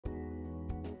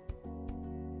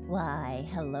Why,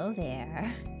 hello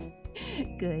there.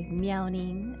 Good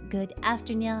meowing, good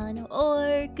afternoon,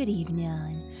 or good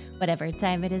evening. Whatever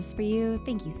time it is for you,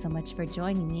 thank you so much for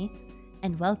joining me.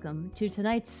 And welcome to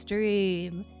tonight's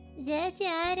stream.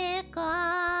 Zetereka,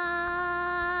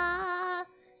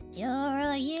 you're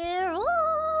a year old.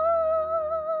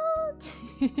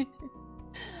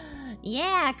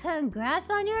 Yeah, congrats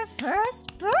on your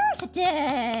first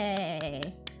birthday.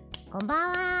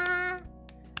 Konbanwa.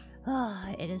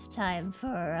 Oh, it is time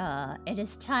for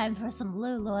some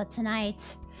Lulua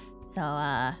tonight. So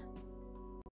caught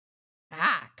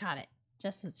it.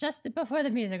 Just before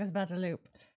the music was about to loop.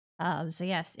 So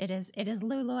yes, it is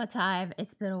Lulua time.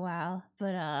 It's been a while,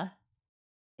 but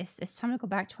it's time to go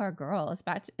back to our girl.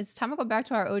 It's time to go back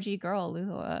to our OG girl,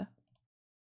 Lulua.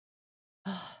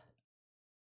 All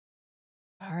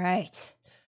right.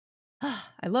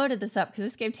 I loaded this up because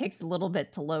this game takes a little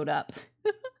bit to load up.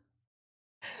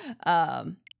 I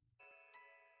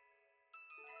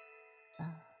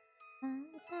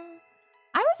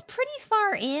was pretty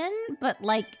far in, but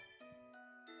like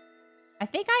I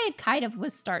think I had kind of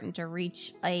was starting to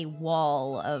reach a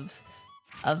wall of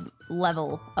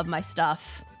level of my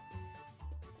stuff.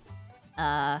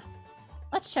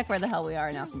 Let's check where the hell we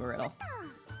are in Alchemy Riddle.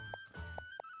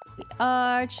 We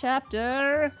are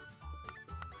chapter.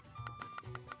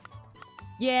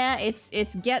 Yeah, it's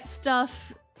get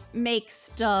stuff, make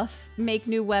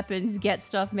new weapons, get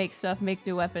stuff, make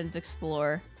new weapons,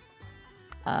 explore.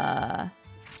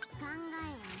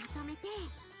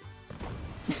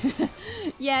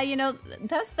 Yeah, you know,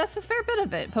 that's a fair bit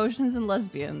of it. Potions and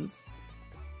lesbians.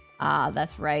 Ah,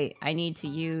 that's right. I need to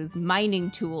use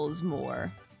mining tools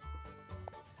more.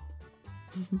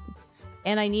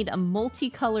 And I need a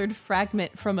multicolored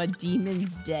fragment from a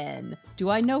demon's den. Do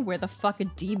I know where the fuck a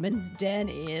demon's den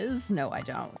is? No, I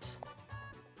don't.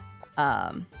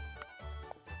 I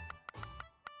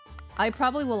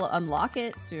probably will unlock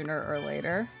it sooner or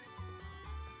later.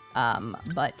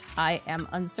 But I am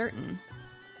uncertain.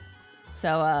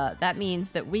 So, that means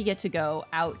that we get to go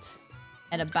out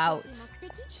and about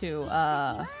to,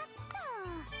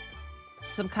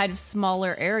 some kind of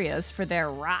smaller areas for their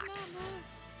rocks.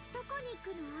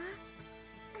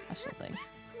 Something.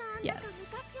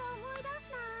 Yes.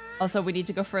 Also, we need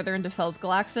to go further into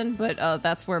Felsgalaxen, but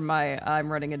that's where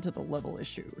I'm running into the level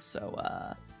issue.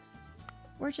 So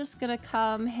we're just gonna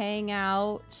come hang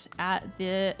out at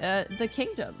the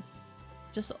kingdom,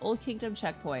 just the old kingdom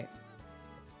checkpoint.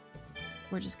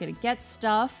 We're just gonna get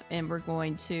stuff, and we're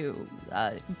going to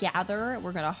gather.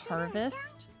 We're gonna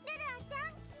harvest.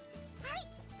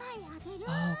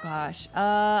 Oh gosh,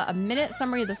 a minute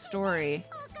summary of the story.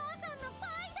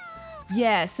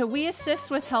 Yeah, so we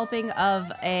assist with helping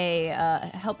run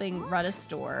a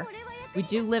store. We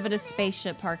do live in a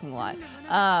spaceship parking lot.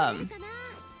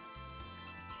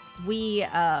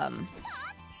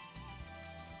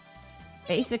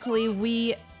 Basically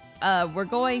we are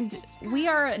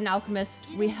an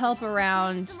alchemist. We help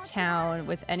around town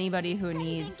with anybody who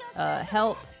needs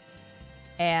help.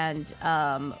 And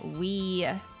we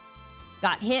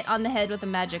got hit on the head with a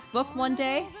magic book one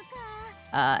day.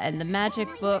 And the magic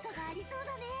book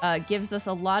gives us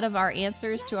a lot of our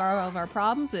answers to all of our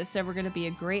problems. It said we're going to be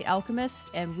a great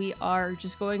alchemist, and we are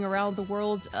just going around the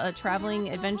world, traveling,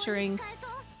 adventuring,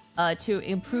 to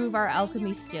improve our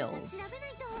alchemy skills.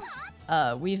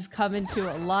 We've come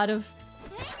into a lot of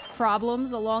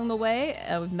problems along the way.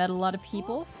 We've met a lot of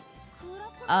people.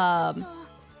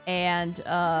 And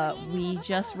we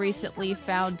just recently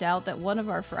found out that one of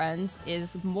our friends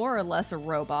is more or less a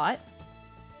robot.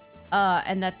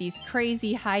 And that these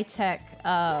crazy high-tech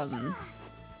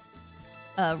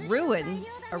ruins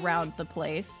around the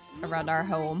place, around our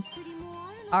home,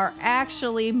 are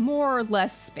actually more or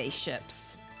less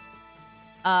spaceships.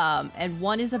 And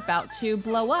one is about to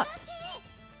blow up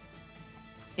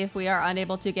if we are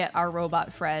unable to get our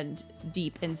robot friend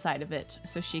deep inside of it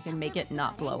so she can make it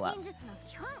not blow up.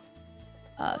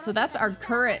 So that's our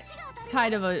current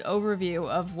kind of an overview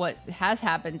of what has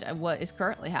happened and what is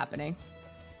currently happening.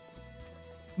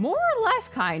 More or less,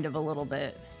 kind of, a little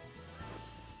bit.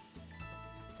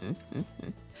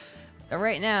 But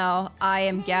right now, I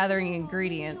am gathering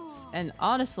ingredients, and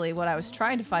honestly, what I was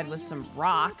trying to find was some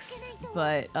rocks,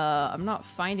 but I'm not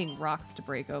finding rocks to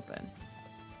break open.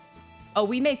 Oh,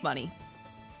 we make money.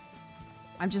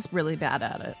 I'm just really bad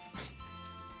at it.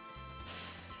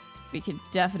 We can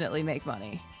definitely make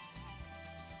money.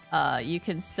 You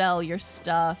can sell your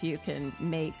stuff, you can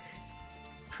make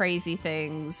crazy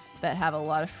things that have a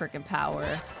lot of freaking power.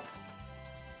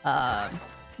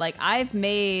 Like I'm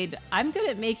good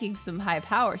at making some high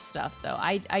power stuff though.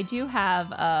 I do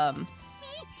have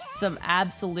some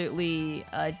absolutely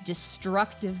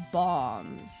destructive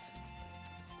bombs.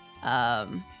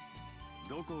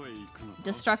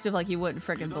 Destructive like you wouldn't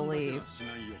freaking believe.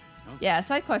 Yeah,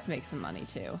 side quests make some money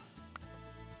too.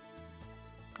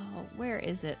 Oh, where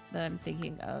is it that I'm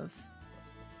thinking of?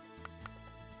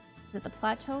 Is it the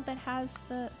plateau that has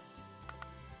the...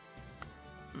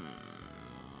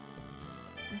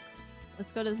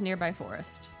 Let's go to this nearby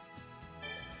forest.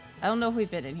 I don't know if we've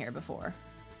been in here before.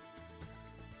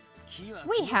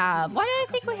 We have. Why did I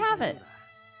think we haven't?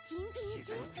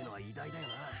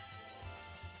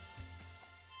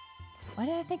 Why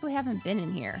did I think we haven't been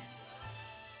in here?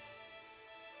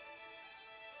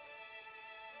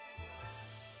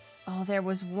 Oh, there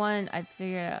was one I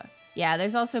figured out. Yeah,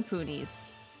 there's also Poonies.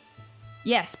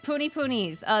 Yes,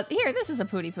 Poonies. Here, this is a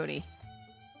Poonie. Poonie.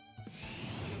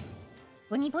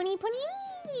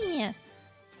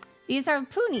 These are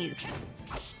Poonies.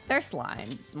 They're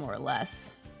slimes, more or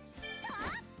less.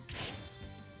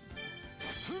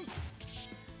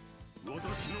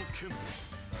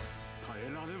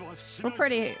 We're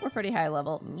pretty high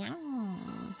level.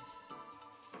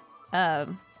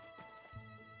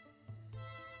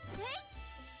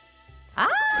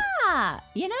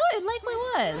 You know, it likely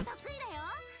was.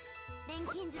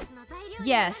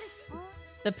 Yes,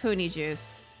 the Poonie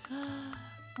juice.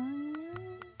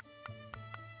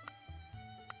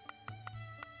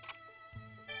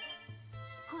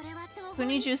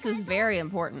 Poonie juice is very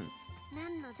important.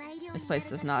 This place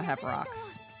does not have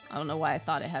rocks. I don't know why I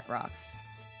thought it had rocks.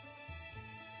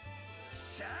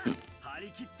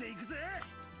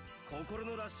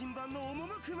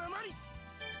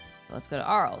 Let's go to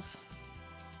Arl's.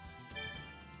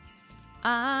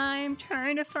 I'm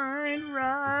trying to find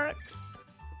rocks.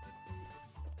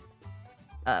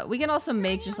 We can also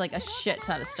make just like a shit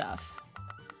ton of stuff.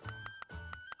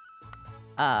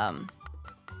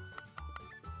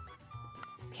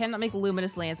 Cannot make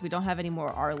luminous lamps. We don't have any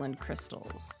more Arland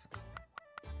crystals.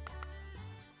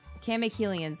 Can't make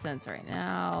healing incense right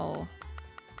now.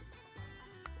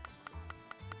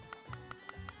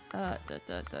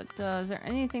 Is there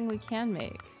anything we can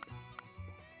make?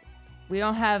 We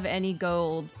don't have any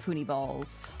gold Poonie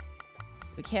balls.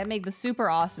 We can't make the super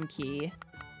awesome key.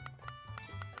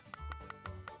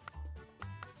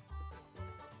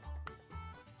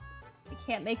 We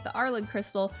can't make the Arland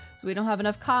crystal, so we don't have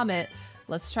enough comet.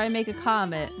 Let's try and make a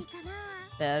comet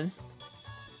then.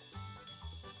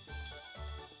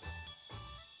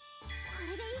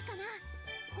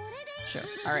 Sure.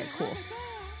 Alright, cool.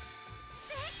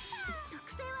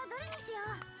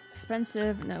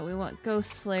 Expensive. No, we want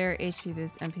Ghost Slayer, HP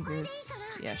boost, MP boost.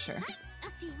 Yeah, sure.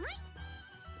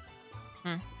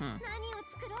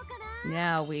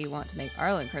 Now we want to make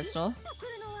Arland crystal.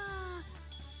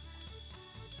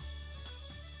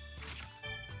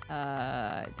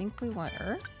 I think we want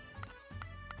Earth.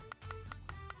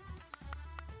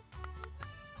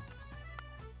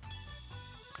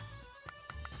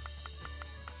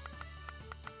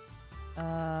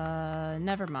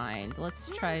 Never mind. Let's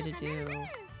try to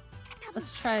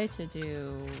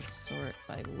do sort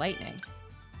by lightning.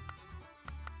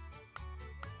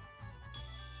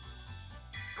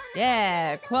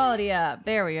 Yeah, quality up.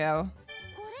 There we go.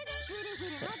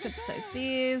 So synthesize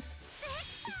these.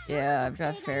 Yeah, I've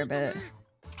got a fair bit.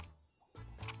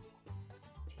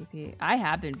 TP. I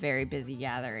have been very busy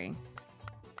gathering.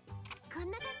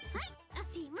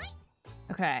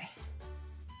 Okay.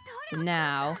 So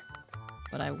now,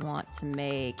 what I want to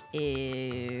make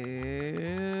is...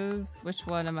 Which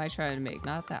one am I trying to make?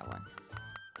 Not that one.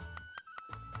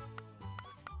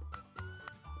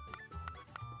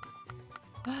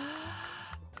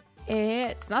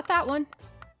 It's not that one.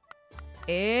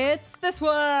 It's this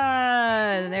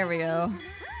one! There we go.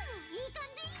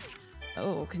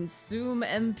 Oh, consume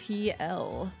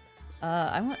MPL.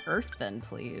 I want Earth then,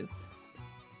 please.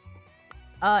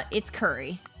 It's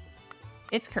curry.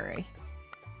 It's curry.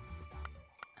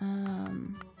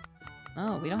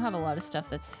 Oh, we don't have a lot of stuff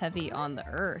that's heavy on the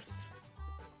Earth.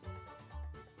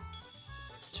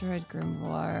 Destroyed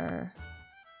Grimoire.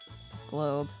 This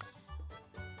globe.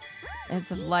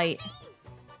 It's of light.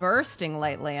 Bursting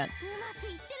light lance.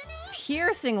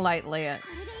 Piercing light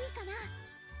lance.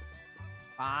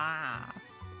 Ah.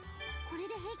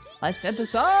 I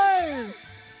synthesize!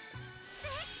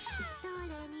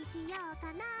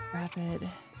 Rapid.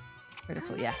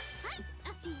 Critical, yes.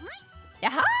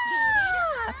 Yaha!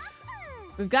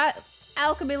 We've got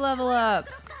alchemy level up.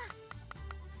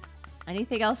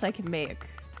 Anything else I can make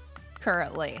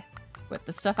currently with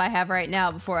the stuff I have right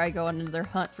now before I go on another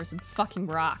hunt for some fucking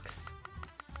rocks?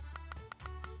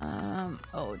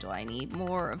 Oh, do I need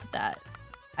more of that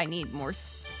I need more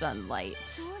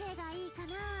sunlight.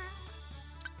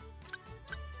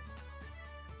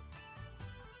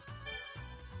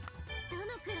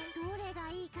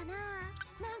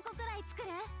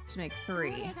 To make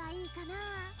 3.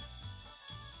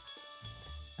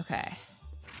 Okay.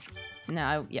 So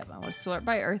now, yep, I want to sort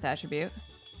by Earth attribute.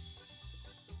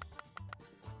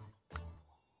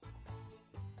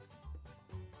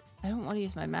 I don't want to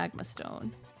use my magma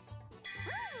stone.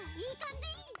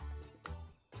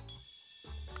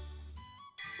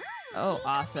 Oh,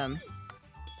 awesome.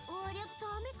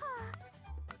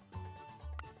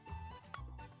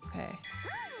 Okay.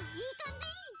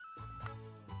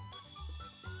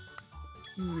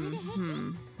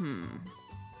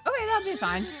 Okay, that'll be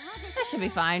fine. That should be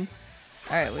fine.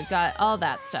 Alright, we've got all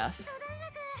that stuff.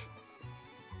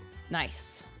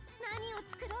 Nice.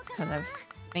 Because I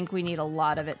think we need a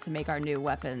lot of it to make our new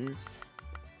weapons.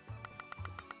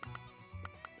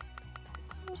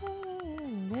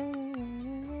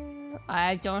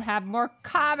 I don't have more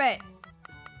comet.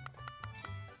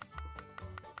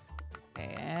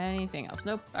 Okay, anything else?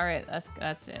 Nope. Alright,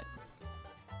 that's it.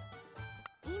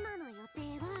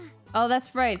 Oh,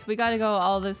 that's right. So we gotta go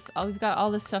all this. Oh, we've got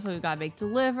all this stuff. We've gotta make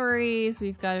deliveries.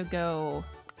 We've gotta go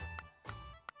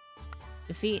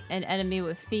defeat an enemy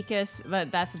with Ficus,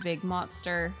 but that's a big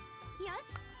monster.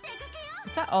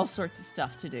 We've got all sorts of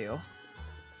stuff to do.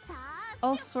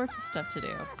 All sorts of stuff to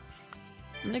do.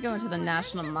 I'm gonna go into the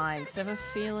National Mine because I have a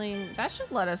feeling that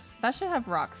should let us. That should have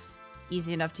rocks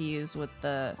easy enough to use with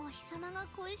the.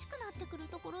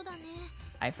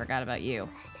 I forgot about you.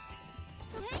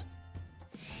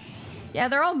 Yeah,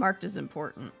 they're all marked as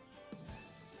important.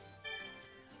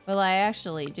 Will I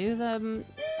actually do them?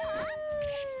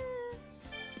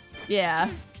 Yeah.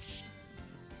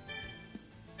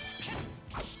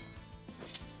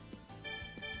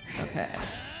 Okay.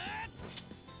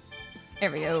 There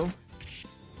we go.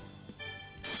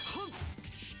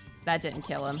 That didn't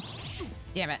kill him.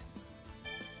 Damn it.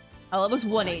 Oh, it was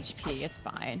 1 HP. It's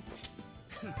fine.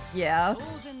 Yeah.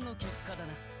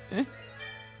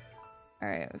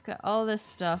 Alright, we've got all this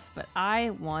stuff, but I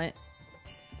want...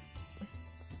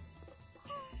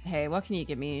 Hey, what can you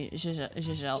give me?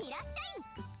 Giselle.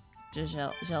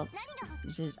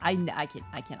 I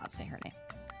cannot say her name.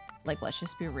 Like, let's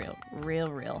just be real.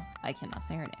 Real. I cannot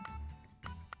say her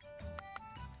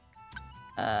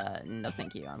name. No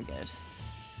thank you, I'm good.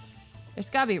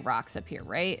 There's gotta be rocks up here,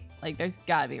 right? Like, there's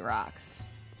gotta be rocks.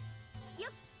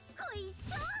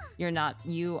 You're not.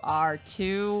 You are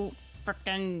too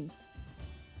frickin'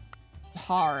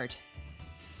 hard.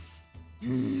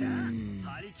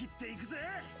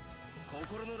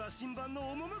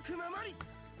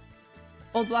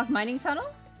 Old block mining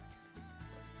tunnel?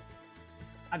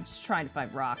 I'm just trying to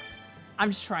find rocks. I'm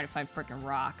just trying to find frickin'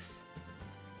 rocks.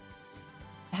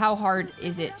 How hard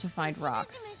is it to find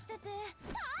rocks?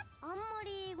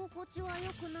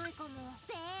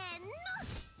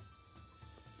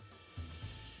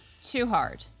 Too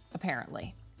hard,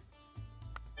 apparently.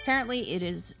 Apparently, it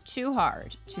is too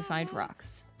hard to find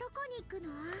rocks.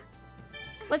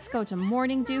 Let's go to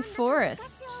Morning Dew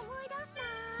Forest.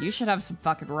 You should have some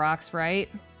fucking rocks, right?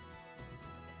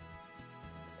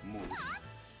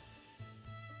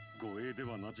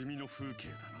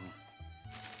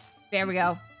 There we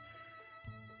go.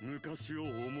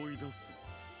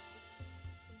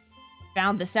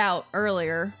 Found this out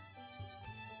earlier.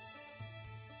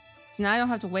 So now I don't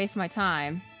have to waste my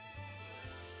time.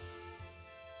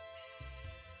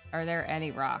 Are there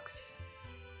any rocks?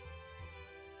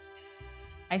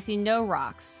 I see no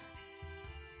rocks.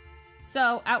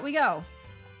 So, out we go.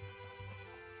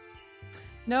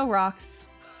 No rocks.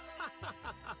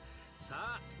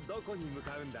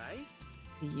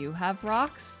 Do you have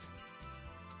rocks?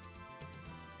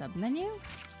 Submenu?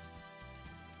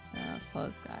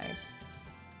 Close guide.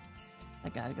 I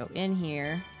gotta go in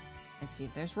here and see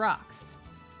if there's rocks.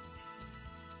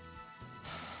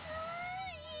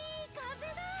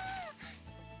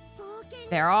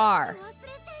 There are.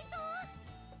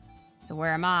 So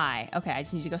where am I? Okay, I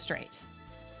just need to go straight.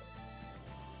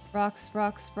 Rocks,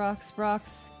 rocks, rocks,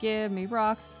 rocks. Give me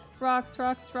rocks. Rocks,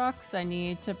 rocks, rocks. I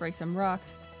need to break some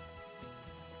rocks.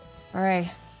 All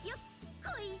right.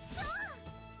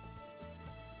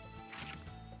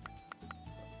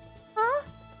 Huh?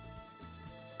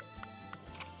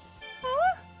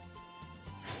 Huh?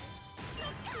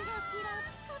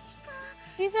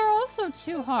 These are also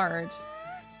too hard.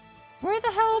 Where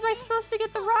the hell am I supposed to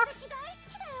get the rocks?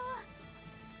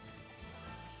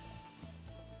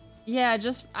 Yeah,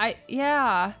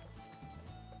 yeah.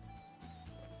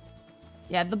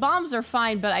 Yeah, the bombs are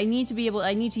fine, but I need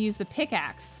to use the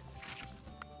pickaxe.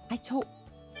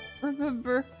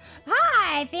 Remember.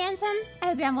 Hi, Phantom. I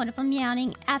hope you're having a wonderful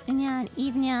morning, afternoon,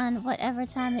 evening, whatever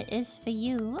time it is for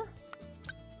you.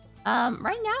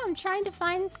 Right now I'm trying to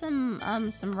find some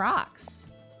rocks.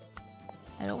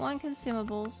 I don't want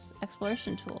consumables.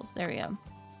 Exploration tools. There we go.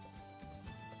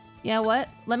 You know what?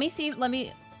 Let me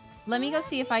go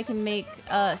see if I can make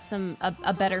a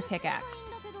better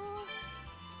pickaxe.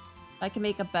 If I can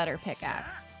make a better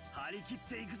pickaxe.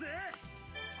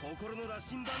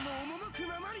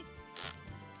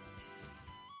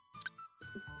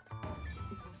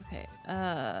 Okay,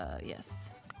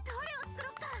 yes.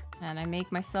 Can I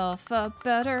make myself a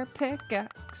better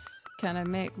pickaxe? Can I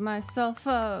make myself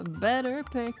a better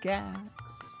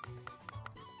pickaxe?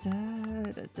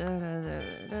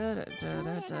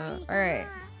 Alright.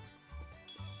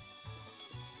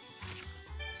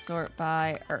 Sort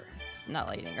by earth. Not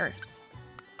lighting, earth.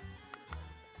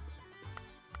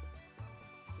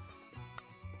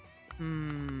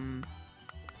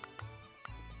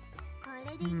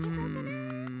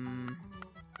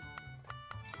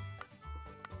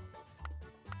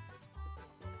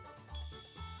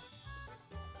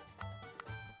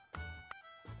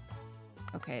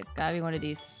 Okay, it's gotta be one of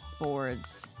these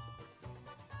boards.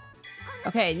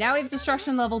 Okay, now we have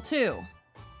destruction level 2.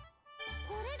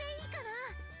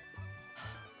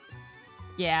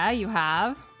 Yeah, you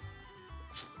have.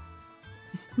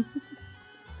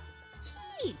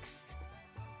 Cheeks!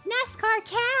 NASCAR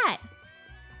cat!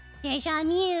 Deja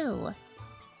Mew!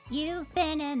 You've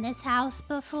been in this house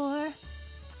before?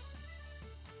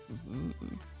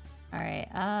 Alright,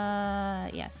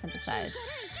 yeah, synthesize.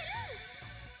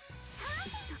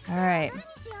 Alright.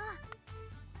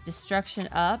 Destruction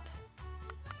up.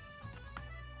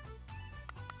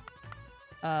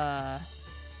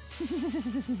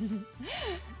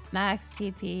 Max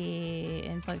TP,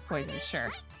 inflict poison.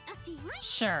 Sure.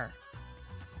 Sure.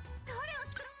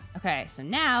 Okay, so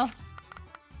now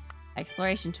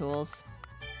exploration tools.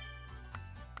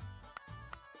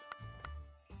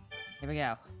 Here we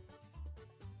go.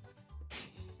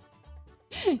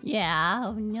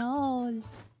 Yeah, who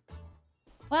knows?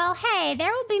 Well, hey,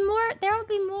 there will be more,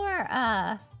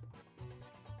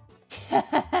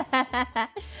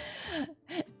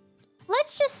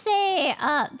 let's just say,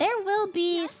 there will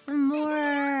be some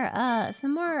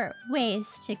more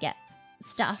ways to get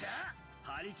stuff.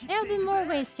 There'll be more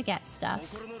ways to get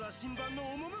stuff.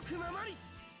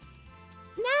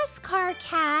 NASCAR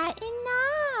cat,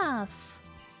 enough!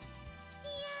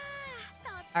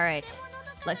 Alright,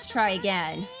 let's try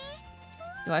again.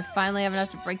 Do I finally have enough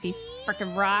to break these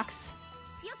frickin' rocks?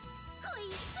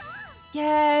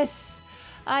 Yes!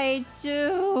 I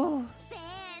do!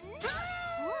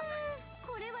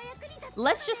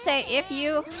 Let's just say if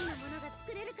you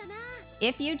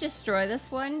destroy this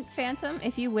one, Phantom,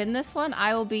 if you win this one,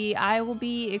 I will be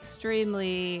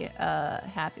extremely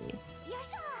happy.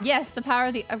 Yes, the power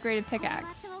of the upgraded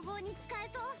pickaxe.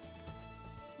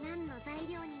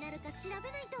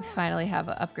 We finally have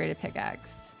an upgraded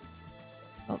pickaxe.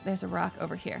 Oh, there's a rock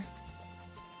over here.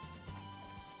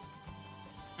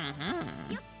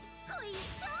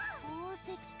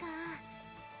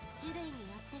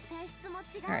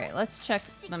 Alright, let's check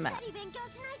the map.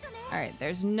 Alright,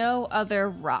 there's no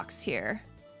other rocks here.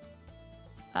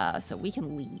 So we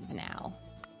can leave now.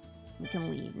 We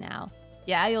can leave now.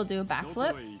 Yeah, you'll do a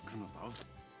backflip?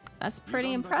 That's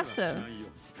pretty impressive.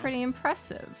 It's pretty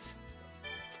impressive.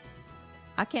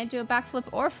 I can't do a backflip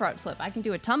or front flip. I can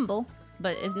do a tumble,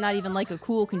 but it's not even like a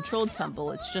cool controlled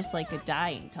tumble. It's just like a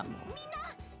dying tumble.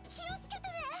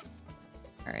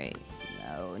 Alright,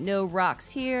 no rocks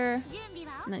here.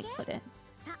 And then you put it.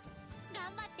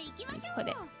 Put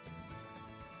it.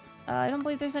 I don't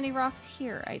believe there's any rocks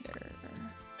here either.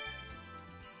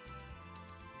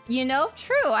 You know,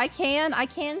 true. I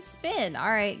can spin. All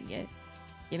right,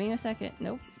 give me a second.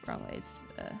 Nope, wrong ways.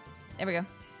 There we go.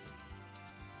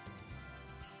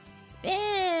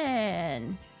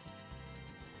 Spin.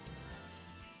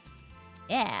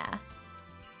 Yeah.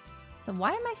 So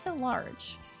why am I so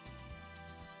large?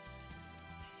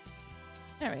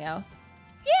 There we go.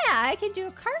 Yeah, I can do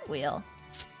a cartwheel.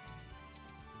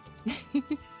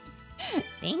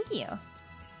 Thank you.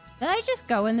 Did I just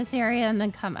go in this area and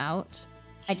then come out?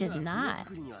 I did not.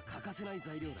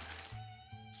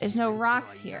 There's no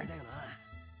rocks here.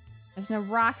 There's no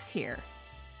rocks here.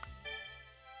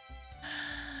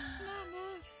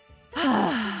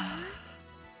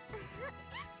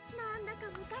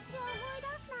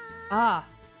 Ah,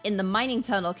 in the mining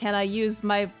tunnel, can I use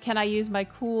my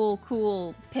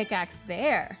cool pickaxe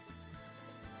there?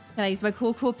 Can I use my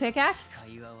cool pickaxe?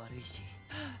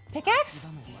 Pickaxe?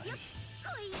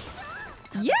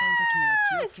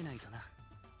 Yes!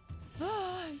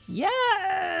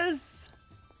 Yes!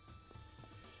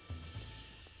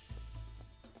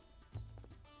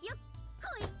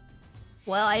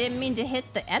 Well, I didn't mean to hit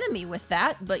the enemy with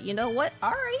that, but you know what?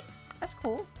 Alright, that's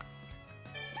cool.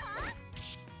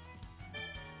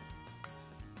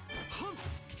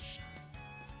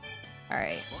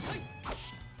 Alright.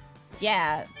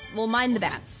 Yeah, we'll mine the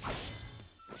bats.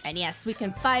 And yes, we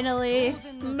can finally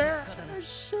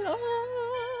smash it all.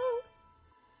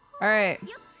 Alright.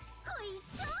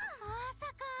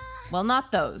 Well,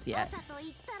 not those yet.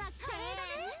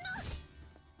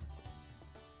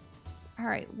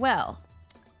 Alright, well.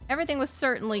 Everything was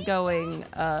certainly going,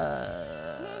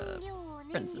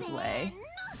 Prince's way.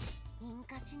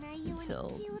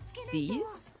 Until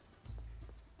these.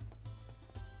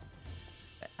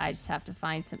 But I just have to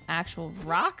find some actual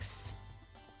rocks.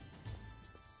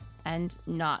 And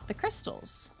not the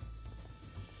crystals.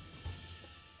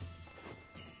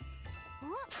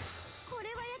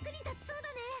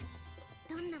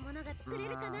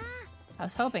 I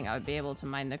was hoping I would be able to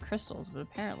mine the crystals, but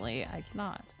apparently I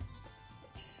cannot.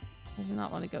 I do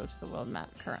not want to go to the world map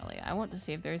currently. I want to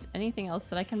see if there's anything else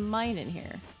that I can mine in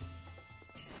here.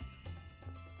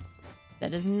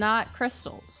 That is not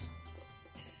crystals.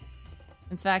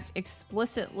 In fact,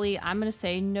 explicitly, I'm going to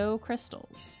say no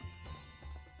crystals.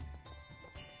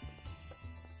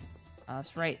 Oh,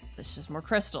 that's right. There's just more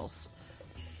crystals.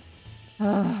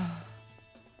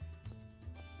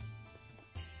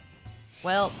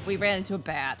 Well, we ran into a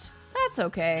bat. That's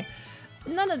okay.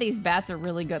 None of these bats are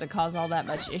really going to cause all that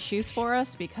much issues for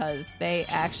us because they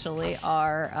actually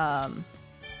are,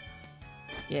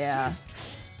 yeah.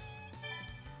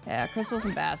 Yeah, crystals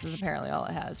and bats is apparently all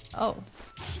it has. Oh.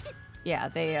 Yeah,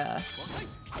 they,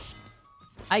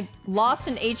 I lost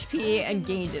an HP and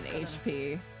gained an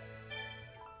HP.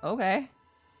 Okay.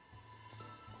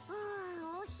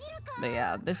 But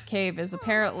yeah, this cave is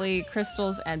apparently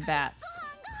crystals and bats.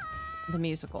 The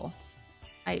musical.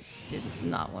 I did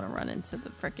not want to run into the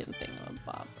frickin' thing on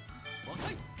Bob.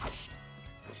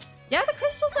 Yeah, the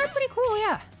crystals are pretty cool,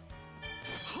 yeah.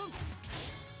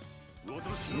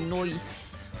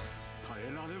 Nice.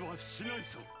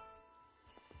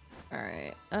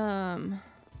 Alright,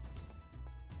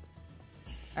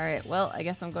 Alright, well, I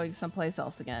guess I'm going someplace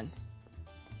else again.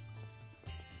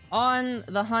 On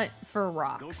the hunt for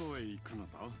rocks.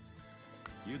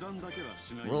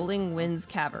 Rolling Winds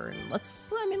Cavern.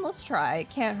 Let's try. It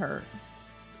can't hurt.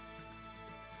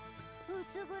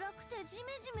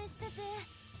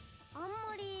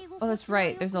 Oh, that's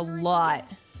right. There's a lot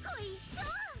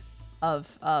of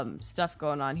stuff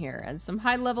going on here and some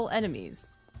high-level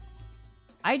enemies.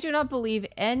 I do not believe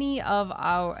any of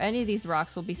these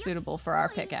rocks will be suitable for our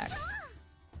pickaxe.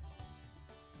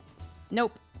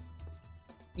 Nope.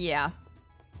 Yeah.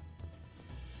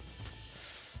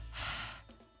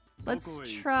 Let's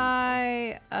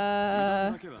try,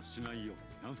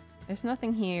 there's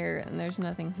nothing here, and there's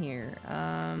nothing here.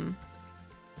 I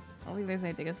don't think there's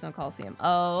anything at Snow Coliseum.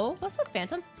 Oh, what's up,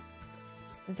 Phantom?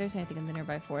 If there's anything in the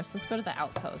nearby forest, let's go to the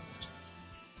outpost.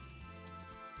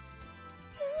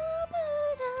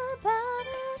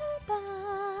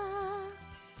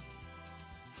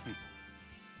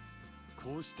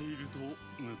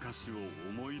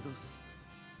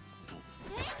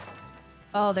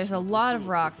 Oh, there's a lot of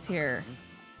rocks here.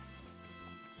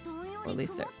 Or at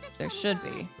least there should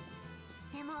be.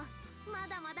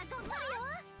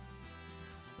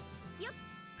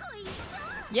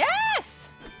 Yes!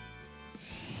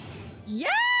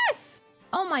 Yes!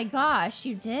 Oh my gosh,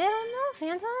 you did? Oh no,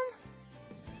 Phantom?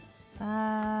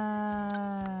 Oh.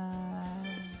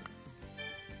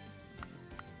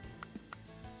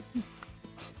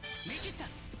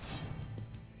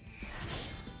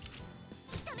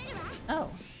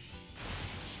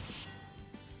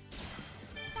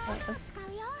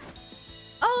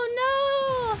 Oh no!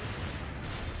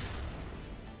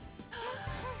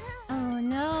 Oh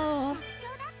no!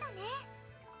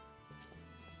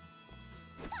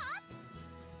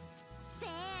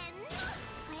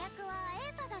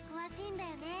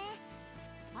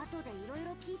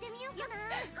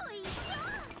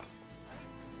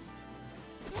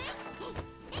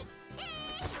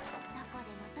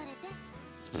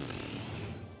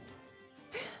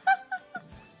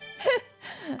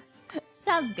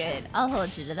 Sounds good. I'll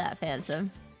hold you to that,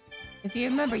 Phantom. If you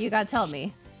remember, you gotta tell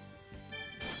me.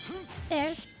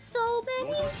 There's so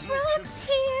many rocks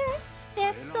here.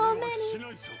 There's so many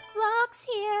rocks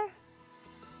here.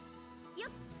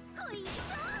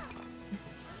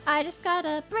 I just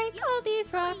gotta break all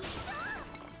these rocks.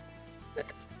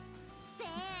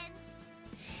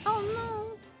 Oh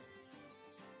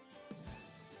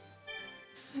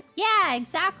no. Yeah,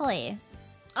 exactly.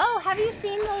 Oh, have you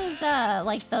seen those,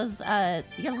 like those,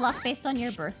 your luck based on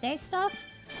your birthday stuff?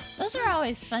 Those are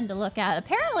always fun to look at.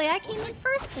 Apparently, I came in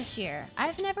first this year.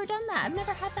 I've never done that. I've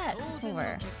never had that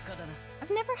before. I've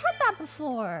never had that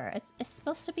before. It's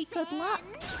supposed to be good luck.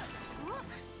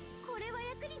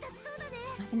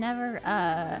 I've never,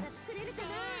 had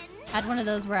one of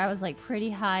those where I was, like, pretty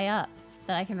high up.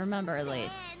 That I can remember, at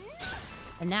least.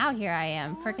 And now here I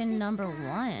am, frickin' number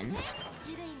 1.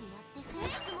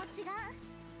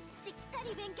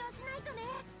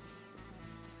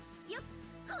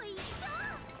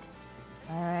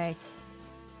 Alright.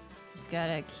 Just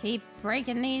gotta keep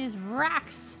breaking these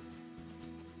rocks.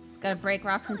 Just gotta break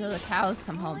rocks until the cows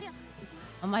come home.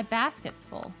 Oh, my basket's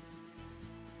full.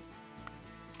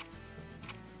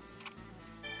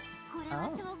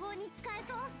 Oh.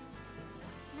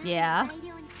 Yeah.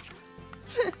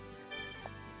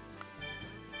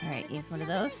 Alright, use one of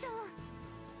those.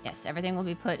 Yes, everything will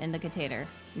be put in the container.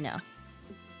 No.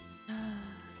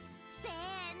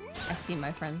 I see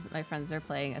my friends are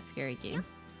playing a scary game.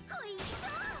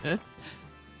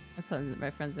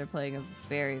 My friends are playing a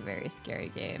very, very scary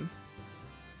game.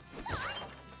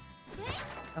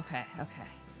 Okay, okay.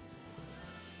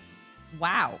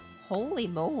 Wow. Holy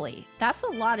moly. That's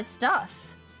a lot of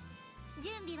stuff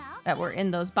that were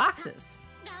in those boxes.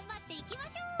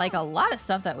 Like a lot of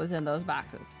stuff that was in those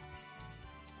boxes.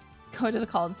 Go to the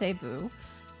call and say boo.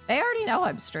 They already know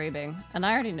I'm streaming, and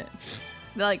I already know.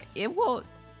 Like, it won't.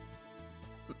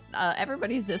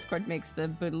 Everybody's Discord makes the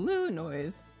boo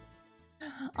noise.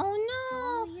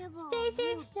 Oh no! Stay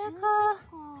safe, Seka.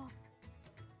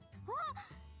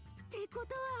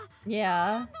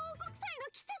 Yeah.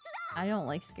 I don't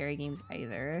like scary games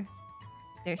either.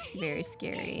 They're very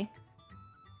scary.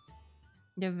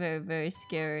 They're very, very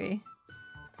scary.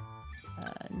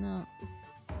 No.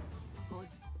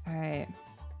 Alright.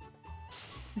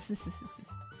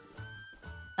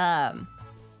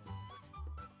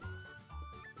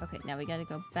 Okay, now we gotta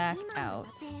go back out.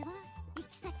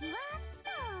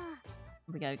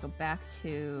 We gotta go back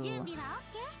to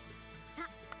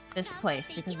this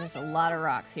place because there's a lot of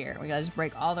rocks here. We gotta just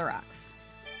break all the rocks.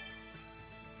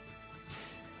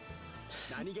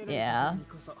 Yeah.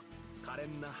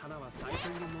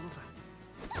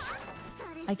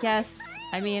 I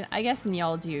guess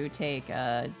y'all do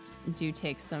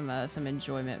take some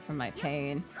enjoyment from my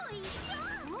pain.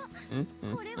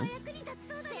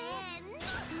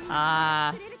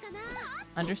 Ah,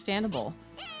 understandable.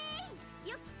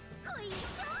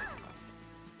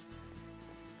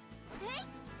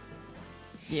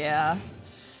 Yeah.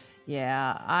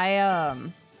 Yeah,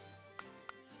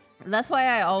 that's why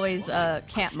I always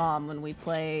camp mom when we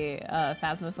play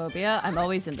Phasmophobia. I'm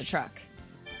always in the truck.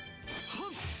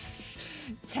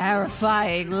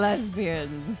 Terrifying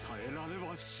lesbians.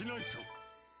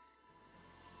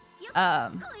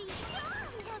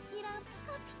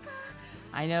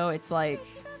 I know it's like,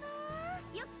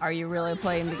 are you really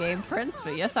playing the game, Prince?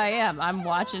 But yes, I am. I'm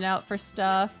watching out for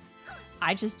stuff.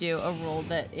 I just do a role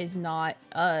that is not,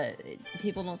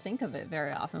 people don't think of it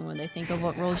very often when they think of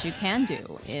what roles you can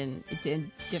do in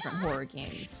different horror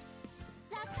games.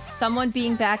 Someone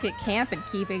being back at camp and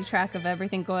keeping track of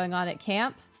everything going on at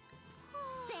camp.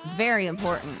 Very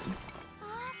important.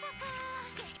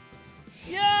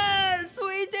 Yes!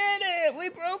 We did it! We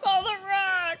broke all the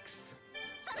rocks!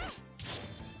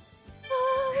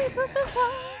 Oh, we broke the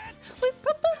rocks! We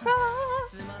broke the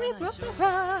rocks! We broke the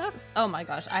rocks! Oh my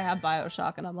gosh, I have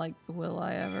Bioshock and I'm like, will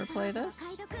I ever play this?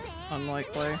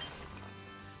 Unlikely.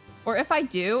 Or if I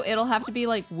do, it'll have to be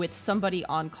like with somebody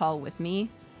on call with me.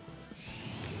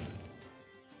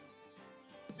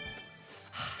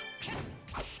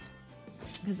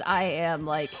 Because I am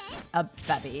like a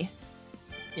baby.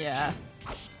 Yeah.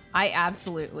 I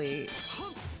absolutely...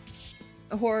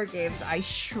 Horror games, I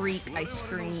shriek, I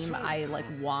scream, I like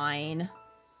whine.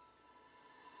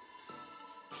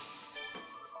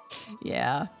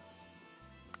 Yeah.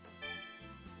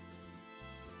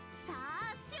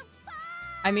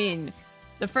 I mean,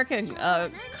 the frickin'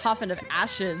 Coffin of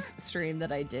Ashes stream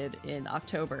that I did in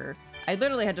October, I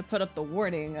literally had to put up the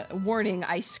warning,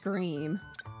 I scream.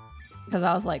 Because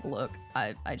I was like, look,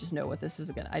 I just know what this is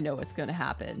gonna, I know what's gonna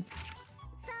happen.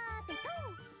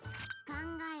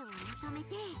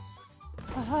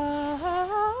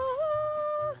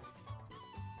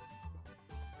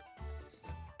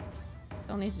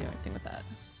 Don't need to do anything with that.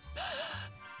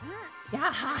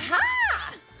 Yeah, ha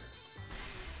ha!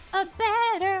 A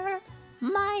better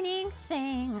mining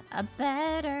thing, a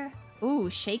better. Ooh,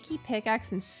 shaky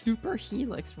pickaxe and super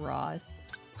helix rod.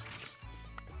 What?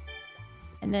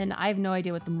 And then I have no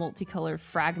idea what the multicolored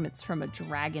fragments from a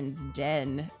dragon's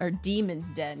den or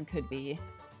demon's den could be.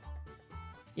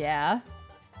 Yeah.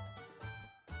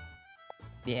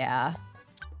 Yeah.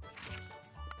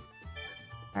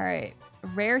 All right.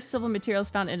 Rare silver materials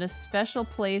found in a special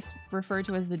place referred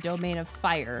to as the domain of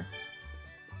fire.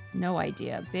 No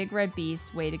idea. Big red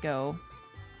beast, way to go.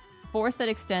 Forest that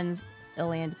extends the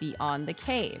land beyond the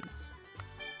caves.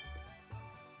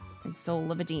 And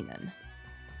soul of a demon.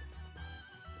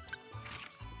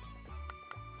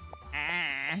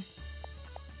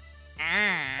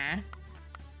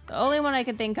 The only one I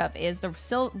can think of is the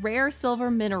rare silver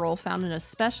mineral found in a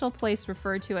special place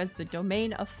referred to as the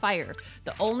domain of fire.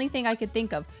 The only thing I could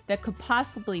think of that could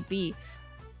possibly be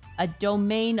a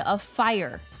domain of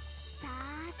fire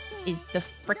is the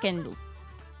frickin'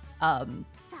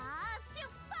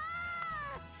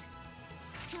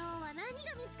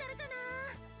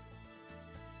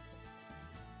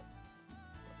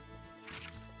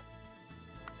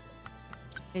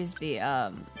 is the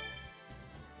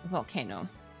volcano.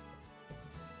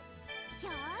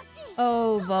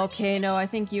 Oh, volcano, I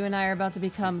think you and I are about to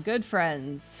become good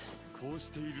friends.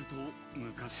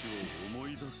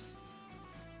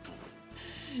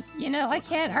 You know, I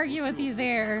can't argue with you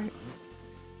there.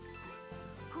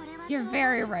 You're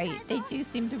very right. They do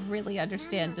seem to really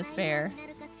understand despair.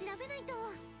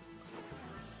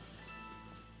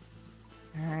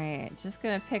 Alright, just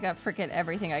gonna pick up frickin'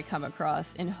 everything I come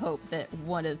across in hope that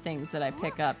one of the things that I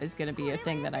pick up is gonna be a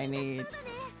thing that I need.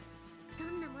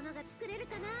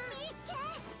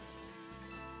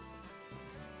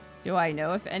 Do I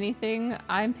know if anything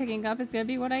I'm picking up is gonna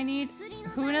be what I need?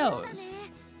 Who knows?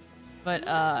 But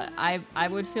I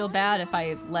would feel bad if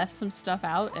I left some stuff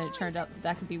out and it turned out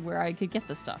that could be where I could get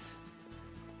the stuff.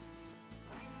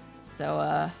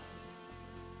 So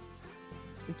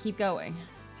we keep going.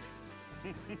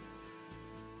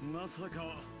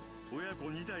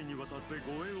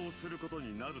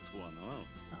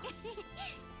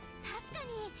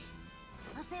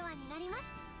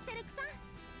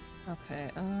 Okay,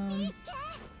 here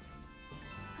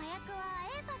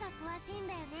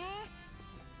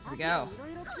we go.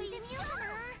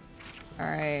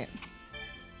 Alright.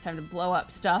 Time to blow up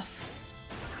stuff.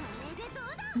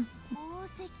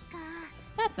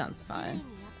 That sounds fine.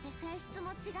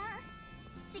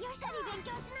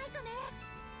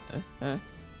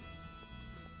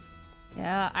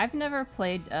 Yeah, I've never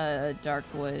played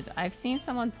Darkwood. I've seen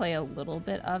someone play a little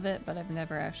bit of it, but I've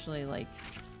never actually, like,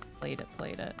 played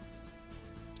it.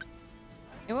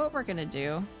 And what we're gonna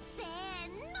do...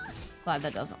 Glad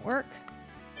that doesn't work.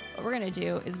 What we're gonna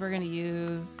do is we're gonna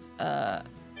use a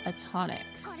tonic.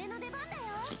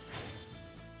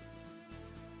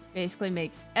 Basically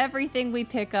makes everything we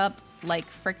pick up like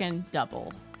frickin'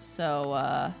 double.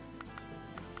 So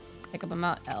pick up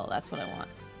amount L, that's what I want.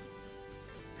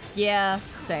 Yeah,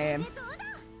 same.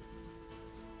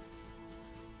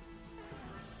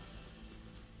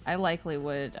 I likely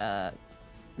would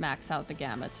max out the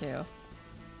gamma too.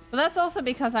 But that's also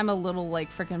because I'm a little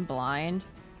like frickin' blind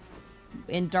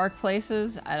in dark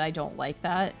places, and I don't like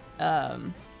that.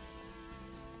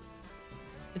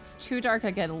 It's too dark,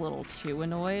 I get a little too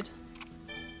annoyed.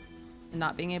 And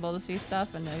not being able to see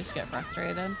stuff, and I just get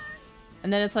frustrated.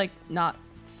 And then it's like not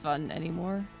fun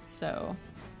anymore, so.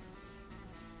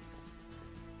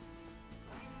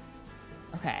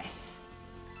 Okay.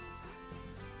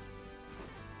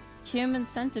 Human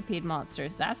centipede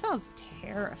monsters, that sounds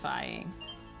terrifying.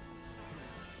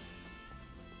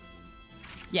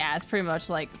 Yeah, it's pretty much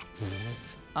like,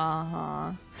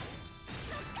 uh-huh.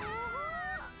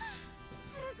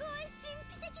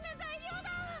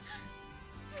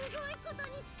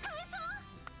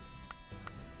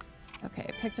 Okay,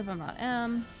 picked up amount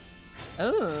M.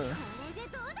 Oh.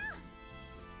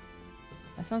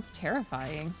 That sounds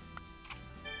terrifying.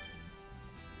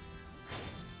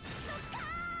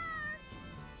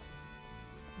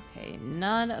 Okay,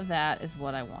 none of that is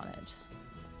what I wanted.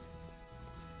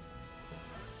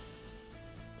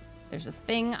 There's a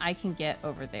thing I can get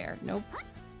over there. Nope.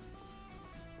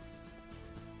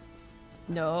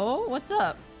 No? What's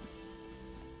up?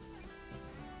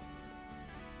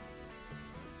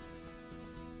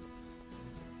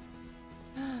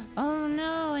 Oh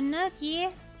no, a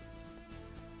nookie.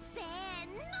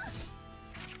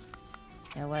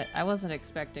 You know what? I wasn't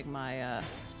expecting my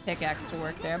pickaxe to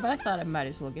work there, but I thought I might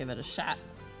as well give it a shot.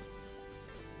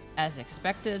 As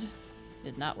expected,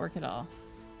 did not work at all.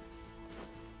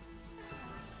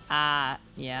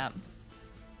 Yeah.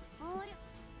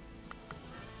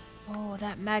 Oh,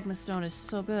 that magma stone is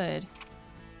so good.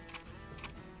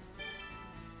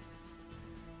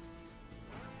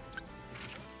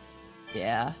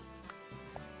 Yeah.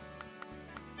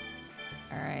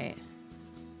 Alright.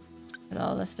 Put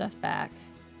all this stuff back.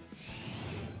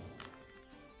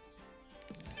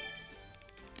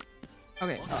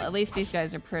 Okay, well, at least these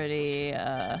guys are pretty,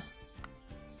 I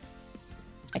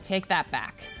take that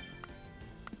back.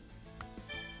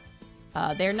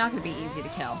 They're not gonna be easy to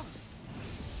kill.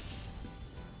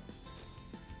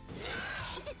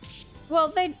 Well,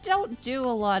 they don't do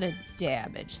a lot of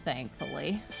damage,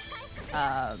 thankfully.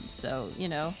 So, you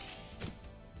know.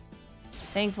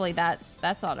 Thankfully,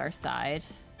 that's on our side.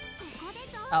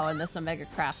 Oh, and this Omega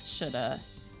Craft shoulda...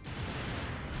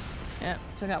 Yep,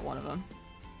 took out one of them.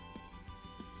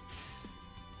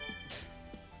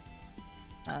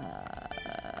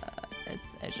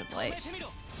 It's Edge of Light.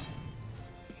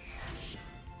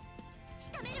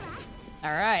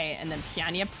 Alright, and then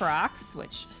Pianya procs,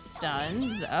 which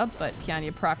stuns up, but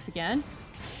Pianya procs again,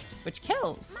 which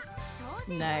kills.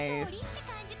 Nice.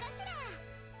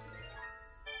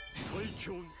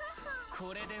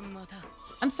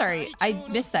 I'm sorry, I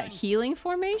missed that healing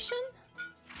formation?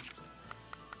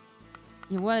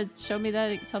 You want to show me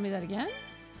that? Tell me that again?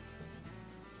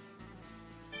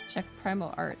 Check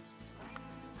Primal Arts.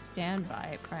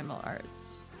 Standby Primal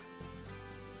Arts.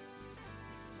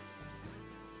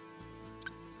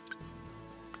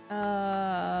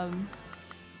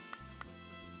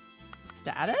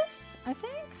 Status, I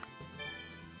think?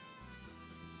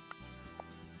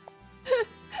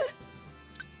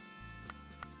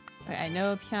 Okay, I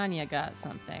know Pianya got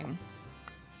something.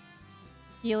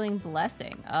 Healing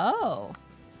Blessing. Oh.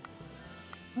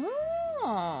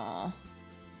 Oh.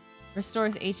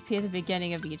 Restores HP at the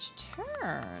beginning of each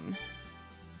turn.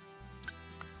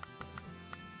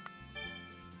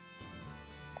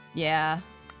 Yeah.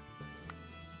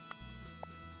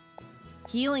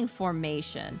 Healing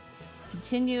Formation.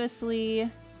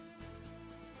 Continuously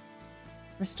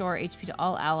restore HP to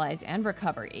all allies and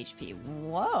recover HP.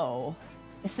 Whoa.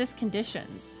 Assist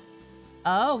conditions.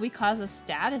 Oh, we cause a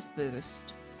status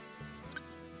boost.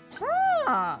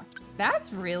 Huh.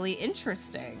 That's really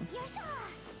interesting.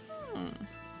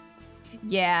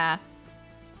 Yeah.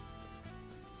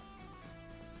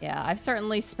 Yeah, I've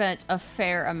certainly spent a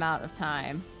fair amount of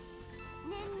time.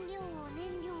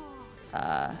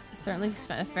 Certainly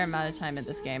spent a fair amount of time in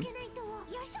this game.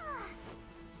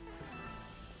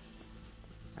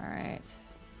 Alright.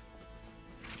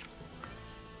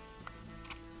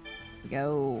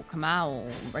 Go. Come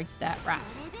on. Break that rock.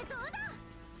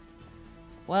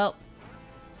 Well,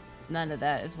 none of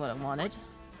that is what I wanted.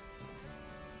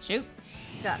 Shoot.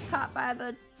 Got caught by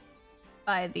the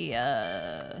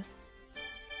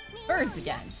birds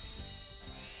again.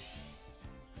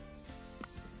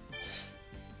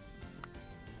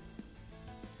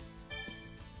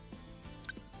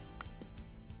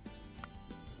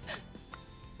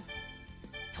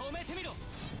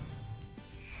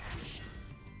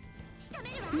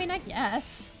 I mean, I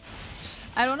guess.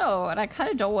 I don't know, and I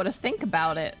kind of don't want to think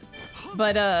about it.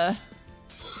 But, yeah,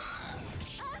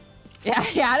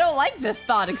 I don't like this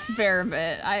thought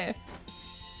experiment. Are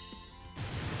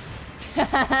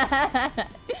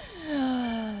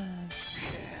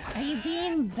you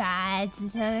being bad,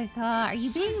 Zodica? Are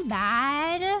you being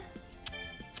bad?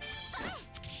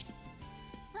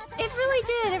 It really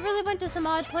did. It really went to some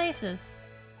odd places.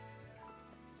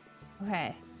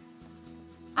 Okay.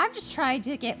 I'm just trying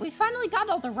to get... We finally got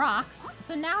all the rocks,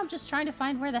 so now I'm just trying to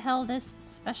find where the hell this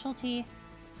specialty...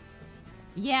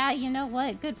 Yeah, you know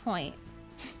what? Good point.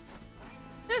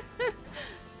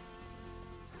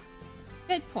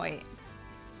 Good point.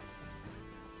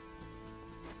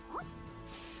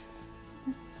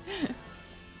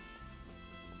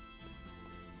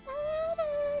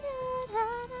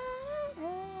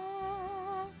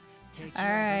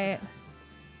 Alright.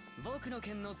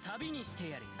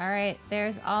 Alright,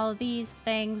 there's all these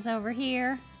things over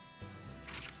here.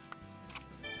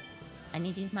 I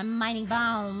need to use my mining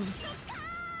bombs.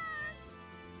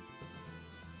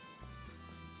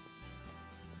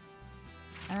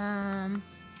 Does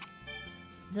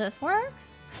this work?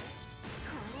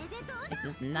 It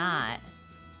does not.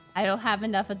 I don't have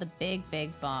enough of the big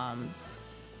bombs.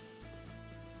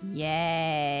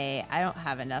 Yay. I don't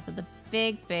have enough of the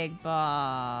big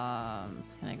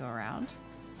bombs. Can I go around?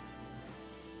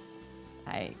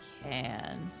 I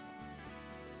can.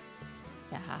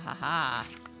 Yeah, ha ha ha.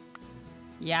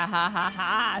 Yeah, ha ha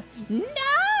ha.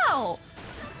 No!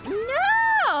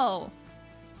 No!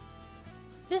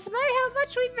 Despite how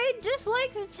much we made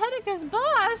dislike Zetenica's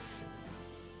boss.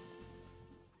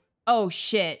 Oh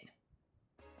shit.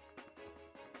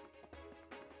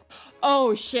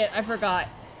 Oh shit, I forgot.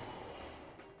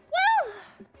 Woo!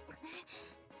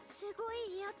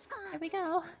 Here we go.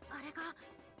 あれが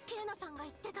ケイナさんが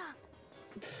言ってた。あ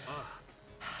あ、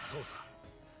そうさ。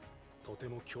とて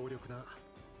も強力な。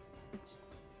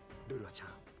ルルアちゃん、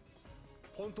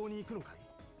本当に行くのかい？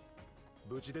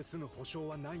無事で済む保証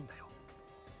はないんだよ。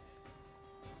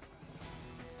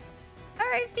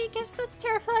Alright, Ficus, that's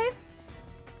terrifying.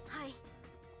 はい。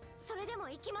それでも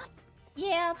行きます。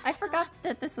Yeah, I forgot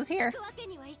that this was here. 行くわけ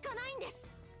にはいかないんです。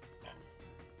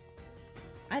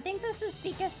 I think this is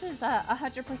Ficus's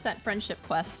 100% friendship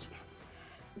quest.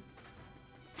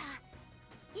 さあ、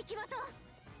行きましょう。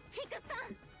フィクスさ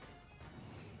ん。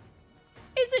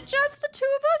 Is it just the two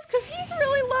of us? Because he's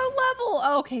really low level.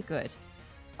 Oh, okay, good.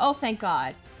 Oh, thank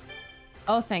God.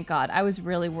 Oh, thank God. I was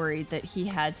really worried that he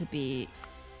had to be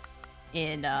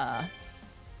in,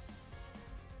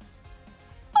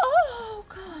 Oh,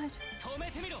 God.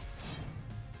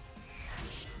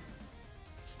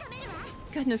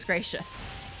 Goodness gracious.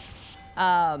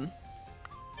 Well,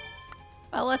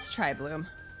 let's try Bloom.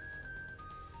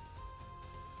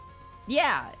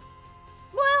 Yeah.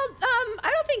 Well, I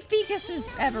don't think Ficus is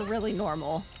ever really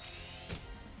normal.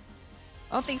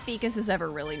 I don't think Ficus is ever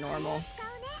really normal.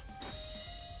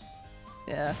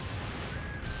 Yeah.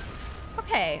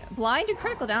 Okay, blind and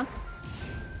critical down.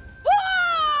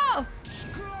 Whoa!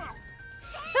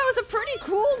 That was a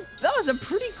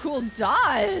pretty cool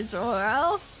dodge,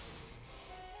 well.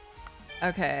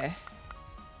 Okay.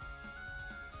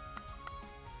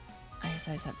 I guess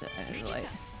I just have to edit the light.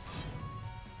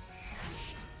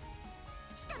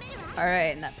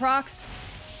 Alright, and that procs.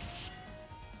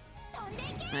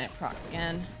 And it procs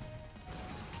again.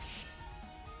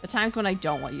 The times when I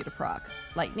don't want you to proc.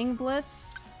 Lightning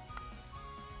Blitz.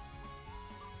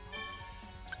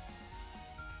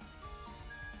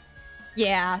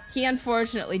 Yeah, he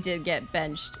unfortunately did get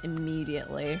benched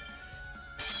immediately.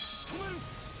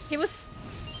 He was...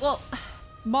 Well,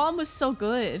 Mom was so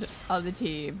good on the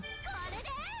team.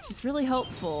 She's really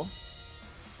helpful.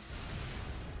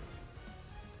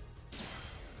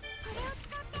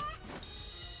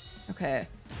 Okay.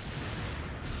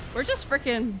 We're just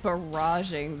freaking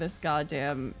barraging this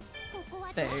goddamn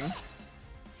thing.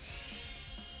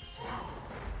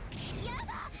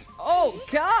 Oh,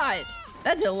 God!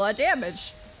 That did a lot of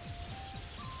damage.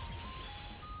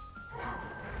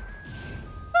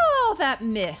 Oh, that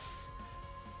miss.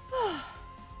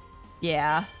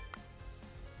 Yeah.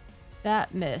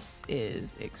 That miss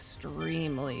is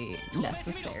extremely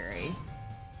necessary.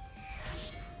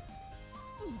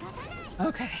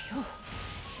 Okay.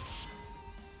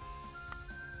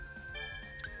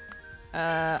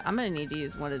 I'm gonna need to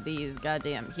use one of these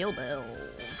goddamn heal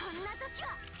bells.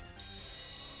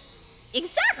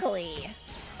 Exactly!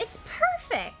 It's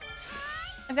perfect!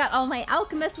 I've got all my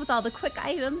alchemists with all the quick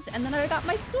items, and then I got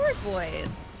my sword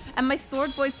boys. And my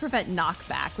sword boys prevent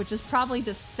knockback, which is probably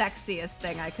the sexiest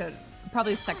thing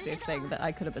probably the sexiest thing that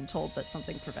I could have been told that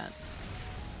something prevents.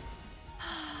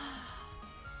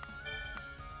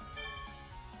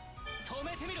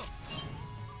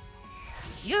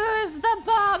 Use the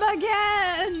bomb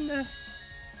again!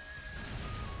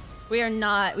 We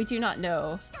do not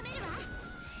know.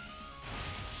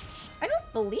 I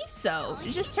don't believe so.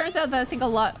 It just turns out that I think a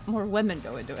lot more women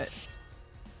go into it.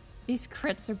 These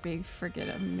crits are being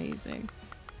friggin' amazing.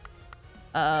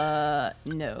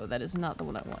 No, that is not the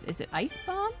one I want. Is it Ice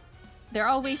Bomb? They're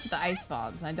all weak to the Ice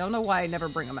Bombs. I don't know why I never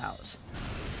bring them out.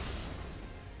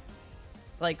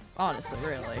 Like, honestly,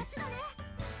 really.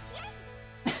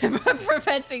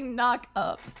 Preventing knock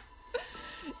up.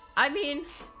 I mean,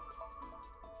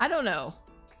 I don't know.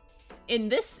 In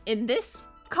this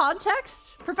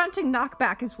context, preventing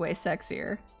knockback is way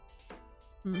sexier.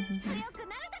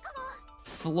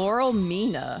 Floral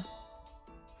Mina.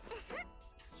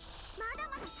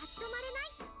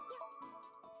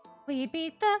 We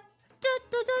beat the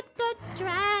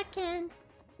dragon.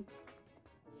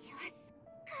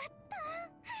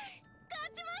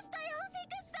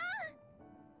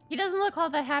 He doesn't look all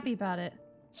that happy about it.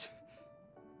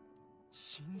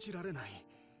 信じられない。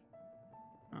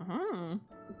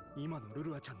今のル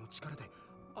ルアちゃんの力で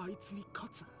あいつに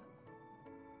勝つ。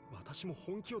私も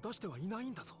本気を出してはいない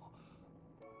んだぞ。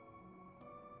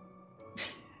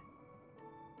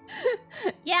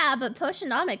Yeah, but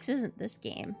Potionomics isn't this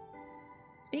game.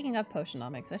 Speaking of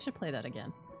Potionomics, I should play that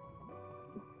again.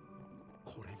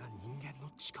 これが人間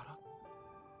の力。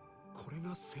これ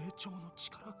が成長の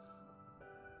力。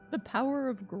 The power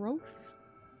of growth?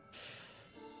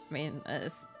 I mean,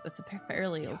 it's a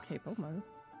fairly okay Pokemon.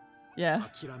 Yeah.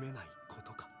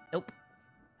 Nope.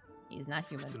 He's not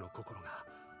human.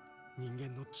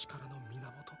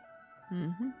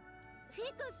 Mm-hmm. フィ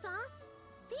クスさ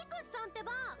んって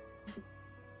ば。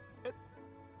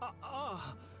あ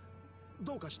あ、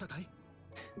どうかしたかい？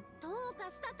どうか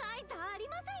したかいじゃあり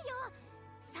ませんよ。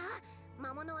さあ、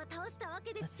魔物は倒したわ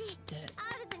けですし、 Let's do it. ア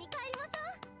ールズに帰りまし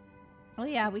ょう。 Oh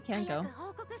yeah, we can 早 go. く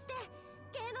報告して、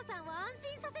ケイナさんを安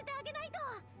心させてあげないと。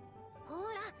ほ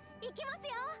ら、行きます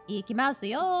よ。Ikimasu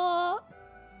yo!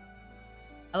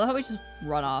 I love how we just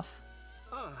run off.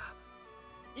 ああ、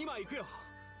今行くよ。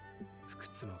不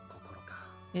屈の心か。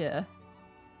 Yeah.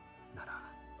 なら、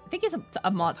 I think he's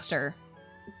a monster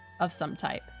of some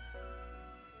type.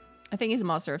 I think he's a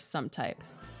monster of some type.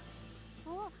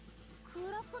 お、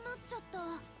暗くなっちゃった。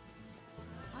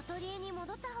アトリエに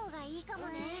戻った方がいいかも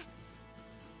ね。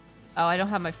 Oh, I don't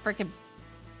have my freaking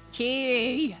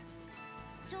key.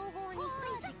 調合に一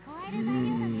石加える材料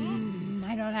だね。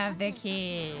 I don't have the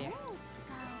key. どう使おうか。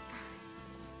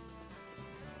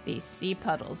 These sea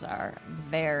puddles are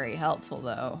very helpful,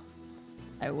 though.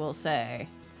 I will say.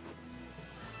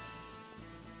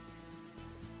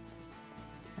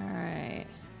 All right.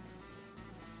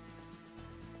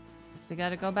 Guess we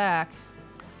gotta go back.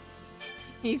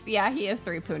 He has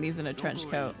 3 ponies in a trench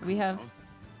coat. We have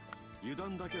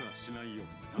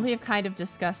kind of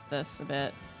discussed this a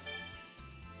bit.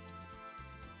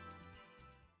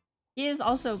 He is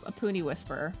also a pony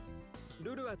whisperer.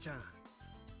 ルルアちゃん、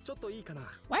ちょっといいかな。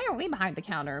 Why are we behind the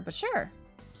counter? But sure.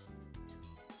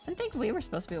 I think we were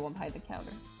supposed to be the one behind the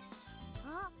counter.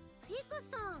 あ、フィック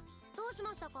スさん、どうし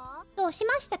ましたか？どうし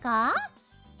ましたか？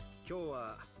今日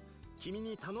は君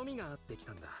に頼みがあってき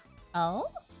たんだ。 Oh?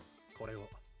 これを。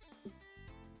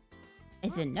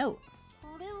 It's a note.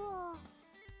 これは。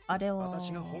あれは。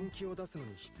私が本気を出すの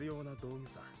に必要な道具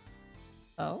さ。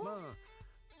 Oh? まあ、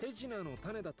手品の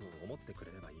種だと思ってく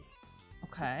れればいい。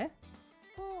 Okay.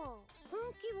 ほう、本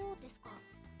気をですか。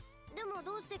でも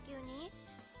どうして急に？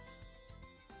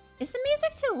 Is the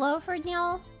music too low for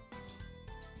Nyal?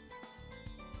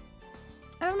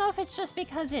 I don't know if it's just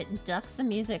because it ducks the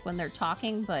music when they're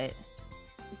talking, but...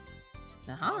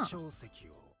 魔 Uh-huh. 晶石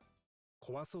を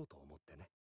壊そうと思ってね。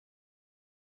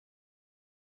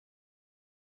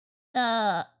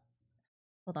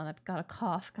 Hold on, I've got a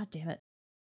cough. God damn it.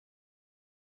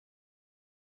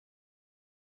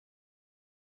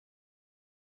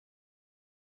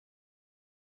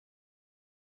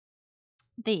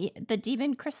 The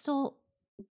demon crystal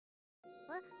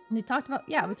we talked about,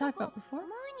 yeah, we talked about before. 前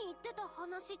に言ってた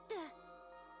話って。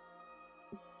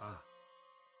ああ、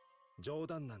冗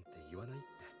談なんて言わないって。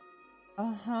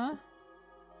 Uh-huh.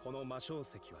 この魔晶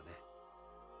石はね、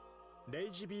レ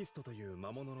イジビーストという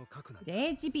魔物の核なんだ。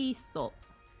 Rage Beast.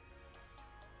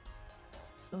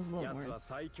 Those little 奴は words.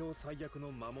 最強最悪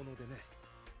の魔物でね、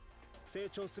成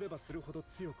長すればするほど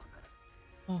強く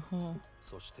なる。 Uh-huh.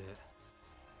 そして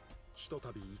ひと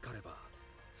たび怒れば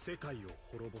世界を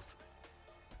滅ぼす。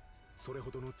それ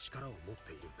ほどの力を持っ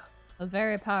ているんだ。 A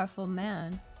very powerful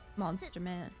man. Monster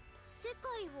man. 世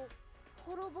界を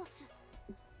滅ぼす。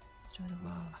 Destroy the world.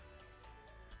 まあ、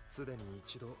すでに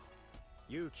一度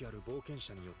勇気ある冒険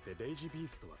者によってレイジビー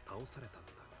ストは倒されたん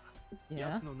だが、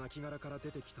 Yeah. 奴の亡骸から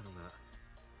出てきたのが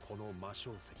この魔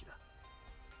晶石だ。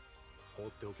放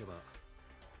っておけば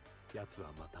奴は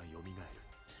また蘇る。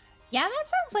 Yeah, that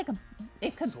sounds like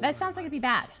that sounds like it'd be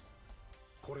bad.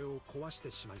 これを壊し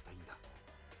てしまいたいんだ。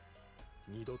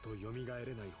二度と蘇れな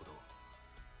いほど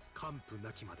完膚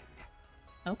なきまでにね。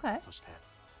 Okay. そして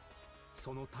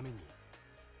そのために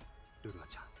ルルア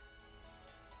ちゃん、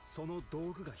その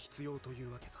道具が必要とい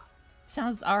うわけさ。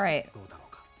 Sounds alright. どうだろ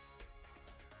うか。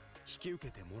引き受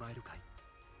けてもらえるかい？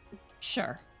 Sure.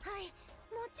 はい、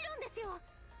もちろんですよ。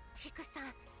フィックスさん、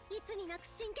いつになく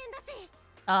真剣だし。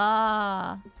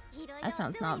 Ah. いろいろ That お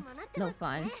sounds 世話にもなってますし no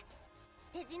fun. ね。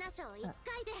手品ショー1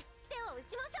回で手を打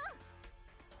ちまし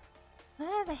ょう。 I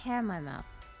have a hair in my mouth.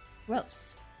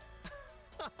 Gross.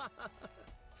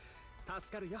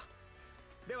 助かるよ。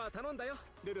では頼んだよ、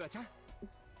ルルアちゃん。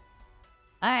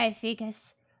 Alright,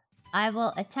 Ficus. I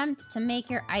will attempt to make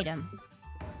your item.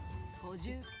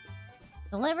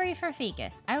 Delivery for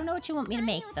Ficus. I don't know what you want me to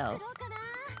make, 何 though. を作ろうかな。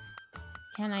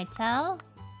 Can I tell?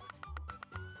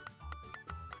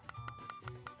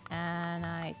 Can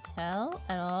I tell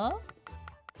at all?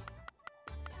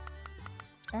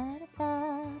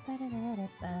 Ba-da-ba,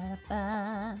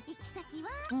 行き先は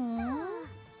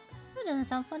That doesn't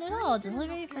sound fun at all.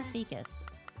 Delivery for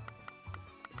Ficus.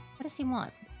 What does he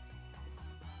want?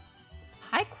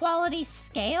 High quality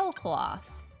scale cloth.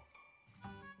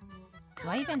 Do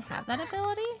I even have that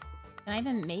ability? Can I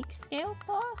even make scale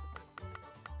cloth?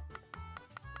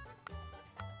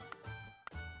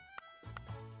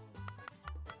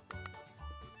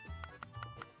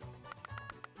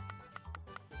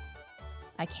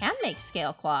 I can make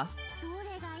scale cloth. ど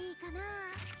れがいいかな。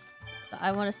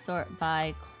I want to sort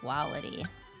by quality.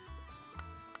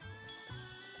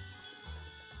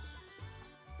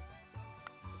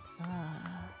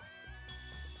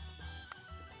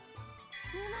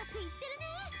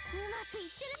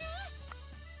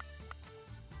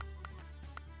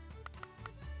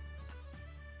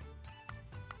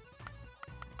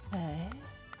 Okay.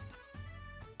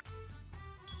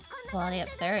 Quality up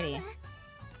 30.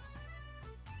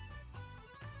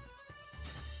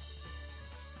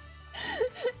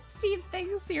 Steve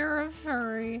thinks you're a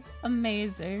furry.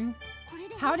 Amazing.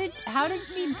 How did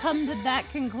Steve come to that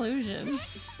conclusion?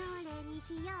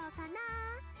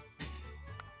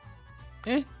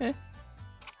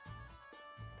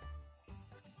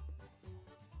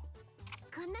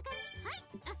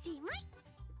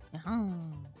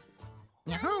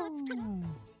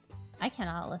 I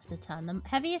cannot lift a ton. The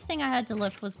heaviest thing I had to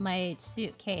lift was my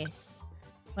suitcase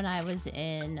when I was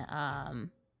in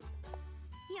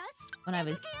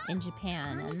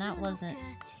Japan, and that wasn't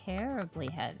terribly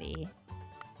heavy.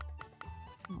 I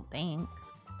don't think.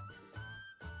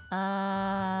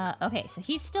 Okay, so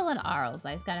he's still in Arles.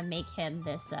 I just gotta make him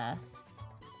this, Well,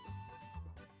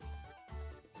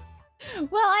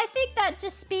 I think that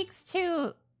just speaks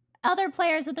to other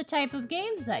players of the type of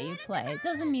games that you play. It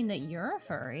doesn't mean that you're a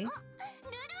furry.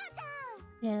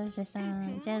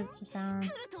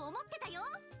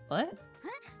 What?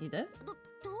 You did?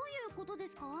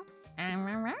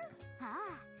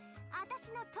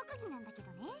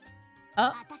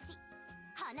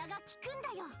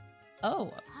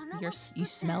 Oh. You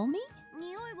smell me?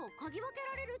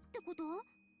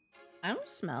 I don't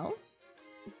smell.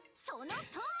 So did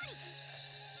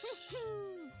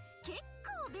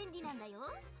you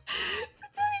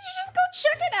just go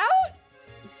check it out?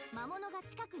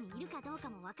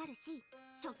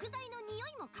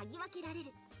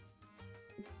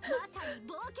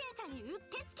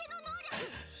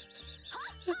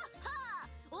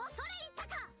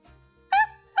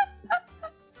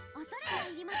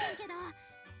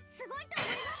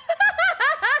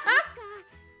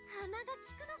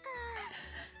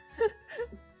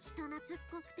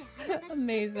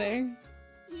 Amazing.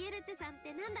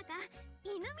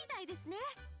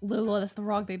 Lulua, that's the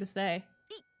wrong thing to say.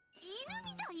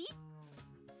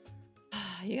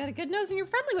 You got a good nose and you're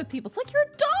friendly with people. It's like you're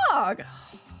a dog.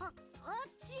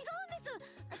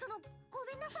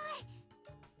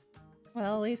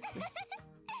 Well, at least... It's not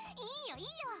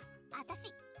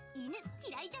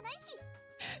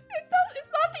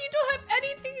that you don't have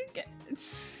anything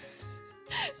against...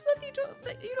 It's not that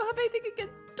you don't have anything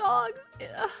against dogs.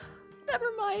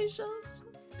 Never mind,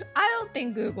 I don't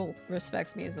think Google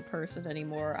respects me as a person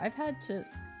anymore. I've had to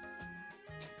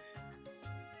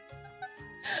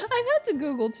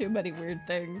Google too many weird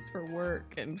things for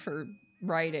work and for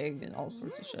writing and all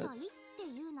sorts of shit.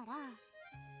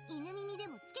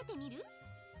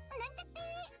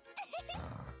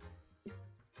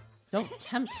 Don't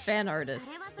tempt fan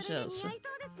artists.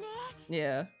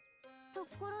 Yeah.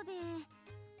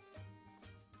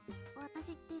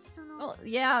 Well,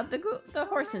 yeah, the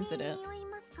horse incident.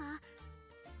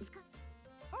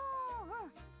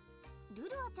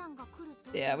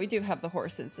 Yeah, we do have the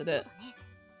horse incident.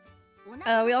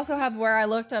 We also have where I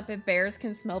looked up if bears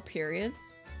can smell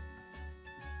periods.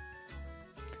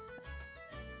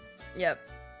 Yep.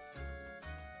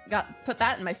 Put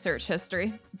that in my search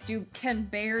history. Can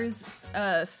bears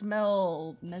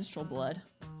smell menstrual blood?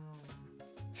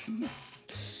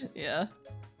 Yeah.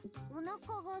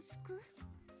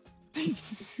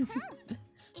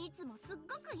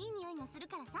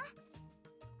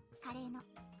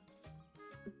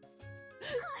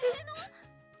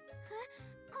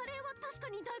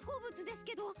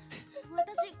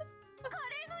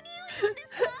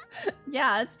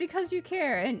 Yeah, it's because you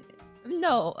care. And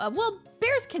no, well,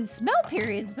 bears can smell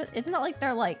periods, but it's not like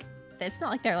they're like,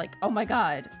 oh my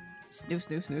god, snoof,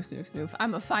 snoof, snoof, snoof, snoof,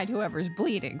 I'm gonna find whoever's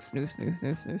bleeding, snoof, snoof,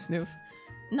 snoof, snoof, snoof.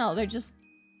 No,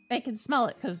 they can smell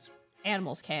it because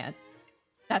animals can.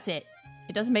 That's it.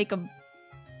 It doesn't make them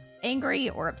angry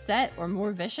or upset or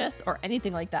more vicious or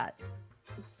anything like that.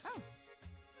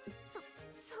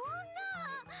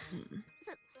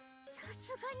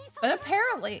 But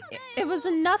apparently, it was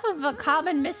enough of a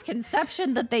common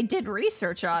misconception that they did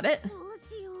research on it.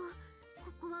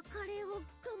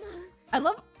 I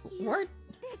love... We're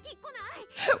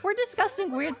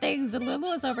discussing weird things and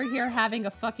Lulua's over here having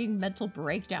a fucking mental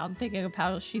breakdown thinking of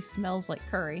how she smells like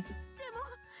curry.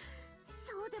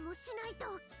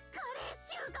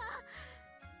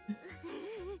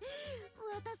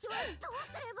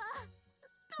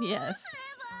 Yes.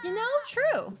 You know,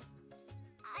 true.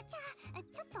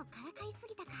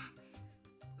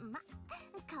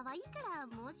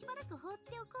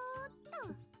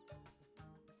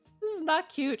 This is not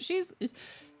cute. She's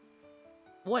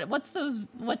what's those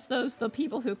the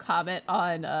people who comment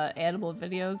on animal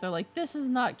videos? They're like, this is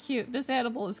not cute. This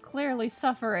animal is clearly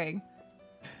suffering.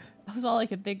 That was all I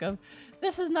could think of.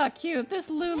 This is not cute. This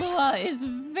Lulua is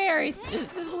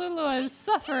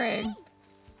suffering.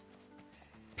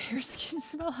 Bears can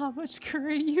smell how much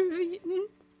curry you've eaten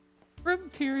from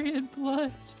period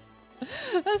blood.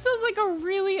 That sounds like a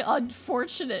really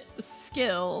unfortunate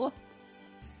skill.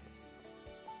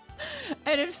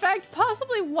 And in fact,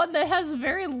 possibly one that has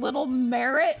very little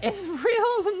merit in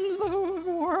real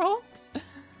world.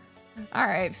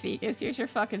 Alright, Fekus, here's your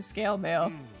fucking scale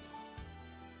mail.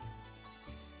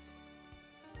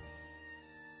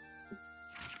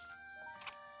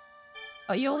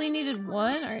 Oh, you only needed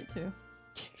one? Alright, two.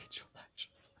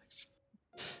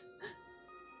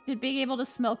 Did being able to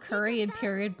smell curry and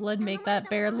period blood make that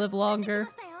bear live longer?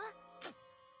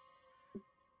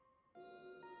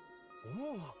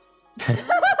 It's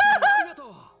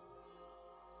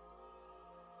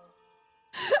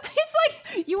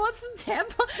like, you want some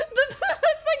tampons?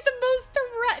 That's like the most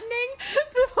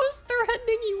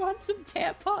threatening you want some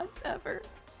tampons ever.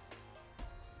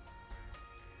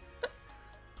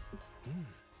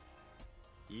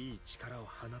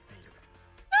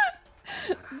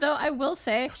 Though I will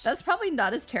say, that's probably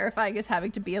not as terrifying as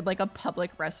having to be in like a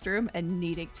public restroom and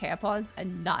needing tampons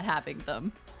and not having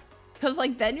them. Because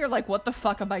like then you're like, what the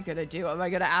fuck am I gonna do? Am I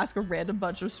gonna ask a random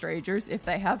bunch of strangers if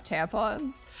they have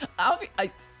tampons?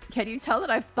 Can you tell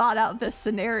that I've thought out this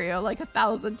scenario like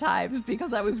 1,000 times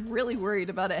because I was really worried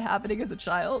about it happening as a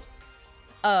child.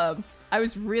 I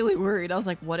was really worried. I was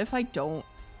like, what if I don't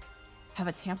have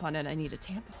a tampon and I need a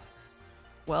tampon?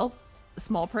 Well,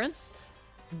 small prince,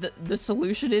 the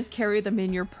solution is carry them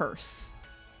in your purse.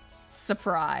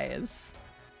 Surprise.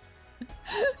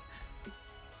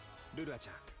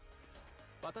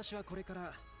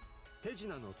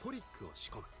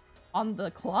 On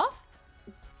the cloth?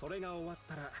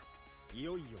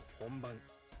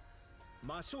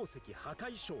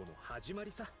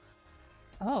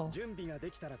 Oh.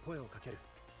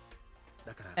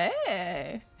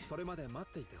 Hey.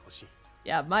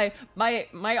 Yeah, my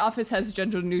office has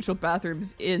gender neutral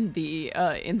bathrooms in the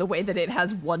way that it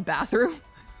has one bathroom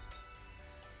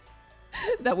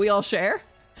that we all share.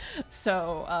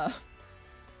 So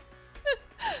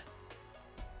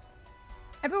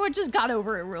everyone just got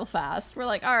over it real fast. We're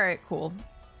like, all right, cool.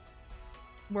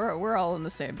 We're all in the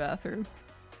same bathroom.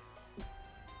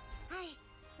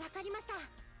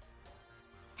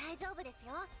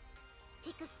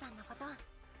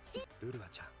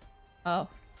 Oh.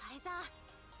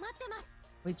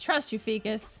 We trust you,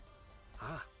 Fekus.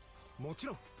 Ah.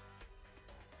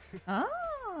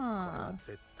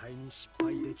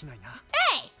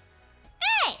 Hey!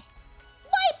 Hey!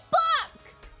 White bunk!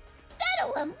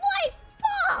 Settle him, white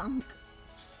bunk!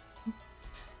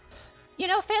 You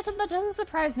know, Phantom, that doesn't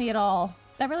surprise me at all.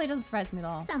 That really doesn't surprise me at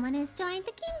all. Someone has joined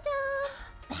the kingdom.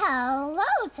 Hello,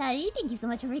 Teddy. Thank you so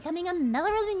much for becoming a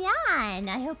Melorosian.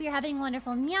 I hope you're having a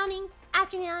wonderful meowing,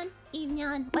 afternoon,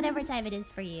 evening, whatever time it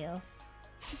is for you.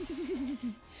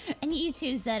 And you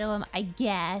too, Zetom, I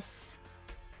guess.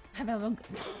 I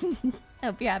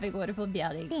hope you're having a wonderful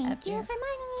meowing. Thank you for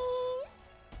money.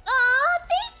 Aw,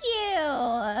 thank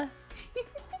you.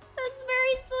 That's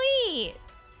very sweet.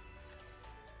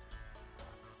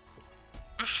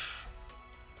 Ah.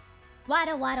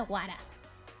 Wada, wada, wada.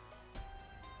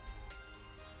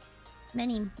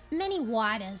 Many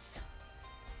wadas.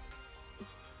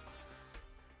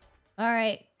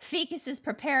 Alright, Fekus is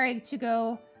preparing to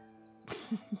go.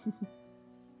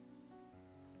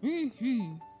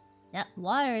 That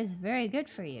water is very good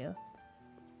for you.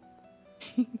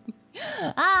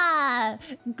 Ah,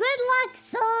 good luck,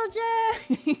 soldier!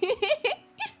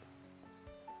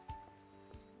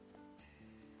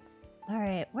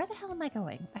 Alright, where the hell am I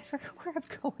going? I forgot where I'm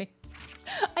going.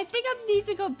 I think I need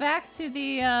to go back to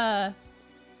the,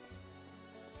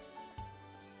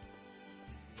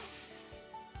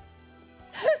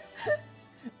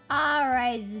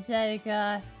 Alright,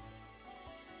 Zetetica.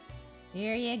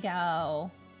 Here you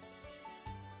go.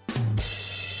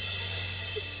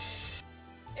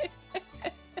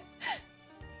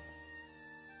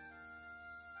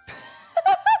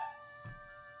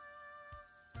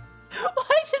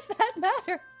 Why does that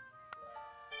matter?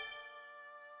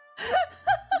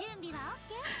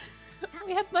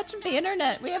 We have much of the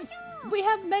internet. We have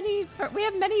many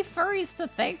furries to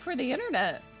thank for the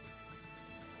internet.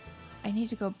 I need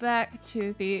to go back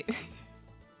to the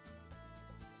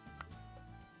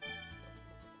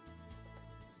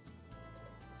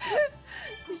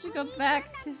need to to go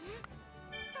back to...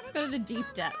 Let's go to the deep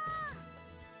depths.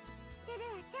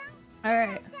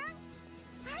 Alright.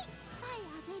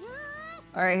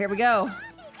 Alright, here we go.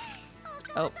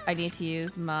 Oh, I need to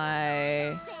use my...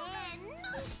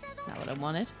 Not what I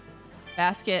wanted.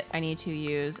 Basket, I need to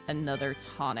use another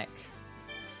tonic.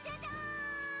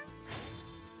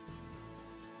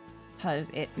 Because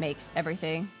it makes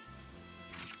everything...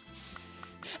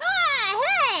 Ah,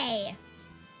 hey!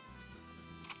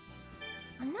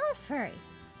 I'm not a furry.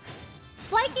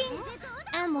 Liking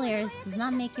animals does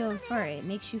not make you a furry. It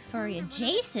makes you furry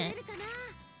adjacent.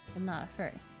 I'm not a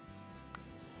furry.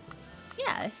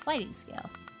 Yeah, a sliding scale.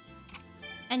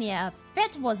 And yeah,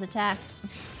 Bet was attacked.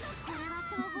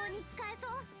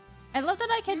 I love that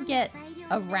I can get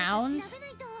around.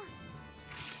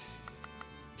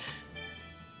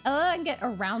 I love that I can get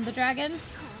around the dragon.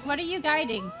 What are you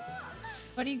guiding?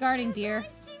 What are you guarding, dear?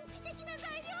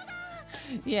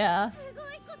 Yeah.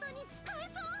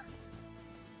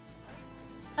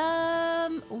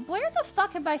 Where the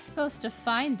fuck am I supposed to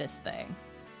find this thing?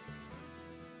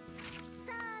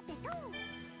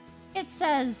 It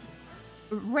says,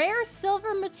 rare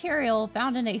silver material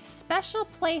found in a special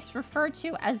place referred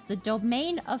to as the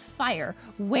domain of fire.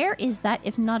 Where is that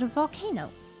if not a volcano?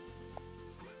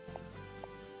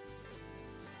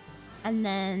 And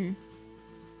then,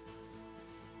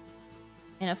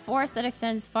 in a forest that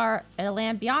extends far in a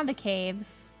land beyond the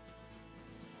caves,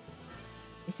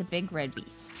 is a big red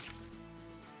beast.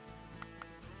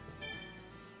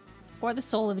 Or the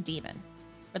soul of a demon.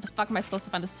 Where the fuck am I supposed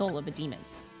to find the soul of a demon?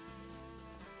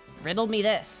 Riddle me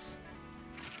this.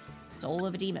 Soul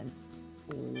of a demon.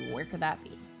 Where could that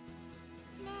be?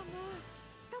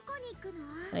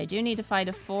 But I do need to find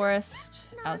a forest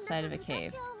outside of a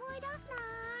cave.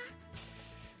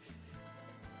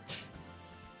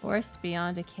 Forest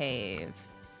beyond a cave.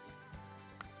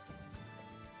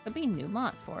 Could be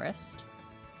Newmont Forest.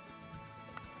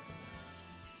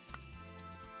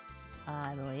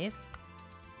 I believe.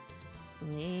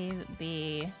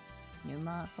 Be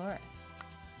Newmont Forest.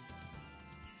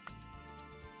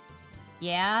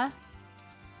 Yeah?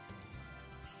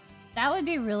 That would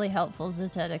be really helpful,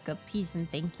 Zetetica. Peace and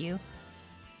thank you.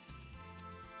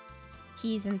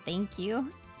 Peace and thank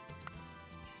you.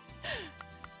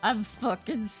 I'm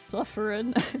fucking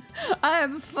suffering.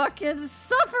 I'm fucking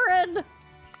suffering!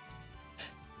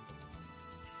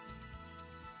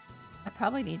 I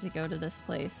probably need to go to this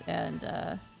place and,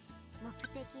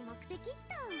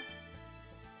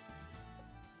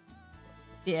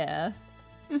 yeah.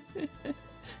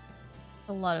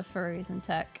 A lot of furries in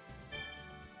tech.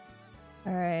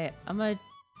 Alright, I'm gonna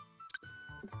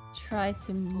try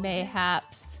to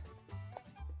mayhaps.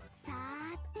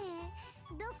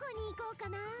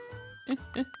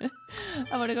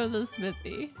 I wanna go to the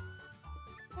smithy.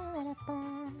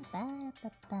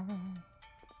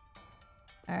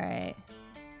 Alright.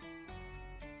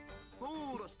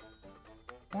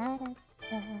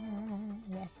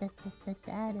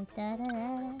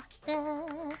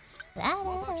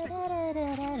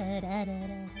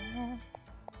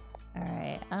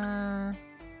 Alright,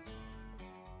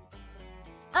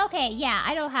 okay, yeah,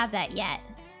 I don't have that yet.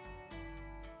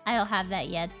 I don't have that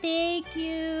yet. Thank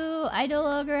you! I no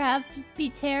longer have to be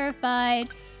terrified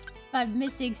if I'm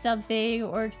missing something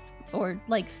or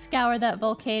like scour that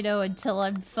volcano until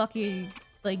I'm fucking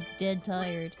like dead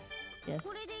tired. Yes.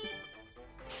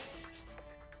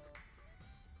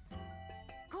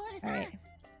 Alright.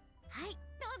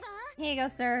 Here you go,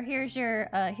 sir. Here's your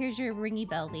ringy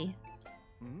belly.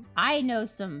 I know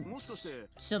some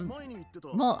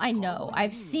well, I know.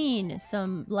 I've seen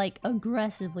some like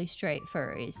aggressively straight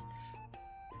furries.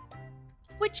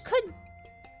 Which could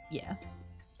yeah.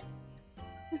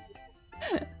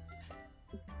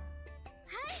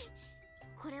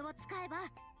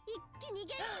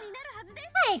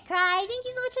 Hi, Cry. Thank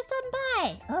you so much for stopping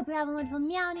by. I hope you're having a wonderful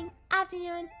meowing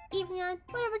afternoon, evening,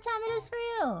 whatever time it is for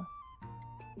you.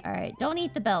 Alright, don't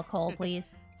eat the bell, Cole,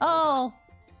 please. Oh!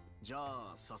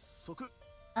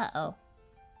 Uh-oh.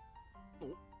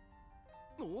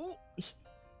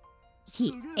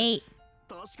 He ate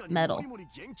metal.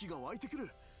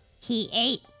 He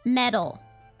ate metal.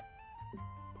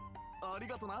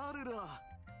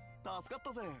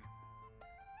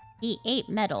 He ate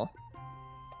metal.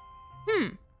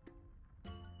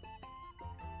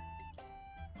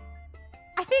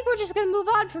 I think we're just gonna move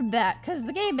on from that, because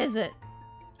the game isn't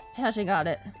touching on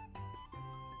it.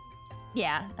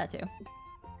 Yeah, that too.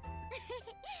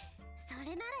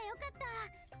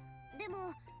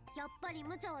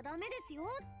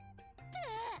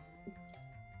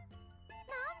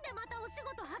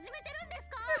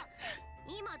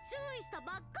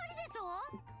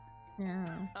 No.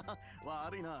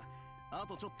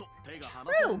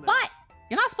 True, but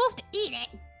you're not supposed to eat it.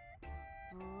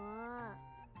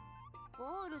 ゴ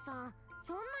ールさん、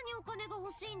そんなにお金が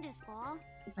欲しいんですか？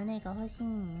お金が欲しい？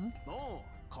おう、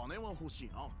金は欲しい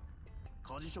な。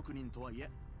鍛冶職人とはいえ、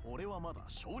俺はまだ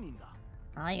商人だ。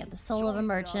I got the soul of a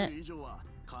merchant. 以上は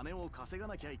金を稼が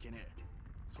なきゃいけねえ。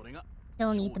それが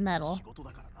Don't eat the metal. 仕事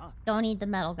だからな。 Don't eat the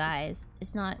metal, guys.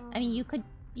 It's not. I mean,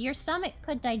 your stomach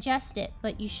could digest it,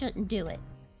 but you shouldn't do it.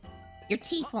 Your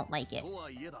teeth won't like it. とは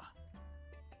いえだ。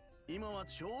今は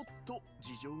ちょっと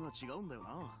事情が違うんだよな。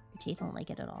 Your teeth won't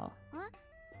like it at all.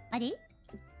 あれ？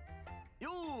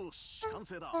よーし、完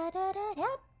成だ。バララ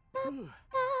ラふう、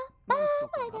なんと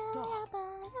かなった。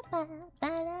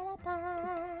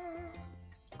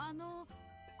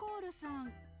コールさ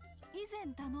ん、以前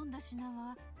頼んだ品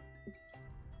は？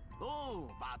おう、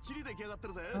バッチリ出来上がって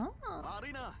るぜ。 Oh. 悪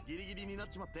いな、ギリギリになっ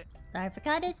ちまって。 I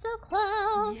forgot it's so いえ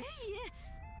close. いえ、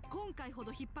今回ほ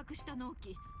ど逼迫した納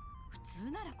期、普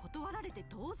通なら断られて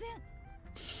当然。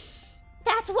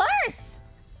 That's worse.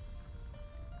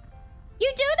 You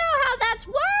do know how that's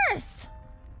worse.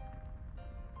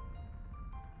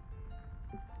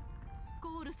 コ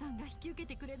ールさんが引き受け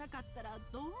てくれなかったら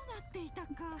どうなっていたか。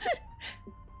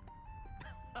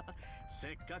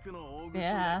せっかくの大口で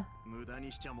Yeah. 無駄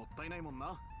にしちゃもったいないもん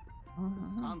な。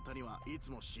 Mhm. あんたにはい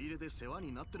つも仕入れで世話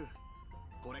になってる。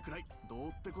これくらいどう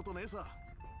ってことねえさ。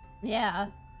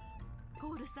 Yeah.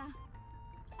 コールさん、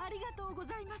ありがとうご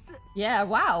ざいます。 Yeah,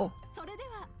 wow. それで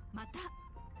はまた。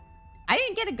 I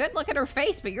didn't get a good look at her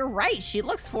face, but you're right. She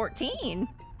looks 14.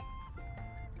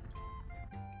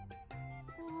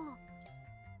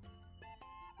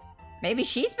 Maybe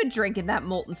she's been drinking that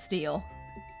molten steel.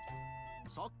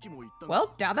 さっきも言った Well,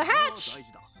 down the これは hatch. 大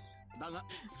事だ。だが、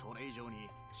それ以上に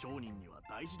商人には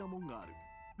大事なもんがある。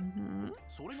 Mm-hmm.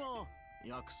 それが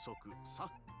約束さ。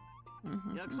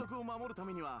 Mm-hmm. 約束を守るた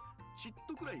めにはちっ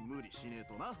とくらい無理しねえ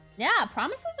とな。 Yeah,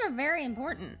 promises are very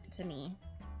important to me.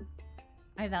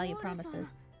 I value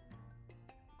promises.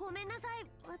 ごめんなさい、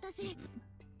私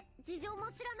事情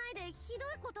も知らないでひど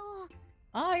いことを。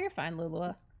 Oh, you're fine,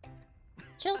 Lulua.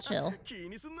 Chill, chill. 気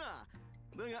にすんな。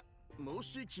だが、も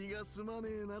し気が済まね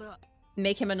えなら、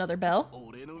 Make him another bell?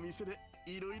 俺の店で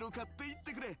いろいろ買っていっ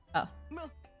てくれ。 Oh. な。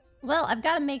 Well, I've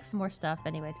got to make some more stuff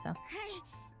anyway, so. はい、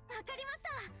わかりました。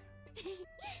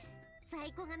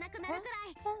在庫がなくなるくら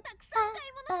いたくさん買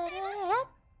い物しちゃいます。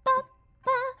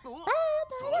お、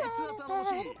そいつは楽し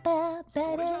い。そ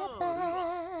れじゃ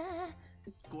あ、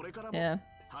これからも Yeah.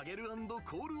 ハゲル&コ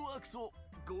ールワークスを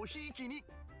ごひいきに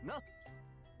な。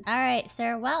 All right,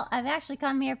 sir. Well, I've actually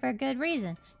come here for a good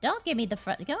reason. Don't give me the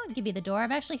front. Don't give me the door.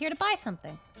 I'm actually here to buy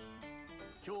something.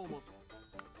 今日も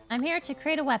I'm here to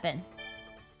create a weapon.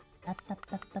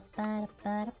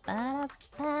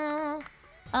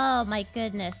 Oh my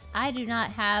goodness. I do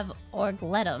not have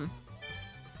Orgletum.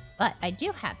 But I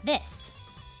do have this.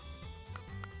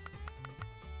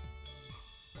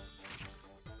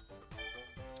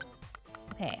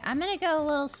 Okay, I'm gonna go a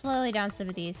little slowly down some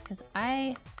of these because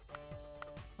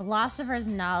Philosopher's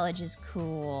Knowledge is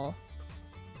cool.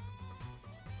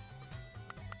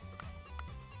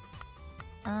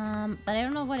 But I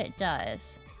don't know what it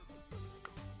does.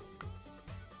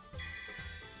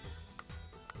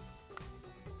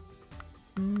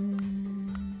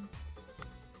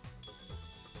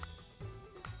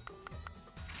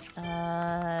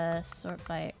 Sort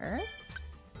by Earth?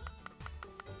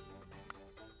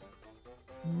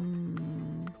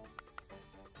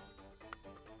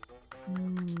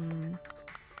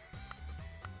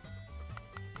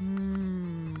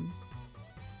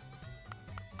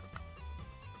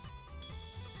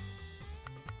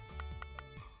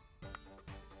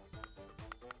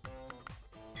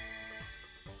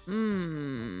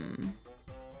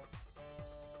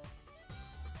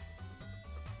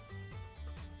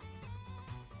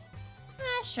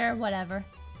 Sure, whatever.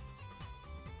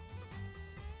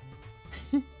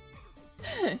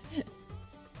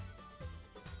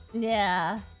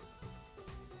 Yeah.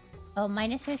 Oh,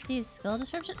 minus her Steve's skill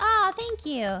description? Oh, thank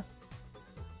you.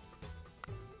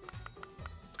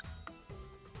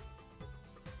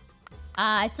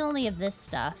 It's only of this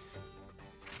stuff.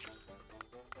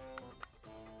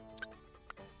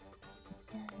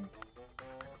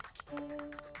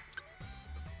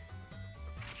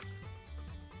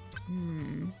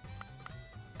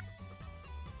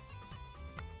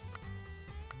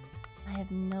 I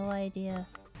have no idea.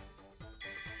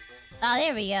 Oh,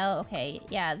 there we go. Okay,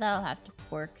 yeah, that'll have to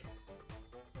work.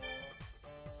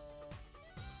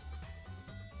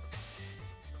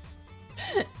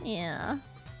 Yeah.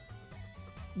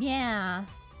 Yeah.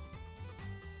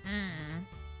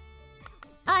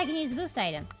 Oh, I can use a boost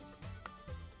item.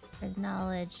 There's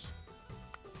knowledge.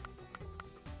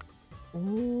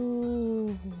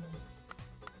 Ooh.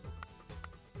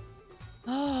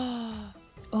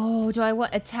 Oh, do I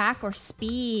want attack or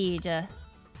speed?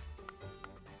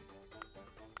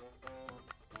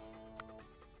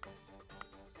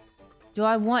 Do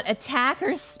I want attack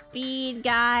or speed,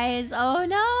 guys? Oh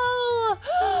no!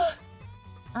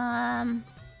 I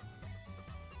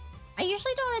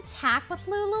usually don't attack with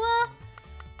Lulua,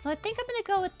 so I think I'm gonna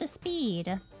go with the speed.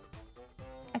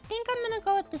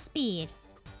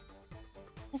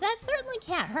 Because that certainly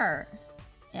can't hurt.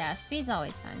 Yeah, speed's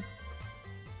always fun.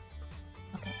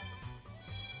 Okay.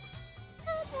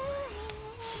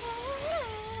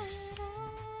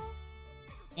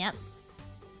 Yep.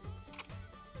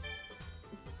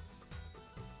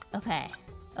 Okay.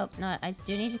 Oh, no, I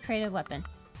do need to create a weapon.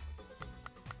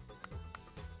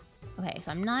 Okay,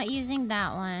 so I'm not using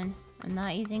that one. I'm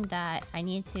not using that. I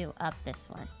need to up this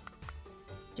one.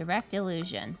 Direct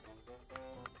illusion.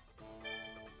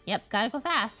 Yep, gotta go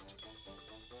fast.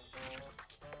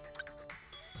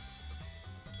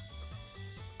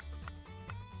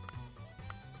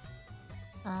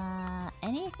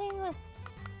 Anything with...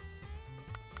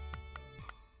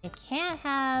 You can't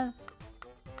have...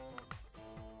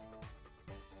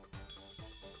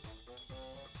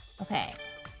 Okay.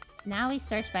 Now we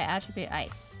search by attribute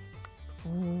ice.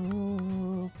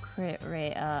 Ooh, crit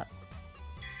rate up.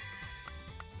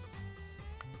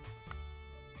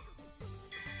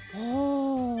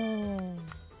 Oh.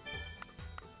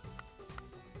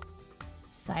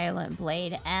 Silent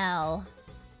Blade L.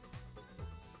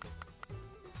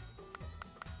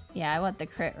 Yeah, I want the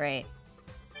crit rate.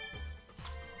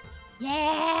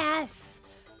 Yes!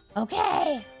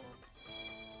 Okay!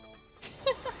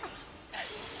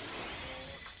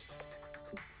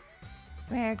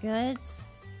 Rare goods.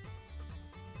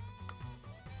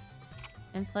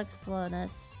 Inflict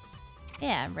slowness.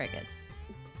 Yeah, rare goods.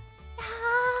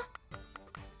 Ah!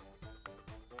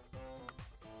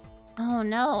 Oh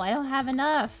no, I don't have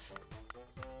enough.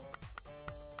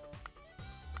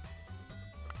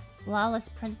 Flawless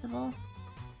principle.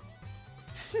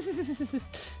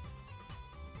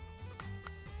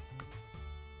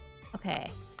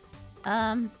 Okay.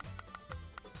 Alright,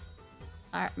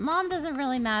 mom doesn't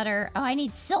really matter. Oh, I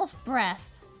need Sylph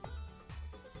Breath.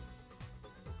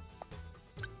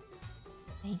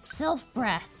 I need Sylph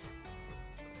Breath.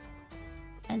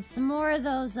 And some more of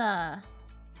those,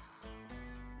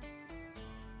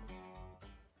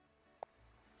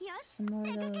 some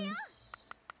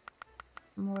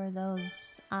more of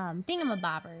those,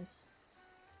 thingamabobbers.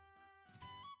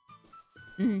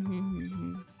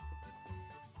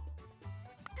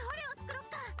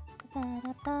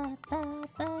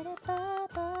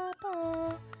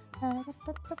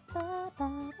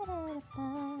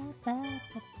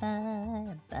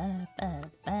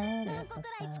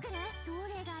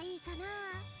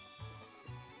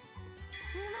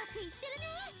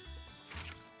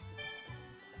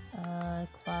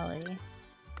 Quality.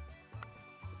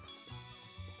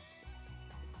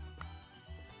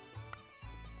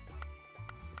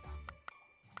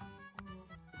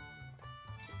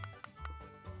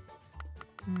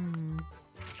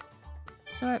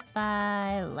 Sort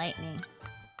by lightning.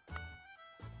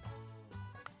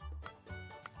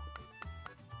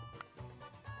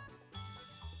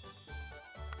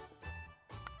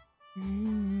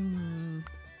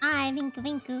 Hi, Vinku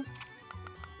Vinku.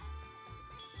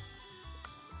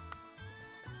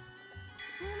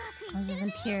 Oh, these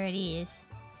impurities.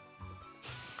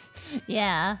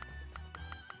 Yeah.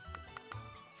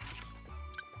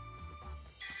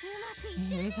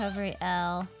 Recovery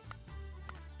L.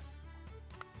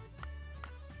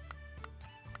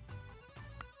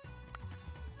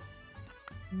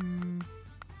 I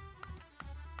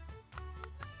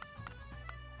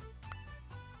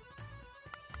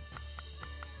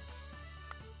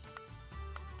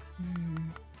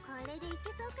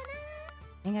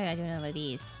think I gotta do another one of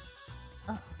these.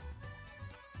 Oh.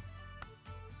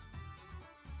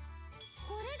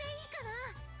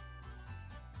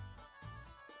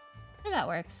 Sure, that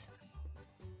works.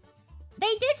 They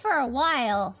did for a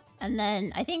while, and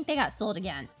then I think they got sold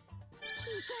again.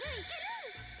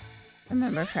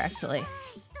 Remember correctly.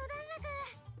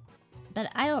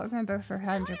 But I don't remember for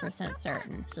 100%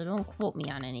 certain, so don't quote me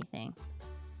on anything.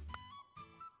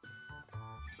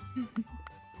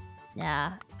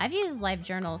 Yeah, I've used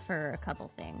LiveJournal for a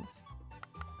couple things.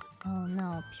 Oh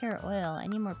no, pure oil. I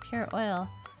need more pure oil.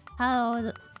 How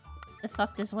the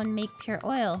fuck does one make pure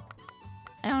oil?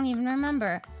 I don't even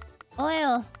remember.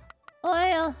 Oil!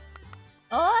 Oil!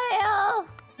 Oil!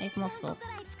 Make multiple.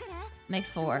 Make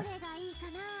 4.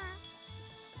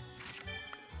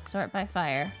 Sort by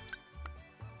fire.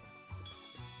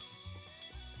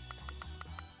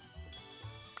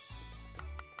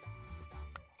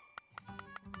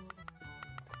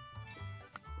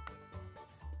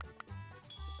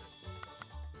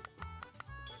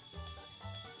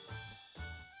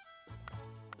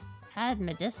 Had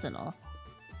medicinal.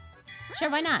 Sure,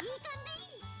 why not?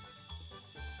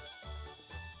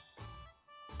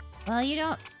 Well, you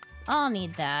don't all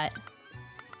need that.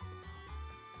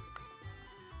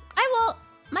 I will.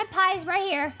 My pie's right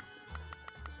here.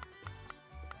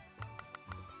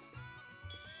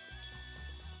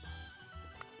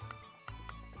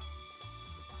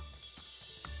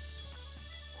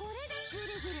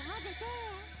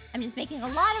 I'm just making a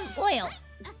lot of oil.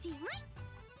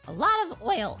 A lot of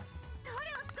oil.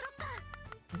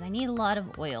 Because I need a lot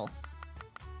of oil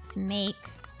to make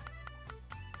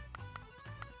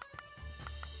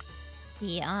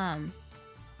the oh,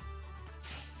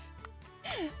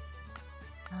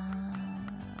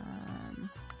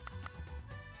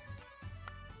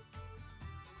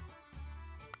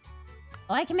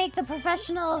 I can make the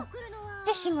professional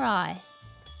fishing rod.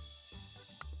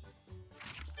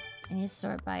 I need to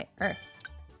sort by earth.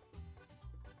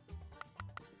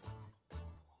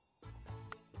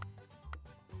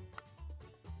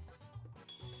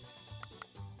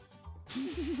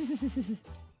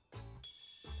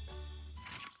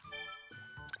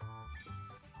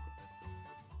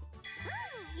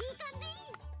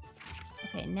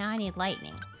 Okay, now I need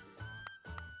lightning.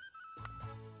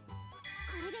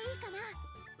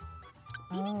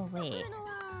 Oh, wait.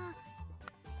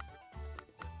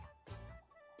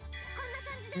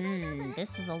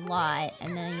 This is a lot,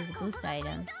 and then I use a boost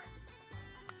item.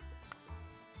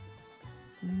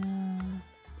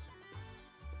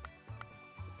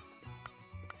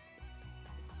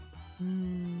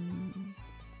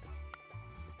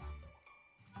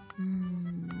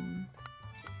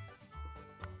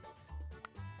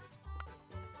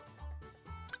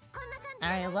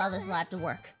 Alright, well, this will have to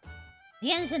work.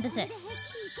 Again, synthesis.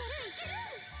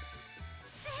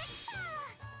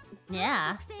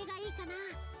 Yeah.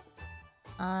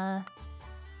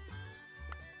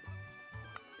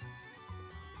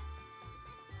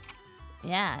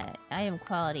 Yeah, item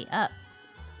quality up.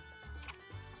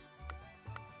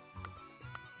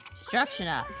 Destruction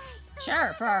up.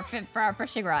 Sure, for our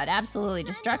fishing rod, absolutely,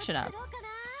 destruction up.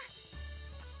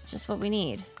 Just what we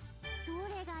need.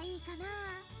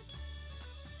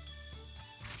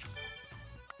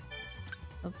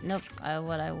 Oh, nope.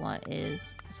 What I want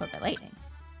is sort by lightning.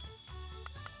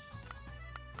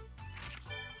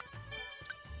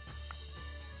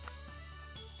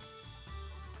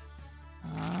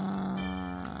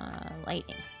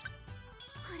 Lightning.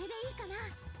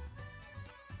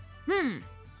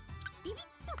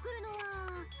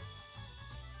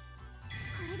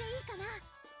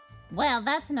 Well,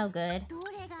 that's no good.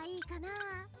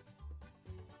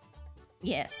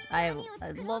 Yes, we'll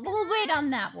wait on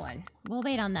that one. We'll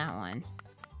wait on that one.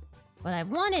 What I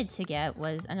wanted to get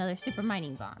was another super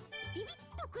mining bomb.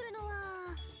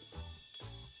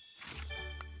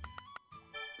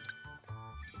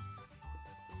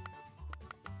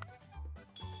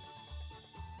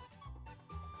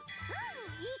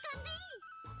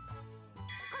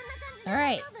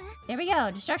 Alright, there we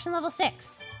go. Destruction level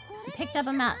 6. We picked up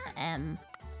a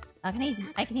I can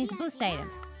use a boost item.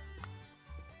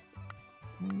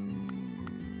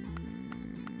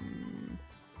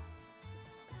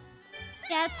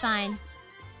 Yeah, it's fine.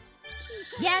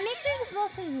 Yeah, mixing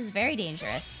explosives is very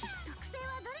dangerous.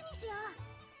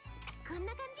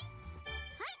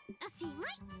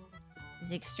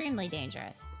 It's extremely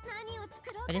dangerous.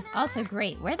 But it's also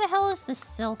great. Where the hell is the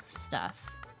sylph stuff?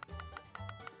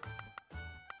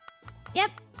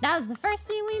 Yep, that was the first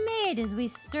thing we made, is we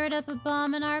stirred up a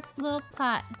bomb in our little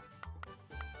pot.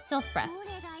 Sylph breath.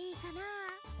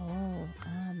 Oh,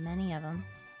 many of them.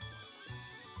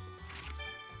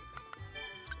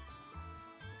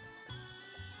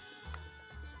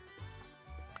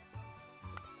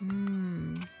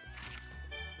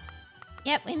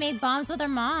 Yep, we made bombs with our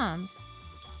moms.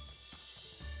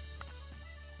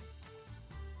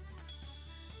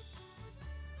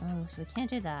 Oh, so we can't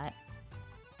do that.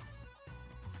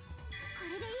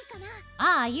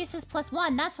 Ah, uses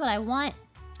 +1. That's what I want.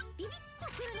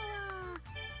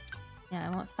 Yeah,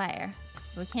 I want fire.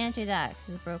 But we can't do that because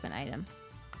it's a broken item.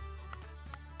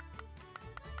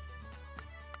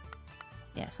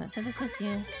 Yes, when synthesis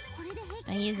use.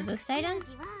 I use a boost item.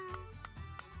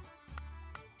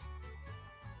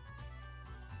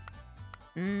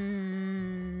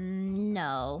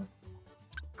 No.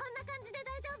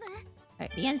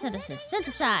 Alright, begin synthesis.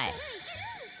 Synthesize!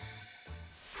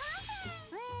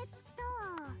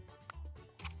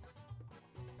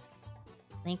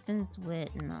 Lengthens wit,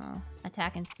 no.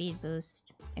 Attack and speed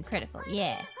boost. And critical,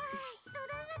 yeah.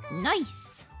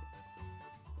 Nice!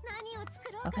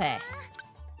 Okay.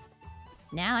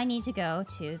 Now I need to go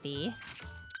to the...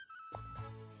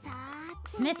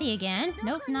 Smithy again.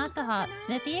 Nope, not the hot.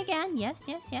 Smithy again. Yes,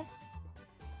 yes, yes.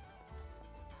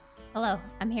 Hello,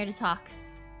 I'm here to talk.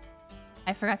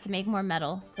 I forgot to make more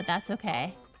metal, but that's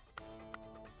okay.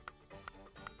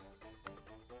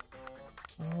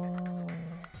 Oh.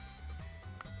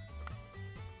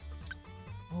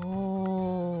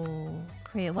 Oh.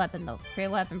 Create a weapon, though. Create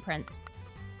a weapon, Prince.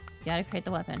 You gotta create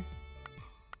the weapon.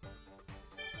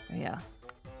 There we go.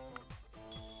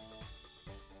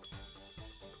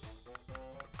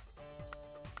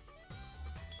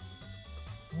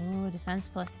 Ooh, defense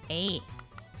plus 8.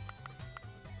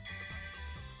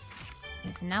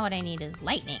 Okay, so now what I need is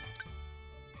lightning.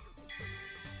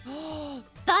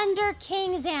 Thunder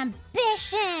King's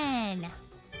ambition!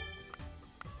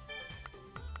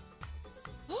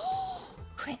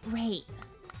 Crit rate.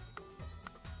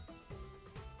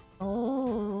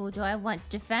 Oh, do I want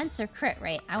defense or crit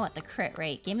rate? I want the crit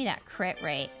rate. Give me that crit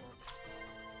rate.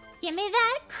 Give me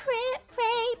that crit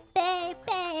rate,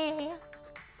 baby.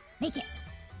 Make it.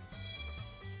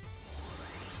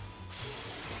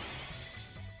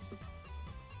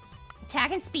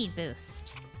 Attack and speed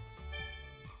boost.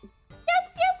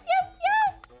 Yes, yes, yes,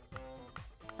 yes!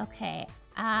 Okay.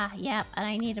 Yep, and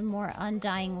I need a more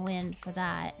Undying Wind for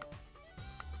that.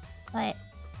 But,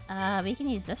 we can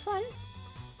use this one.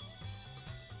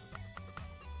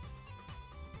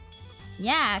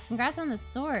 Yeah, congrats on the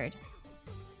sword.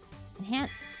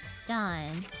 Enhanced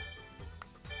stun.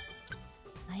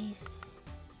 Nice.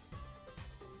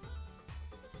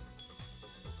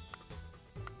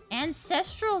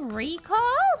 Ancestral recall?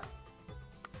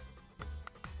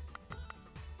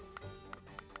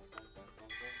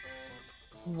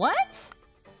 What?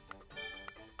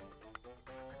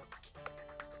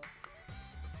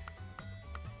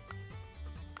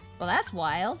 Well, that's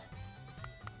wild.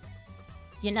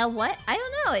 You know what? I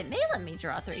don't know. It may let me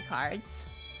draw 3 cards.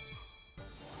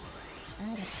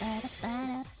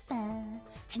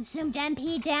 Consumed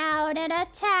MP down and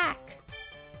attack.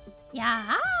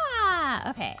 Yeah.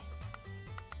 Okay.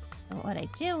 So what I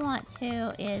do want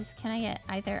to is, can I get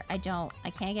either? I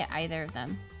can't get either of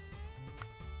them.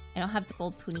 I don't have the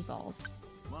gold pony balls.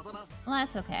 Well,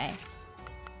 that's okay.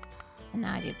 So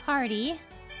now I do party.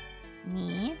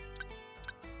 Me.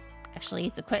 Actually,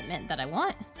 it's equipment that I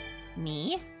want.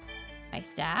 Me. My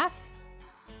staff.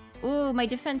 Ooh, my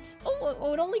defense.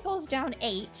 Oh, it only goes down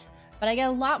 8. But I get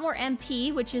a lot more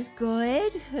MP, which is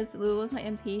good. Because Lulua's my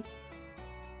MP.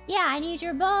 Yeah, I need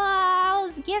your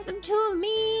balls. Give them to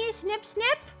me. Snip,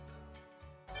 snip.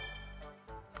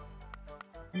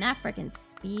 And that freaking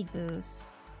speed boost.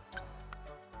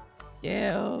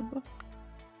 Damn.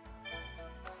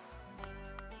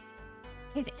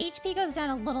 His HP goes down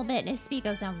a little bit and his speed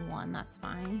goes down 1. That's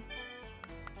fine.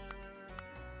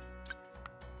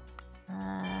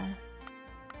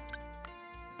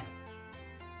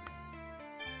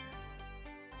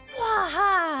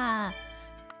 Waha!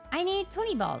 I need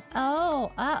pony balls.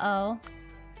 Oh, uh-oh.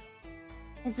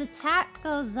 His attack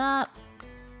goes up.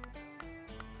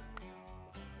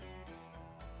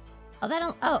 Oh, that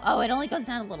don't... Oh, it only goes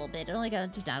down a little bit. It only goes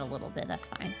just down a little bit. That's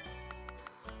fine.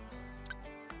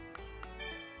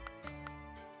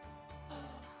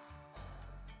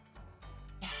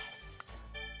 Yes.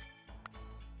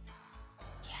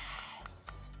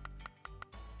 Yes.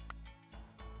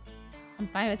 I'm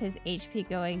fine with his HP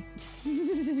going...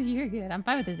 You're good. I'm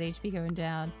fine with his HP going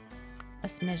down. A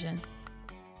smidgen.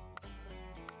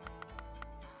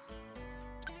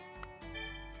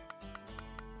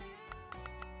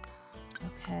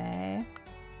 Okay.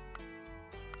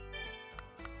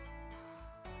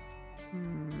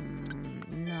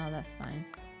 No, that's fine.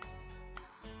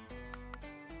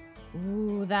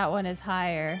 Ooh, that one is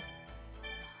higher.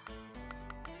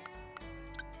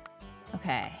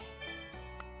 Okay.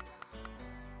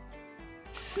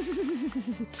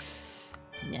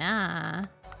 Yeah.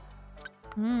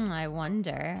 I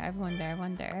wonder. I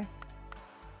wonder.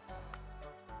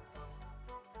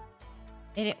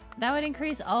 That would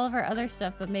increase all of our other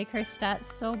stuff, but make her stats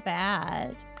so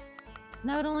bad.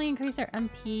 That would only increase our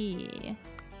MP.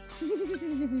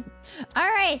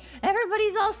 Alright,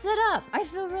 everybody's all set up. I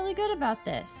feel really good about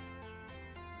this.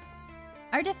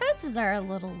 Our defenses are a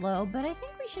little low, but I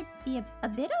think we should be a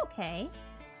bit okay.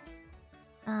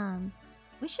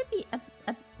 We should be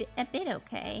a bit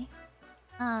okay.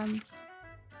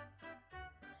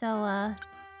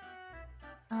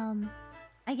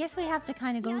 I guess we have to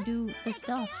kind of go do the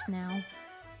stuffs now.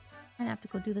 Gonna have to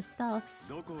go do the stuffs.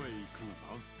 どこへ行くの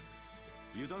だ？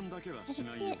油断だけはし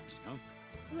ないように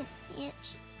な。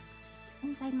 Itch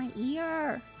inside my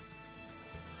ear.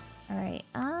 Alright,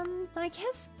 so I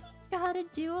guess we gotta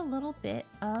do a little bit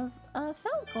of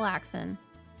Felsgalaxin.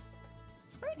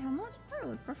 Despite how much I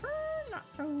would prefer not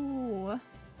to.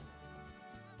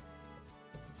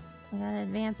 We gotta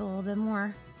advance a little bit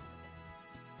more.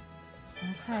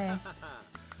 Okay.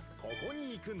 ここ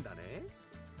に行くんだね。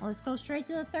 Let's go straight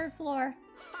to the third floor.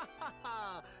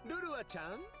 ルルアちゃ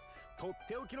ん、とっ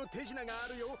ておきの手品があ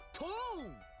るよ。とう。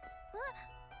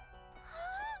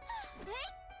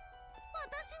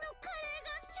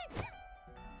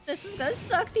This is gonna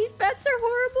suck. These bets are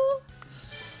horrible.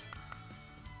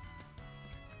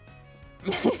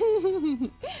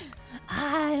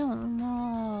 I don't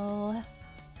know.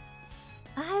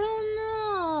 I don't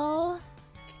know.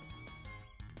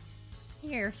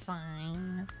 You're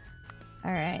fine.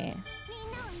 All right.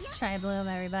 Try bloom,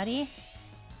 everybody.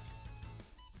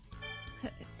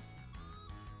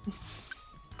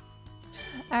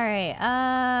 All right.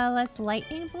 Let's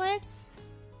lightning blitz.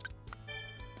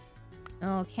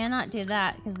 Oh, cannot do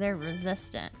that because they're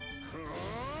resistant.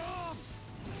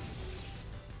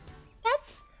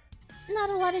 That's not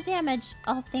a lot of damage,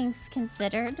 all things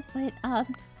considered, but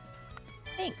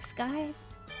thanks,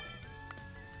 guys.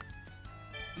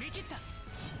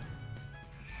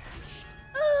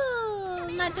 Oh,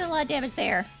 not doing a lot of damage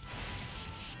there.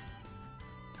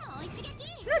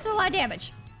 Not doing a lot of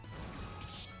damage.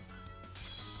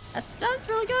 That stun's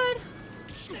really good.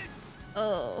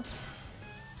 Oh.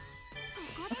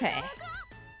 Okay.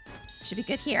 Should be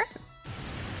good here.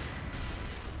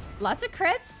 Lots of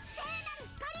crits.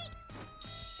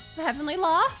 The Heavenly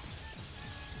Law.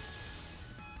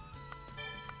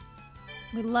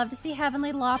 We love to see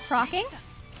Heavenly Law proccing.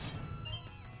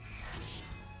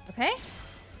 Okay.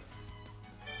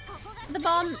 The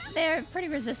bomb, they're pretty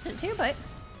resistant too, but...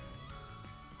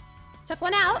 Took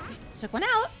one out. Took one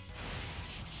out.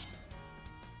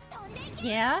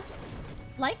 Yeah.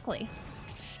 Likely.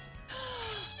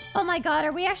 Oh my god,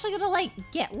 are we actually gonna, like,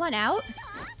 get one out?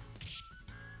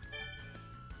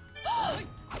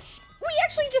 We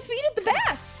actually defeated the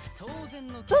bats!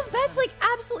 Those bats, like,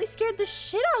 absolutely scared the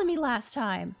shit out of me last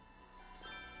time.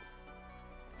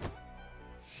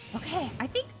 Okay, I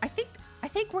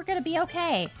think we're gonna be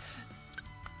okay.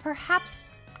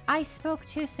 Perhaps I spoke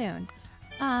too soon.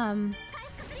 That's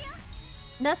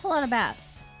a lot of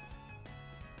bats.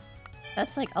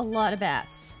 That's, like, a lot of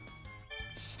bats.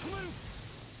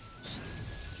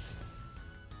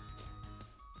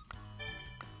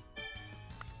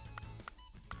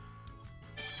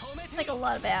 Like a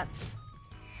lot of bats.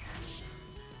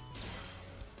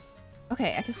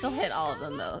 Okay, I can still hit all of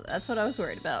them though. That's what I was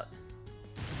worried about.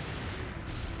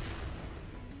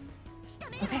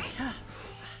 Okay.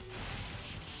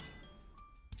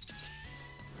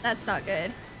 That's not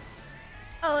good.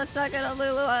 Oh, that's not good on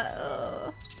Lulua.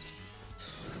 Oh.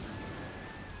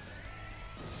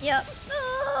 Yep.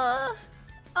 Oh.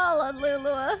 All on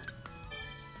Lulua.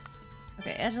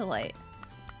 Okay, Edge of Light.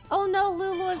 Oh no,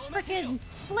 Lulua's freaking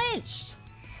flinched.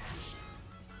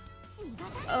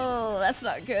 Oh, that's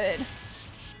not good.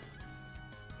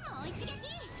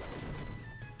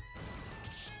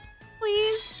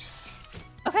 Please.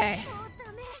 Okay.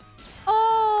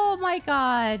 Oh my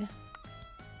god.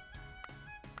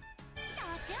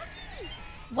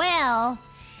 Well.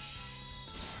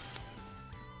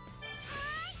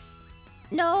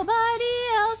 Nobody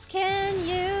else can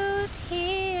use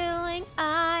healing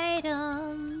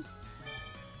items.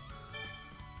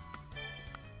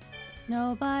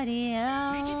 Nobody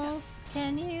else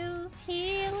can use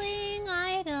healing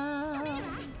items.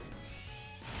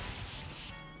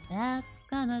 That's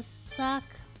gonna suck,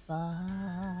 but...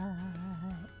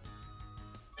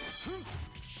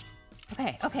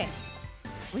 Okay, okay.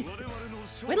 We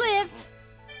lived.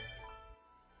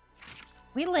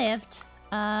 We lived.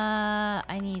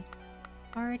 I need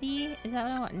party. Is that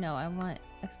what I want? No, I want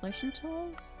exploration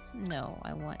tools. No,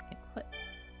 I want equip.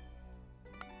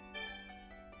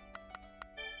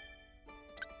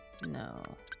 No.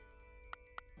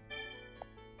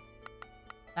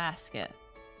 Basket.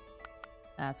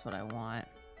 That's what I want.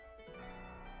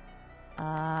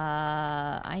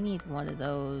 I need one of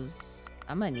those.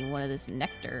 I'm gonna need one of this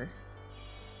nectar.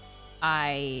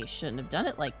 I shouldn't have done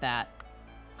it like that.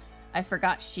 I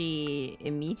forgot she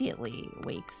immediately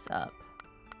wakes up.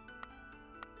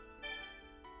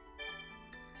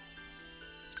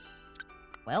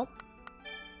 Well,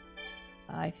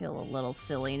 I feel a little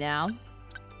silly now.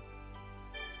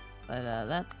 But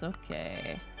that's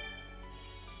okay.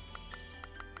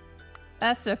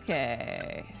 That's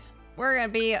okay. We're gonna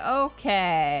be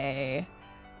okay.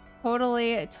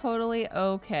 Totally, totally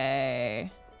okay.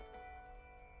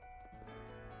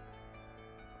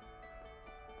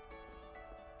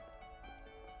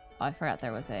 Oh, I forgot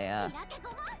there was a,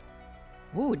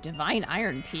 Ooh, divine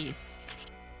iron piece.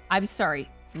 I'm sorry,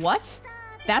 what?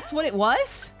 That's what it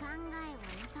was?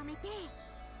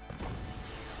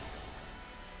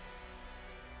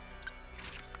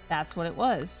 That's what it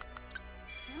was.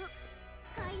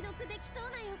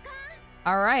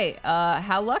 Alright,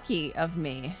 how lucky of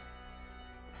me.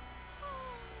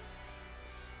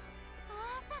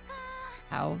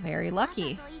 How very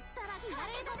lucky.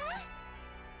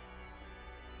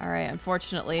 Alright,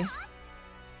 unfortunately,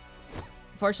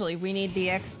 we need the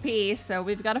XP, so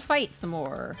we've got to fight some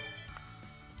more.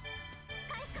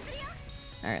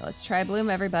 Alright, let's try Bloom,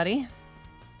 everybody.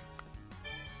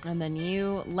 And then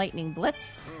you, Lightning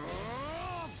Blitz.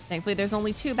 Thankfully, there's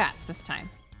only 2 bats this time.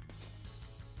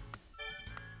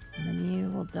 And then you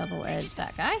will double edge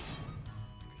that guy.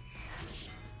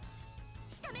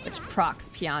 Which procs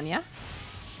Pianya.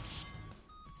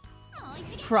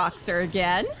 Procs her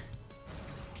again.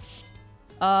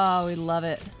 Oh, we love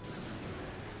it.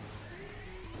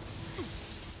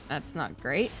 That's not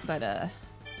great, but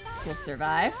we'll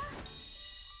survive.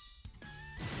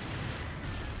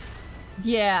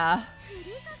 Yeah.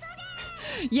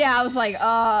 Yeah, I was like,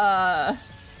 oh,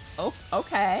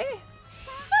 okay.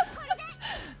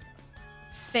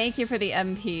 Thank you for the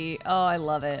MP. Oh, I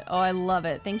love it. Oh, I love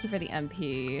it. Thank you for the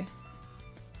MP.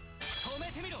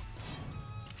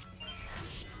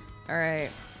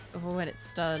 Alright. Oh, and it's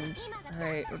stunned.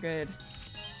 Alright, we're good.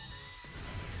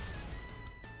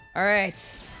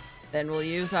 Alright. Then we'll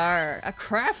use our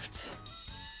craft.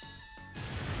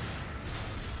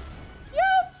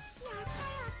 Yes!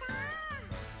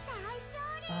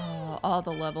 Oh, all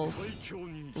the levels.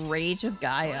 Rage of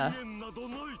Gaia.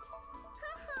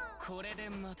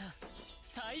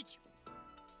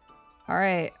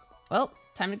 Alright. Well,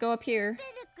 time to go up here.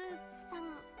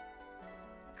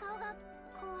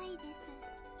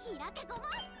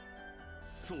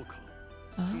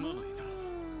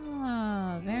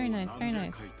 Oh, very nice, very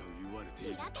nice.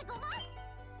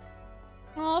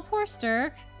 Oh, poor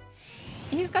Sturk.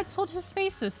 He's got told his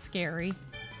face is scary.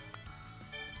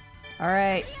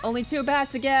 Alright, only 2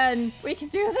 bats again. We can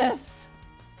do this.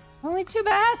 Only 2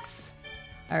 bats.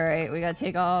 Alright, we gotta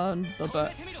take on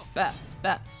the bats.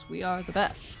 Bats. We are the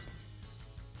bats.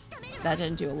 That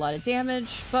didn't do a lot of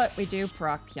damage, but we do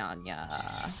proc Pianya.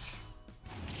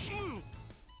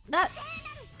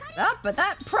 But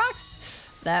that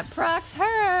procs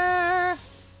her.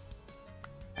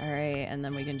 Alright, and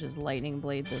then we can just lightning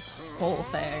blade this whole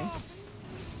thing.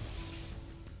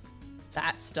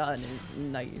 That stun is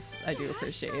nice. I do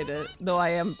appreciate it, though I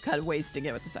am kind of wasting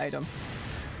it with this item.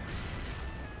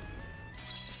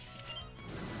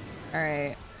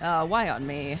 Alright, why on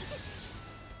me?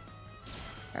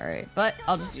 Alright, but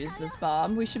I'll just use this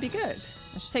bomb. We should be good.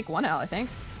 I should take 1 out, I think.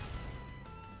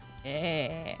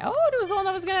 Yeah. Oh, it was the one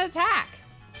that was gonna attack.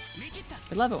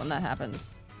 We love it when that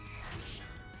happens.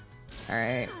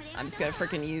 Alright, I'm just gonna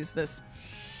freaking use this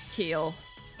heal.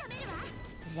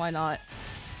 'Cause why not?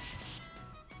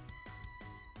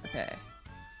 Okay.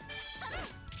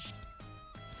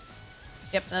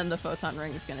 Yep, and the photon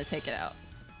ring is gonna take it out.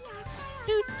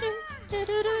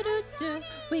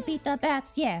 We beat the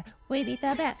bats, yeah. We beat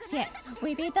the bats, yeah.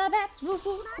 We beat the bats, woo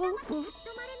woo woo woo.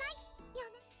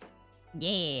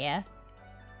 Yeah.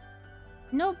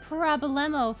 No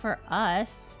problemo for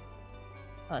us.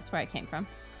 Oh, that's where I came from.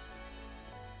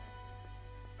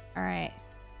 Alright.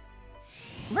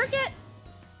 We're good.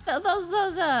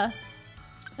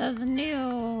 Those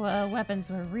new weapons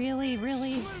were really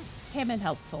came in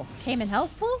helpful. Came in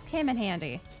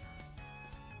handy.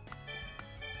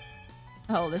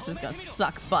 Oh, this is gonna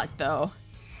suck butt, though.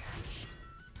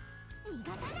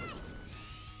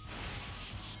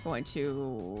 Going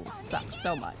to suck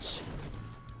so much.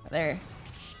 There.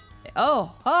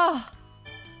 Oh! Oh!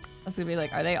 I was gonna be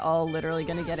like, are they all literally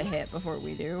gonna get a hit before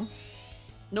we do?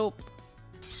 Nope.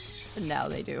 And now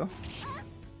they do.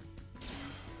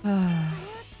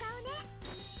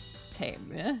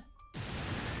 Tame, yeah?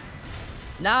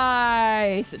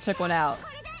 Nice! It took 1 out.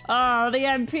 Oh, the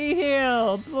MP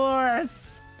heal!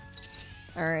 Bliss!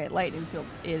 Alright, Lightning Field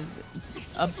is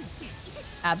a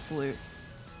absolute.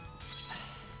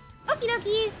 Okie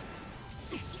dokies!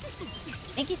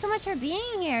 Thank you so much for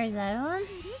being here, Zedon.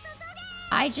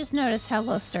 I just noticed how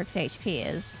low Sturk's HP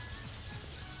is.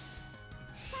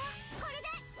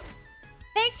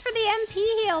 Thanks for the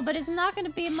MP heal, but it's not going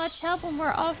to be much help when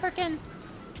we're all freaking.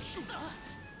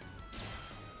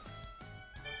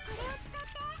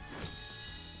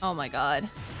 Oh my god.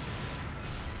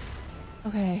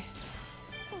 Okay.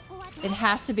 It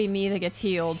has to be me that gets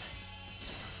healed.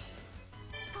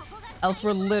 Else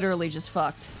we're literally just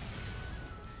fucked.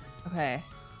 Okay.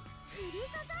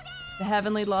 The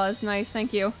heavenly law is nice,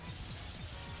 thank you.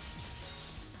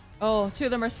 Oh, two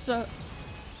of them are so...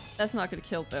 That's not gonna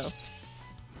kill though.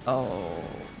 Oh,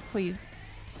 please.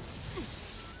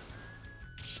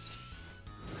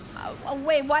 Oh,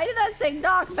 wait, why did that say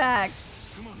knockback?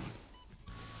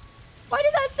 Why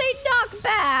did that say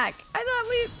knockback? I thought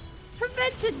we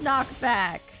prevented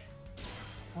knockback.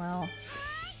 Well.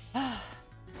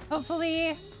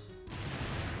 Hopefully.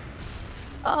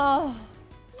 Oh,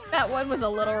 that one was a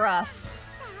little rough.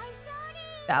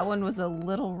 That one was a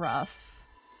little rough.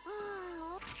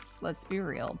 Let's be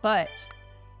real, but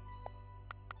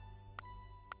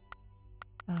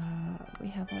we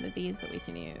have one of these that we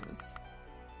can use.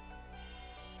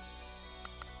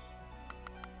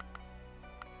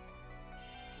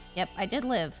 Yep, I did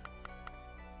live.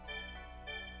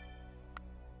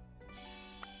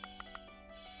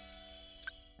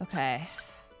 Okay.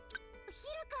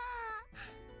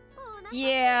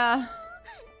 Yeah.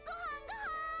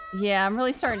 Yeah, I'm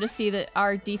really starting to see that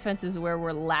our defense is where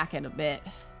we're lacking a bit.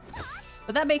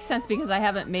 But that makes sense because I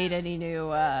haven't made any new,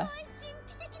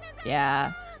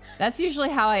 yeah. That's usually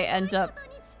how I end up,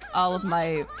 all of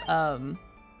my,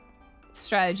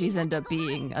 strategies end up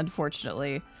being,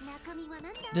 unfortunately.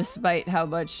 Despite how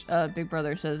much, Big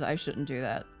Brother says I shouldn't do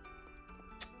that.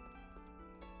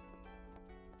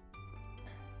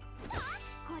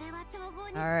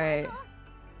 Alright.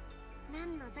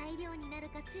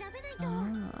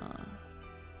 Oh.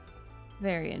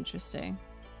 Very interesting.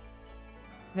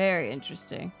 Very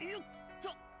interesting.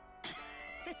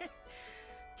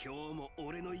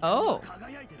 Oh!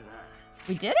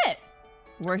 We did it!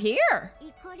 We're here!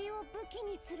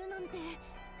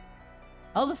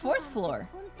 Oh, the fourth floor.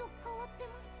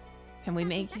 Can we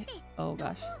make it? Oh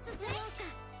gosh.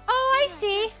 Oh, I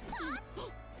see.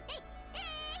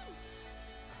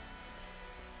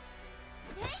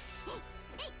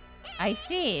 I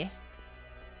see.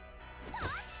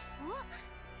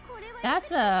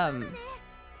 That's a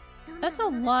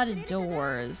lot of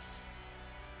doors.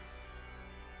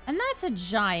 And that's a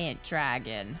giant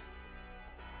dragon.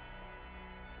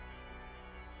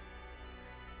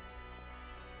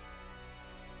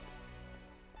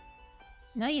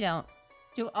 No, you don't.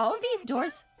 Do all of these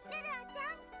doors...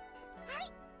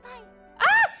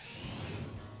 Ah!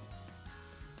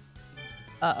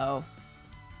 Uh-oh.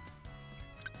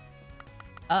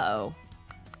 Uh-oh.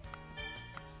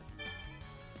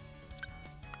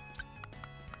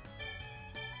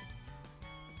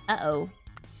 Uh-oh.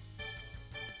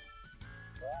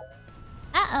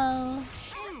 Uh-oh.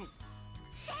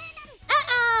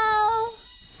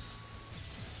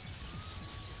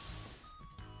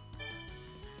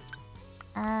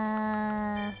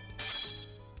 Uh-oh!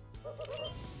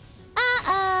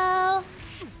 Uh-oh.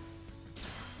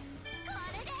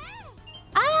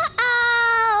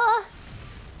 Uh-oh!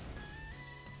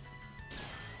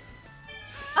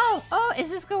 Oh, is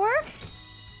this gonna work?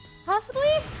 Possibly?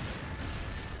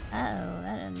 Uh-oh,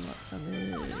 that didn't look so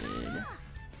good.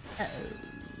 Uh-oh.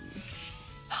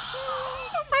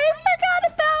 I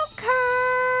forgot about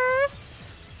Curse!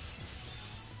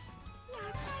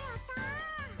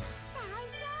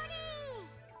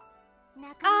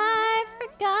 I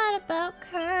forgot about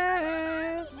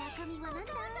Curse.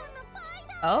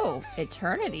 Oh,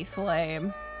 Eternity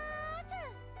Flame.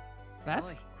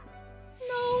 That's... No,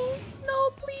 no,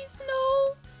 please,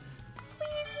 no.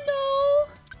 Please, no.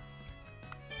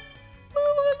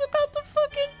 Lulua's about to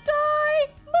fucking die.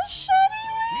 Machete!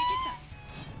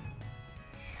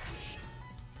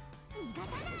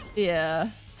 Yeah.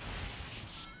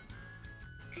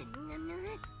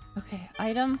 Okay,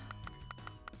 item.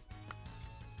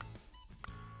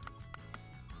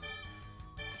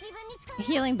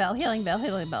 Healing bell, healing bell,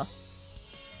 healing bell.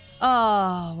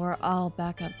 Oh, we're all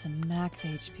back up to max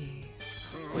HP.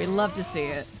 We love to see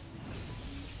it.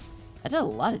 That did a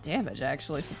lot of damage,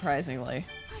 actually, surprisingly.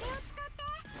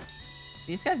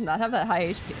 These guys not have that high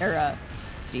HP or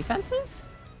defenses?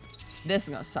 This is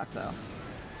gonna suck though.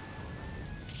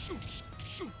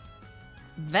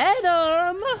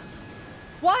 Venom!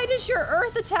 Why does your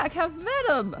earth attack have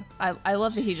venom? I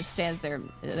love that he just stands there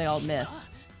and they all miss.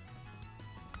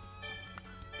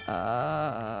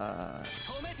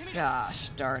 Gosh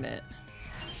darn it.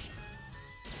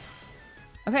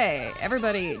 Okay,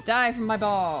 everybody die from my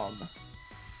bomb.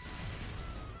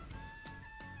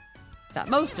 Got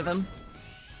most of them.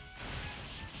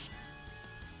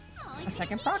 A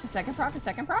second proc, a second proc, a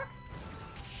second proc.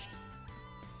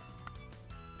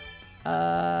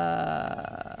 Item.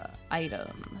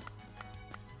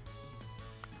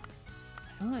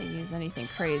 I don't want to use anything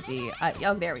crazy.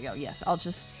 Oh, there we go. Yes, I'll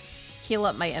just heal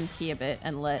up my MP a bit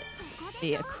and let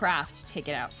the craft take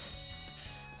it out.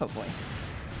 Hopefully.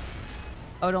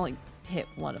 Oh, it only hit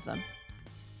one of them.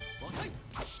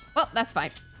 Well, that's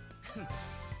fine.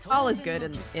 All is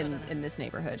good in this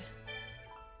neighborhood.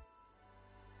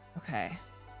 Okay.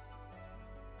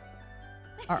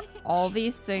 Are all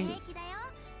these things...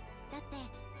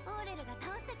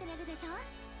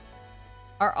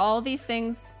 Are all these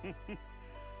things...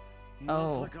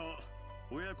 Oh.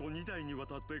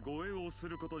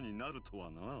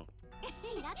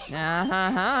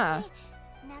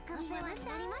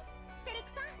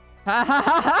 Ha ha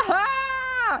ha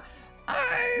ha!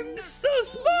 I'm so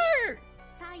smart!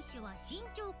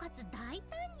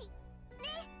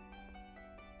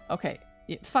 Okay,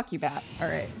 yeah, fuck you, Bat.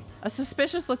 Alright. A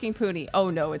suspicious looking pony. Oh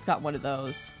no, it's got one of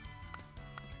those.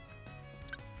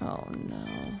 Oh no.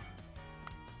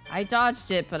 I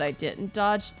dodged it, but I didn't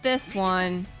dodge this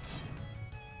one.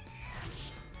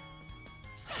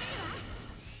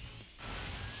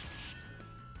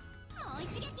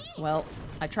 Well,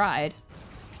 I tried.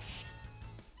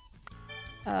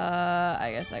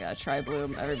 I guess I gotta try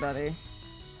Bloom, everybody.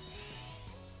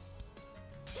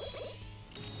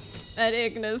 That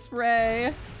Ignis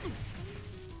Ray.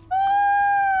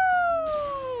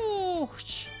 Oh!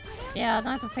 Yeah, I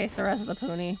don't have to face the rest of the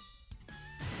pony.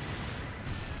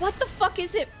 What the fuck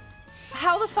is it?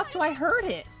 How the fuck do I hurt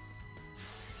it?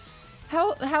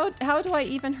 How do I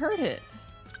even hurt it?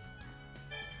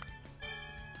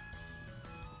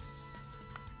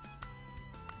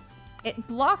 It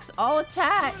blocks all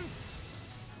attacks.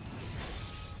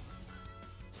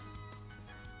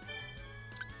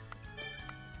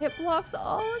 It blocks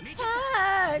all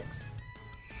attacks.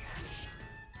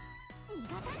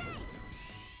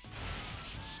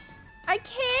 I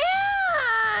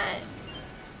can't.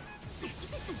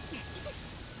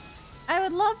 I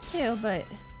would love to, but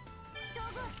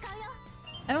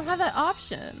I don't have that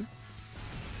option.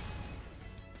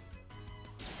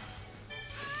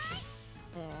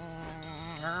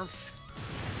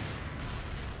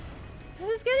 Because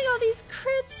it's getting all these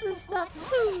crits and stuff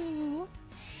too.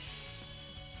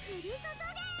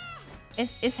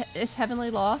 Is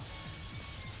Heavenly Law?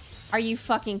 Are you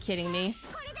fucking kidding me?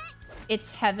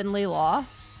 It's Heavenly Law?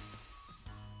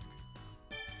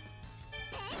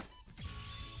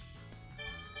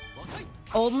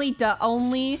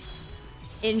 Only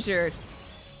injured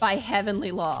by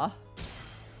Heavenly Law.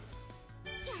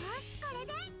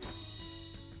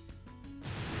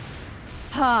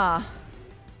 Huh.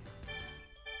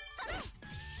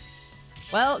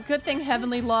 Well, good thing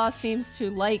Heavenly Law seems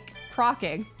to like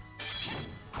procking.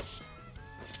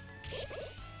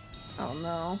 Oh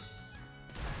no.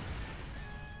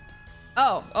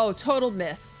 Oh, total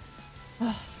miss.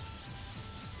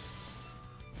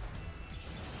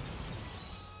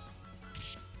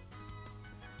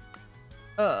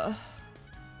 I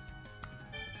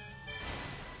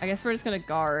guess we're just gonna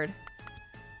guard.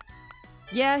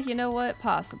 Yeah, you know what?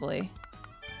 Possibly.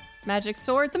 Magic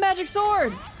sword? The magic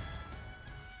sword!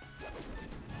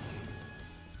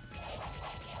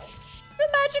 The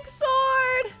magic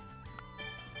sword!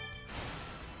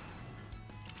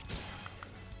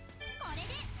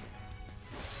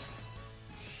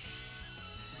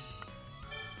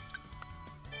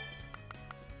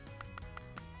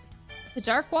 The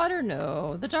dark water?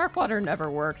 No. The dark water never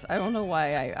works. I don't know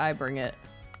why I bring it.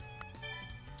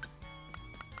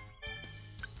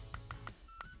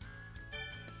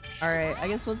 Alright, I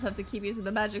guess we'll just have to keep using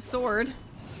the magic sword.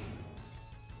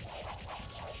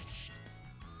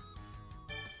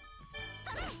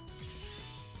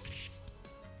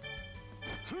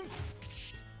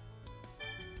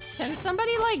 Can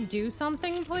somebody, like, do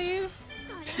something, please?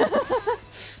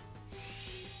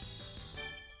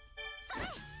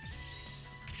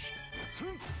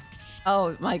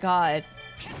 Oh my god.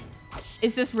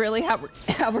 Is this really how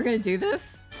we're gonna do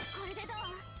this?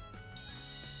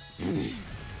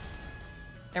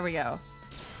 There we go.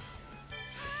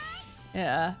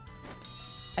 Yeah.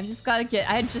 I just had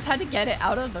to get it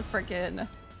out of the frickin'...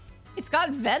 It's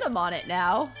got venom on it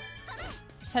now.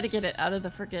 Just had to get it out of the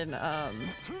frickin',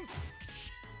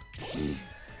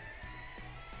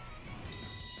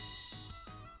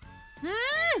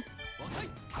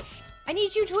 I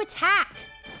need you to attack!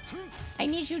 I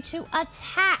need you to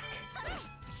attack!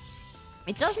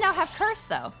 It does now have curse,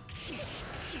 though.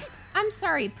 I'm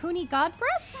sorry, Puni God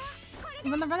Breath? You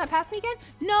wanna run that past me again?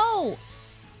 No!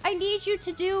 I need you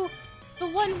to do the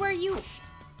one where you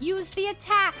use the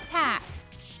attack.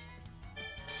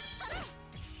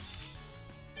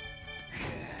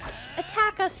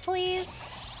 attack us, please.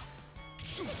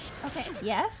 Okay,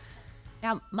 yes.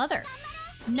 Now, mother.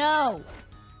 No.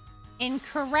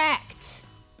 Incorrect.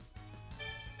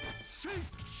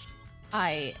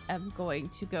 I am going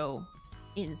to go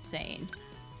insane.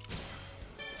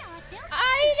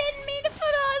 I didn't mean to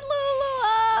put on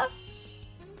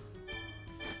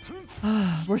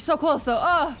Lulua. We're so close though.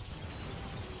 Oh,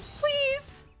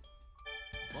 please.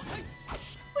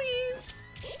 Please.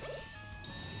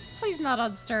 Please not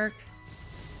on Sturk.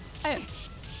 I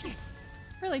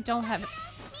really don't have it.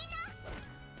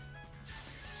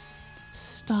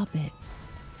 Stop it.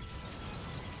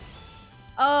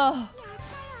 Oh.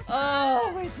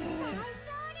 Oh, we did it.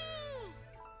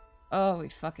 Oh, we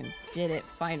fucking did it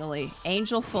finally.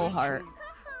 Angel Full Heart.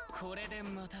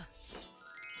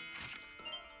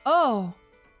 Oh.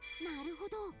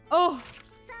 Oh.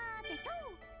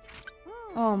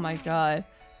 Oh my god.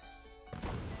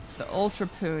 The Ultra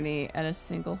Pony and a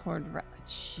single horned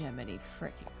Jiminy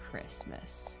frickin'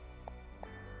 Christmas.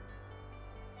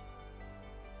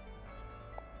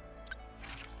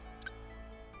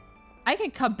 I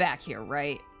can come back here,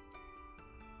 right?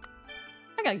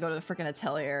 I gotta go to the frickin'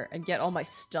 Atelier and get all my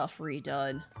stuff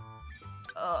redone.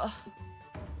 Ugh.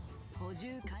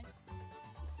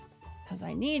 Because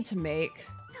I need to make...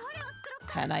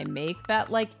 Can I make that,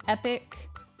 like, epic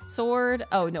sword?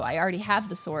 Oh, no, I already have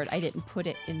the sword. I didn't put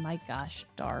it in my gosh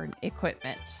darn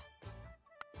equipment.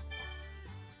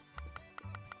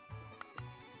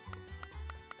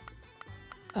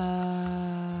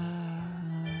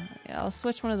 Yeah, I'll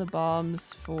switch one of the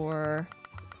bombs for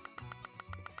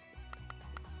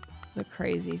the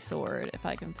crazy sword, if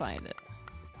I can find it.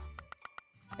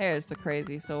 There's the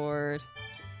crazy sword.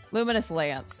 Luminous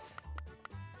Lance.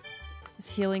 This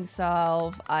healing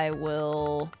salve, I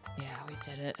will... Yeah, we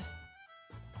did it.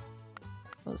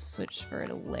 We'll switch for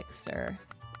an elixir.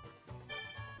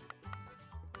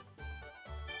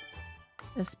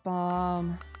 This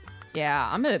bomb. Yeah,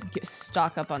 I'm gonna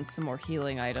stock up on some more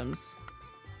healing items.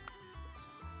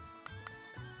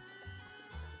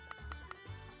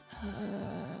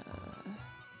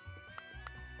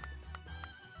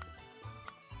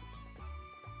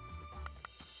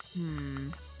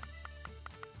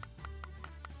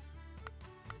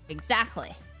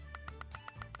 Exactly.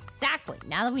 Exactly.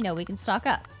 Now that we know, we can stock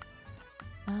up.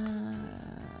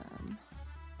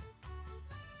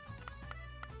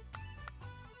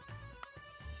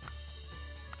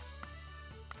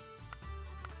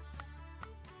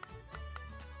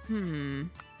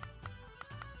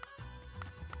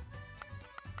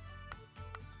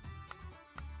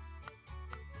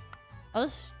 I'll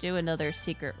just do another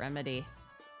secret remedy.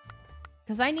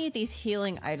 Because I need these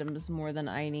healing items more than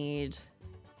I need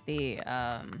the,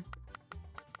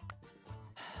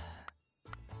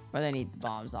 more than I need the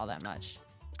bombs all that much.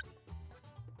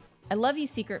 I love you,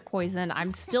 Secret Poison.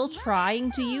 I'm still trying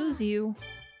to use you.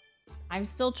 I'm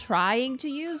still trying to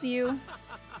use you.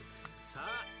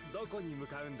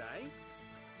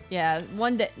 Yeah,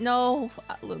 one day. No,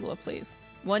 Lulua, please.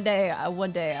 One day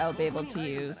I'll be able to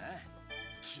use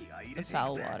the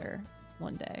foul water.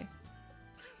 One day.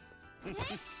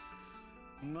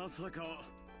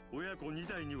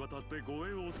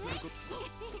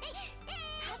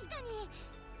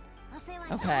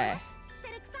 Okay.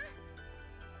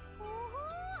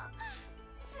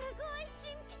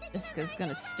 This is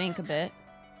gonna stink a bit.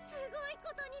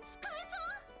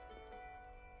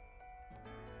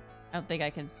 I don't think I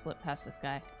can slip past this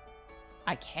guy.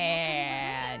 I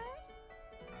can.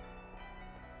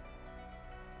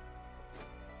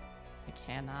 I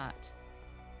cannot.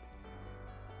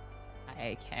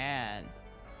 I can.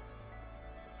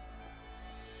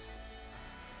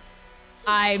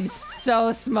 I'm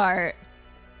so smart.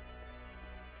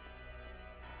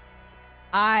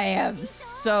 I am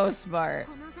so smart.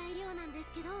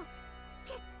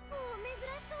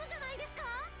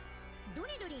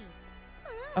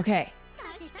 Okay.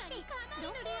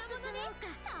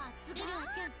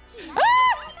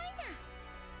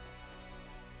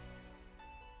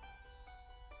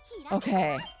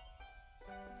 Okay.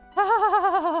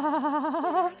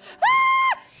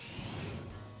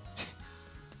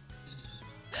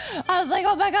 I was like,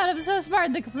 oh my god, I'm so smart,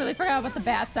 and I completely forgot about the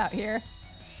bats out here.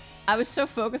 I was so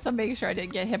focused on making sure I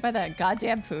didn't get hit by that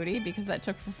goddamn Pooty because that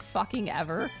took for fucking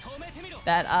ever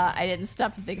that I didn't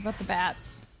stop to think about the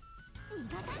bats.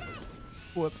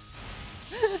 Whoops.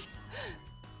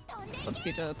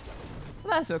 Whoopsie doops.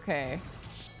 Well, that's okay.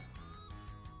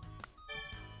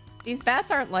 These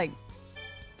bats aren't like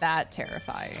that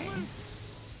terrifying.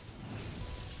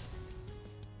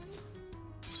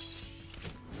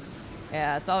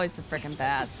 Yeah, it's always the frickin'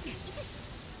 bats.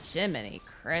 Jiminy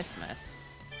Christmas.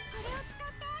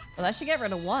 Well, that should get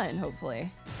rid of one,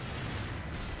 hopefully.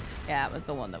 Yeah, it was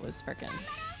the one that was frickin'.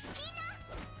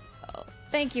 Oh,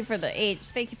 thank you for the H.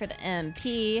 Thank you for the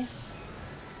MP.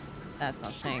 That's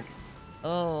gonna stink.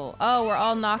 Oh, we're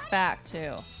all knocked back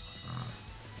too.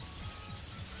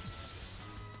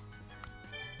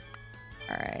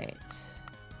 All right,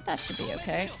 that should be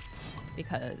okay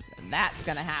because that's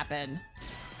gonna happen.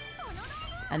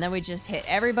 And then we just hit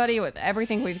everybody with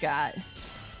everything we've got.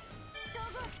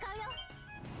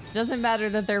 Doesn't matter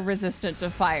that they're resistant to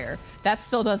fire. That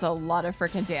still does a lot of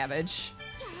freaking damage.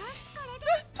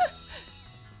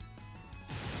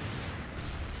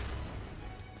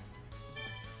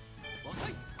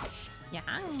 Yeah.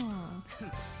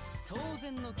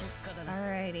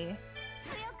 Alrighty.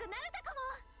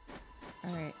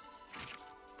 Alright.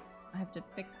 I have to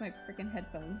fix my freaking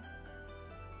headphones.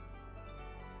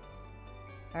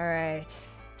 Alright.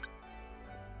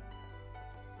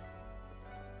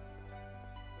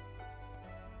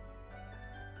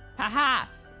 Haha!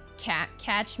 Can't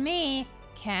catch me!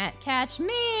 Can't catch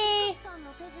me!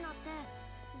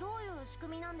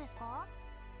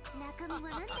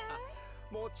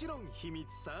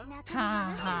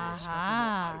 Ha ha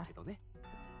ha!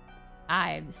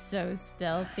 I'm so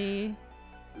stealthy.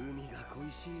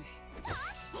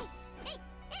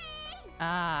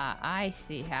 Ah, I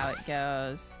see how it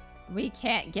goes. We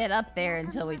can't get up there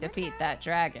until we defeat that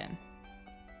dragon.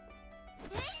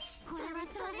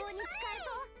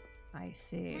 I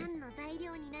see.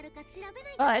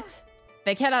 But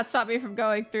they cannot stop me from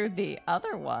going through the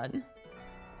other one.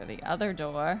 Or the other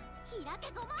door.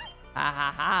 Ha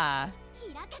ha ha.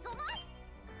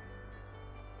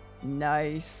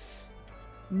 Nice.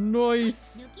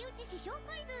 Nice.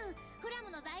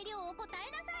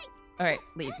 Alright,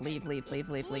 leave.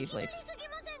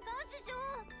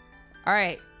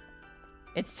 Alright.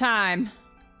 It's time.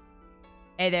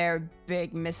 Hey there,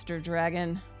 big Mr.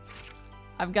 Dragon.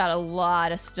 I've got a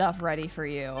lot of stuff ready for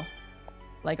you.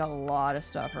 Like a lot of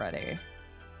stuff ready.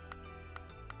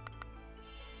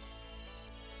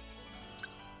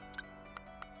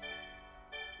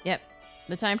 Yep.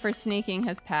 The time for sneaking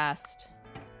has passed.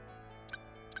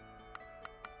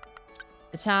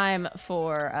 The time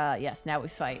for, yes, now we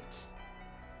fight.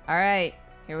 Alright,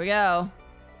 here we go.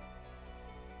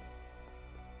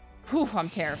 Whew, I'm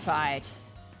terrified.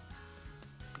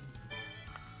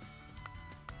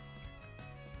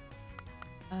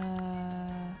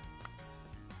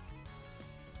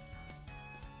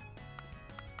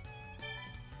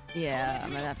 Yeah,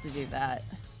 I'm gonna have to do that.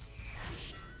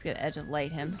 Let's get Edge of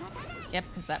Light him. Yep,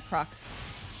 because that procs.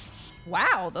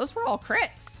 Wow, those were all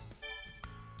crits.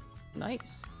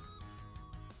 Nice.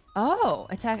 Oh,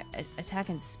 attack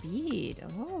and speed.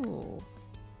 Oh,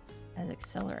 as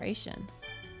acceleration.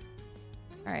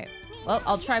 All right. Well,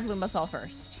 I'll try Blue Muscle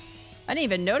first. I didn't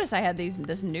even notice I had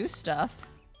this new stuff.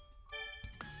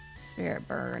 Spirit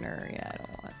Burner. Yeah,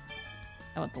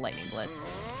 I want the Lightning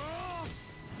Blitz.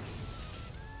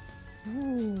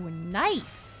 Ooh,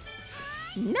 nice.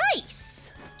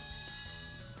 Nice.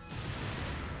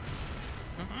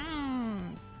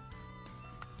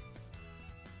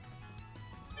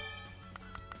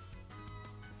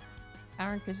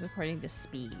 Power increases according to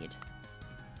speed.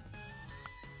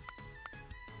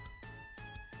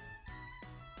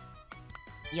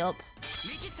 Yup.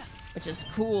 Which is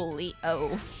cool,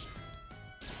 Leo.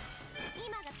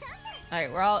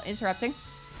 Alright, we're all interrupting.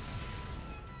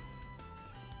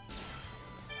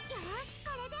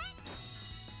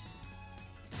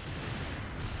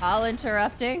 All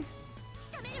interrupting.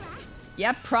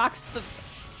 Yep, procs the...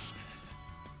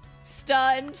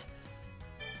 Stunned.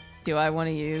 Do I want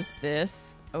to use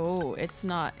this? Oh, it's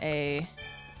not a...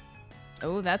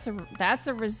 Oh, that's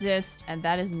a resist, and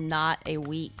that is not a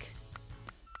weak.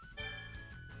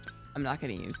 I'm not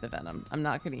going to use the Venom. I'm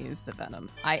not going to use the Venom.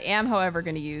 I am, however,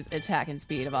 going to use attack and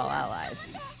speed of all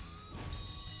allies.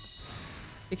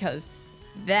 Because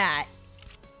that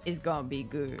is going to be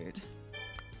good.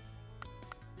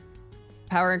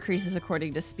 Power increases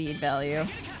according to speed value.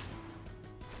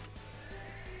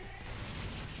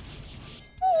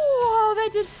 Whoa, that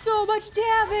did so much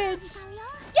damage!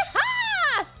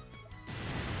 Yaha!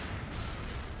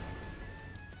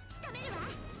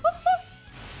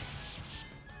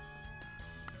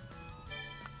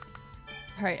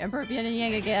 Alright, Emperor Bien and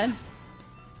Yang again.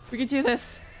 We can do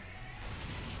this.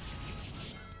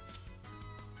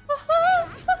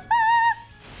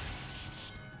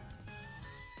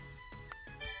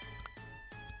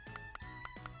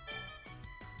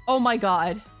 Oh my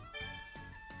god.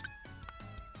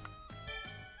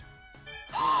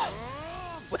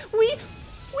 We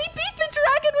beat the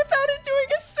dragon without it doing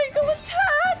a single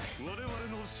attack!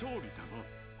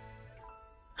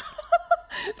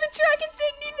 The dragon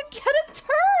didn't even get a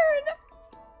turn!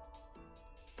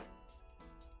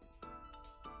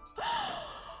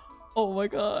 Oh my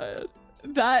god.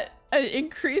 That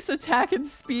increase attack and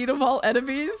speed of all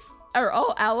enemies, or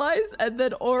all allies, and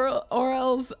then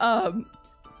Orel's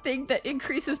thing that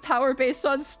increases power based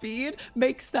on speed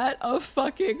makes that a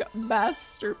fucking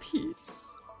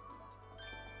masterpiece.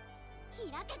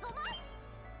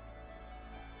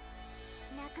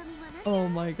 Oh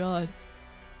my god.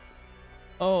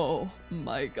 Oh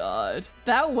my god.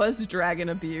 That was dragon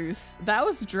abuse. That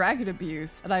was dragon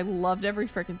abuse, and I loved every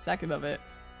freaking second of it.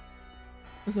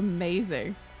 It was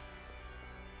amazing.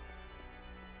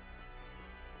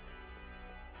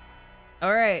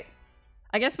 Alright.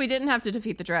 I guess we didn't have to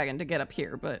defeat the dragon to get up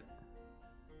here, but...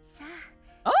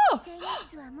 Oh!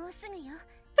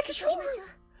 The control room!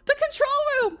 The control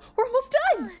room! We're almost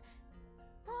done!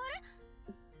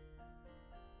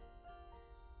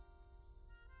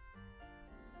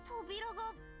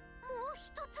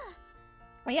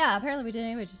 Oh yeah, apparently we didn't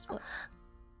anyway, just...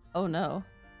 Oh no.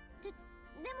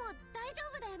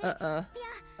 Uh-oh.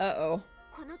 Uh-oh.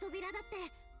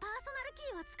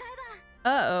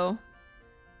 Uh-oh.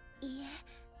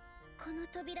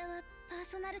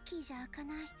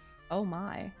 Oh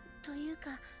my.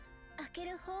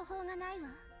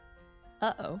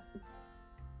 Uh-oh.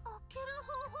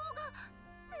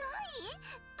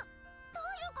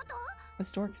 The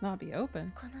door cannot be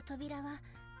open.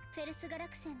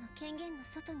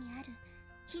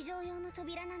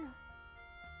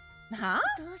 Huh?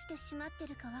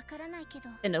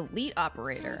 An elite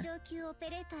operator.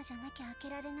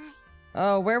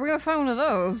 Oh, where are we gonna find one of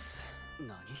those?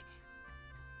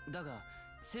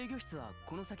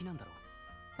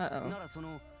 Uh-oh.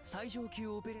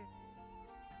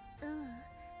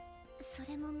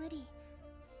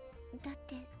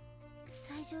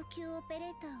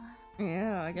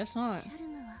 Yeah, I guess not.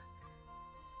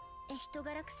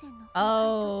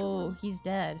 Oh, he's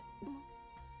dead.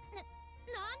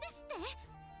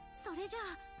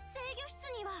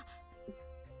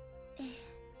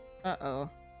 Uh-oh.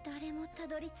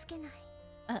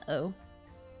 Uh-oh.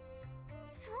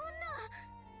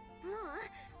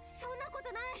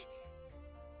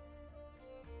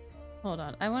 Hold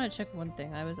on, I want to check one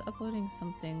thing. I was uploading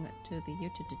something to the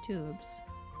ENVtubes.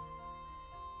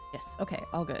 Yes, okay,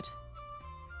 all good.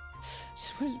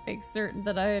 Just wanted to make certain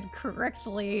that I had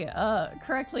correctly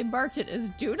marked it as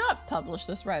do not publish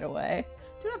this right away.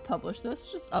 Do not publish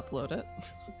this, just upload it.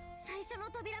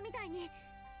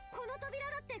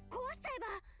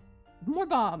 More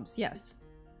bombs, yes.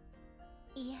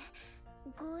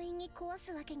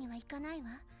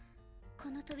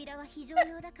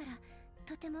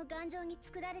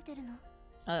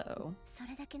 Uh-oh.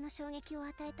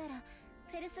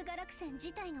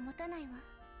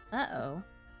 Uh-oh.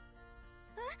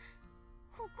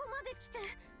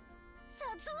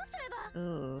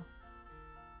 Ooh.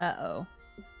 Uh-oh.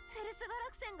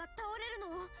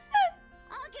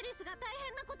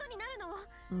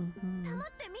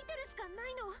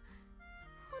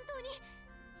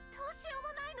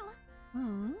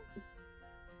 Mm-hmm.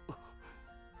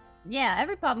 Yeah,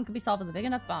 every problem can be solved with a big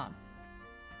enough bomb.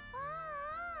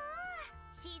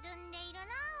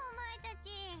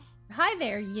 Hi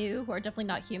there, you, who are definitely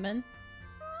not human.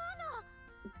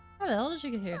 How the hell did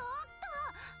you get here?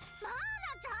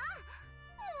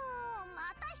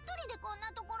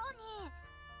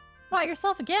 By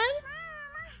yourself again?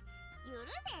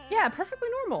 Yeah, perfectly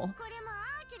normal.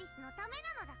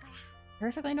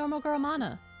 Perfectly normal girl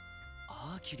Mana.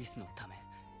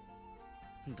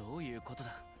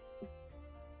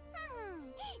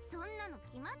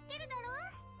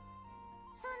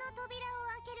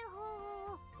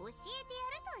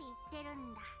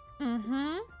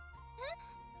 Mm-hmm.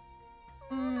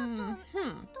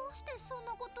 Mm-hmm.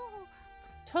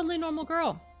 Totally normal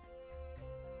girl.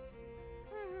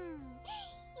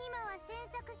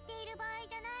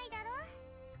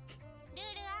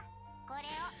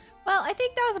 Well, I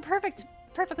think that was a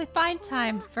perfectly fine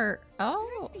time for...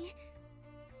 Oh.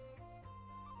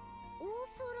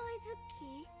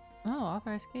 Oh,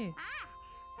 authorized key.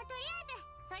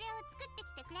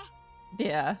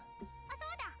 Yeah.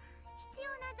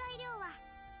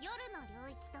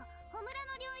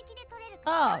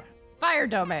 Oh, fire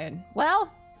domain.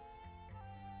 Well...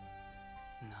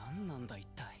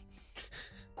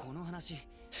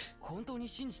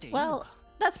 Well,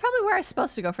 that's probably where I was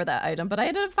supposed to go for that item, but I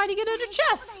ended up finding it in her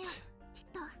chest.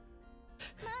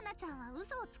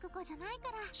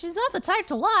 She's not the type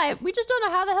to lie. We just don't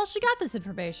know how the hell she got this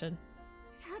information.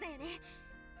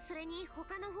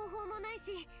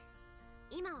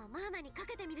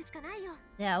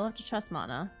 Yeah, we'll have to trust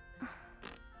Mana.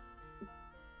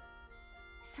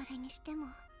 それにしても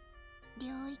領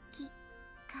域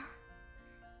か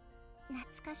懐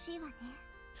かしいわね。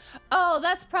 Oh,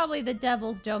 that's probably the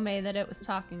devil's domain that it was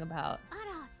talking about. あ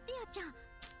ら、スティアちゃん、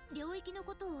領域の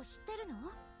ことを知ってるの？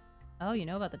 Oh, you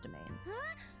know about the domains.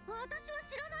 私は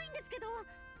知らないんですけど、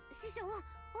師匠、教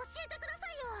えてくださ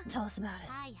いよ。 Tell us about it.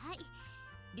 はいはい。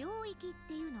領域っ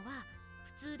ていうのは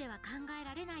普通では考え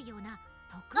られないような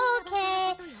特別な場所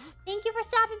のことよ。 Thank you for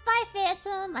stopping by,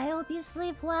 Phantom. I hope you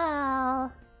sleep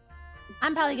well.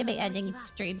 I'm probably gonna be ending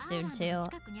stream soon too.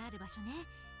 近くにある場所ね。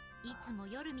いつも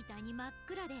夜みたいに真っ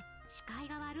暗で視界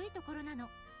が悪いところなの。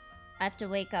 I have to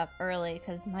wake up early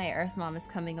because my Earth Mom is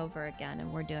coming over again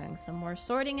and we're doing some more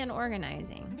sorting and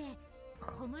organizing. で、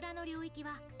小村の領域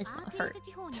は It's ア gonna ーティ hurt. ス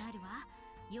地方にあるわ。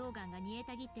溶岩が煮え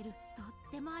たぎってるとっ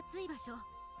ても熱い場所。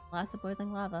 Lots of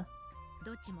boiling lava.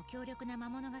 どっちも強力な魔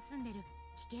物が住んでる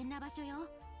危険な場所よ。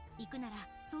行くなら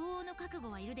相応の覚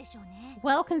悟はいるでしょうね。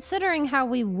 Well, considering how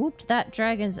we whooped that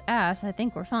dragon's ass, I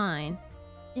think we're fine.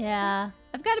 Yeah,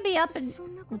 I've got to be up and そ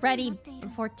んなことに ready なっている。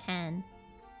 before 10.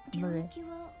 領域は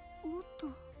もっと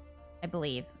I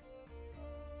believe.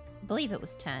 I believe it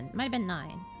was 10. It might have been 9.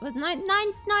 It was 9,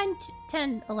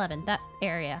 10, 11. That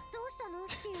area. どうしたの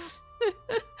スティア。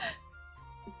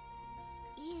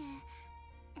い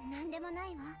え、なんでもない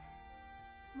わ。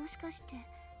もしかして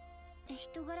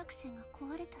人ガラクセが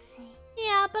壊れたせい。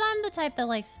 Yeah, but I'm the type that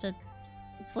likes to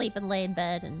sleep and lay in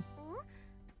bed and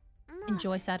まあ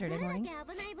enjoy Saturday どれ morning. だ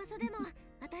け危ない場所でも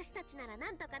私たちならな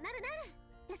んとかなる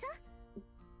でしょ。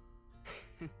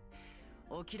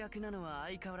お気楽なのは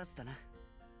相変わらずだな。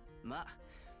まあ、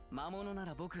魔物な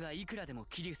ら僕がいくらでも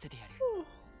切り捨ててやる。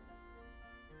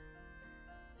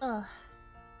 Ugh.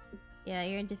 Yeah,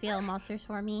 you're into feeling monsters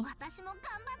for me. 私も頑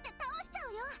張って倒しちゃ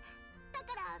うよ。だか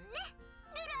らね、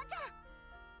ルルアちゃ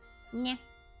ん。 Yeah.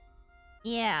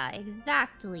 Yeah,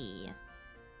 exactly.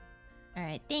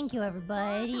 Alright, thank you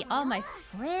everybody. All my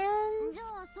friends. じ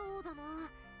ゃあそうだな。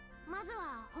まず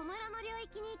はホムラの領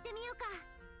域に行ってみようか。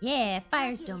 Yeah,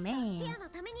 Fire's ステ domain. ィアの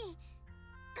ために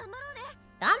頑張ろうね。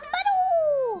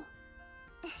 Gambaro!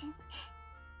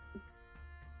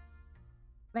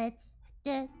 Let's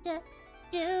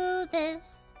do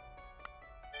this.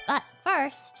 But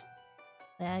first,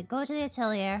 we gotta go to the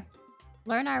atelier,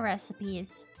 learn our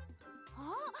recipes,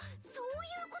 あ、そうい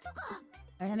うことか。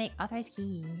 learn how to make authorized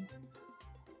key.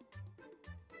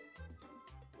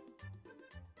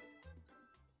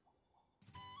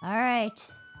 Alright.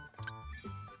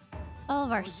 All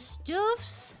of our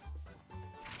stoofs.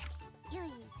 よい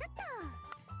しょっ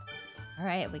と。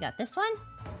 Alright, we got this one.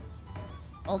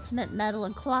 Ultimate metal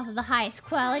and cloth of the highest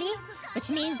quality, which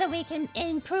means that we can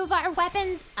improve our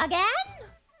weapons again?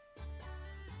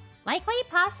 Likely,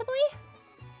 possibly?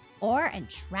 Ore and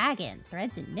dragon,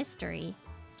 threads and mystery.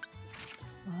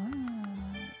 Oh.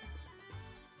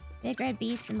 Big red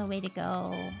beast and the way to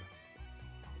go.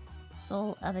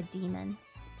 Soul of a demon.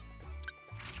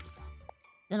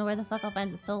 Don't know where the fuck I'll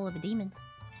find the soul of a demon.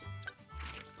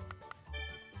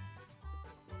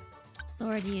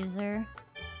 Sword user.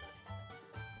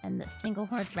 And the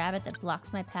single-horned rabbit that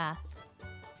blocks my path.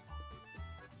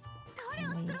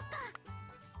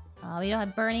 We don't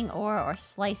have burning ore or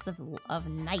slice of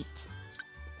night.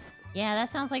 Yeah, that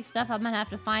sounds like stuff I'm gonna have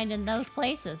to find in those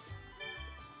places.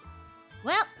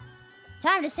 Well,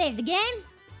 time to save the game.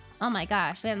 Oh my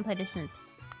gosh, we haven't played this since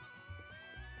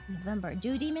November.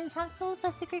 Do demons have souls?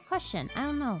 That's a great question. I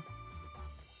don't know.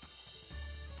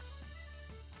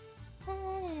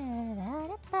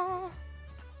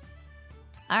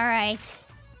 Alright.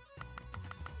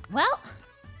 Well,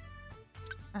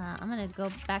 I'm gonna go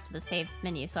back to the save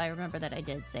menu so I remember that I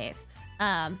did save.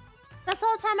 That's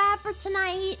all the time I have for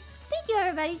tonight. Thank you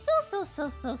everybody so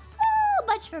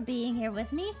much for being here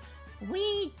with me.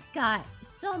 We got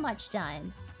so much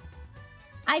done.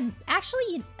 I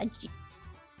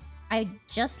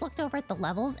just looked over at the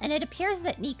levels, and it appears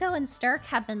that Nico and Sturk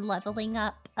have been leveling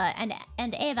up, and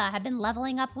Ava have been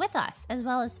leveling up with us, as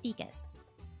well as Ficus.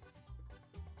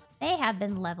 They have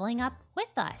been leveling up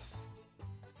with us.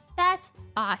 That's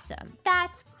awesome.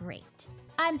 That's great.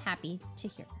 I'm happy to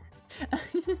hear that.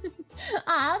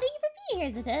 Aw, thank you for being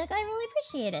here, Zatek. I really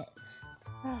appreciate it.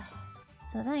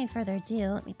 So without any further ado,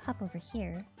 let me pop over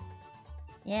here.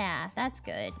 Yeah, that's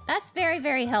good. That's very,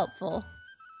 very helpful.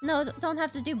 No, don't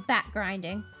have to do back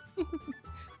grinding.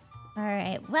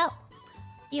 Alright, well,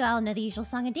 you all know the usual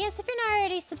song and dance. If you're not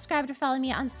already subscribed or follow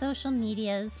me on social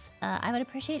medias, I would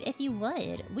appreciate it if you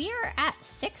would. We are at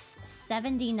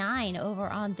 679 over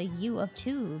on the U of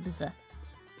Tubes.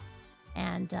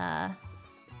 And,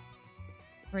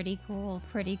 pretty cool,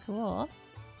 pretty cool.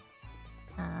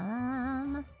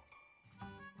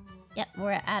 Yep,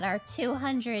 we're at our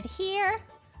 200 here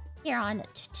on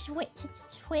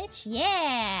Twitch.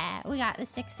 Yeah, we got the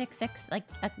 666 like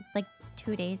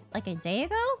 2 days, like a day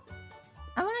ago.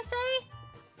 I want to say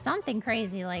something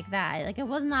crazy like that. Like it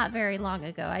was not very long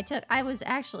ago. I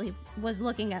was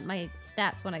looking at my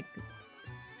stats when I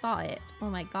saw it.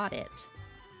 When I got it.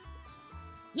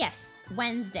 Yes,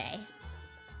 Wednesday.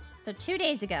 So 2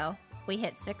 days ago, we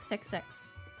hit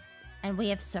 666, and we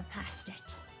have surpassed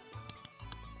it.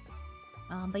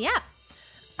 But yeah,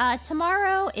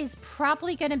 tomorrow is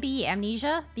probably gonna be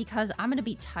Amnesia because I'm gonna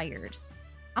be tired.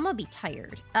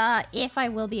 If I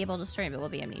will be able to stream, it will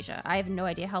be Amnesia. I have no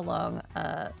idea how long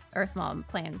Earth Mom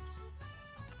plans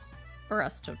for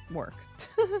us to work.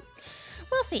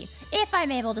 We'll see. If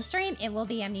I'm able to stream, it will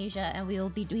be Amnesia, and we will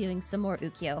be doing some more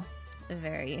Ukyo.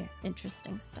 Very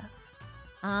interesting stuff.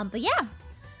 But yeah,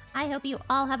 I hope you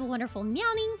all have a wonderful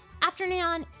meowing,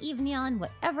 afternoon, evening,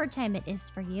 whatever time it is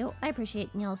for you. I appreciate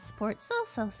y'all's support so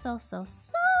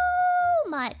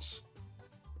much.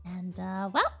 And,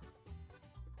 well,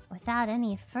 without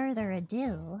any further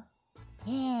ado...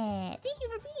 Yeah, thank you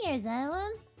for being here,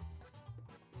 Xylem.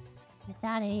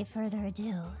 Without any further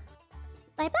ado,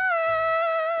 bye-bye!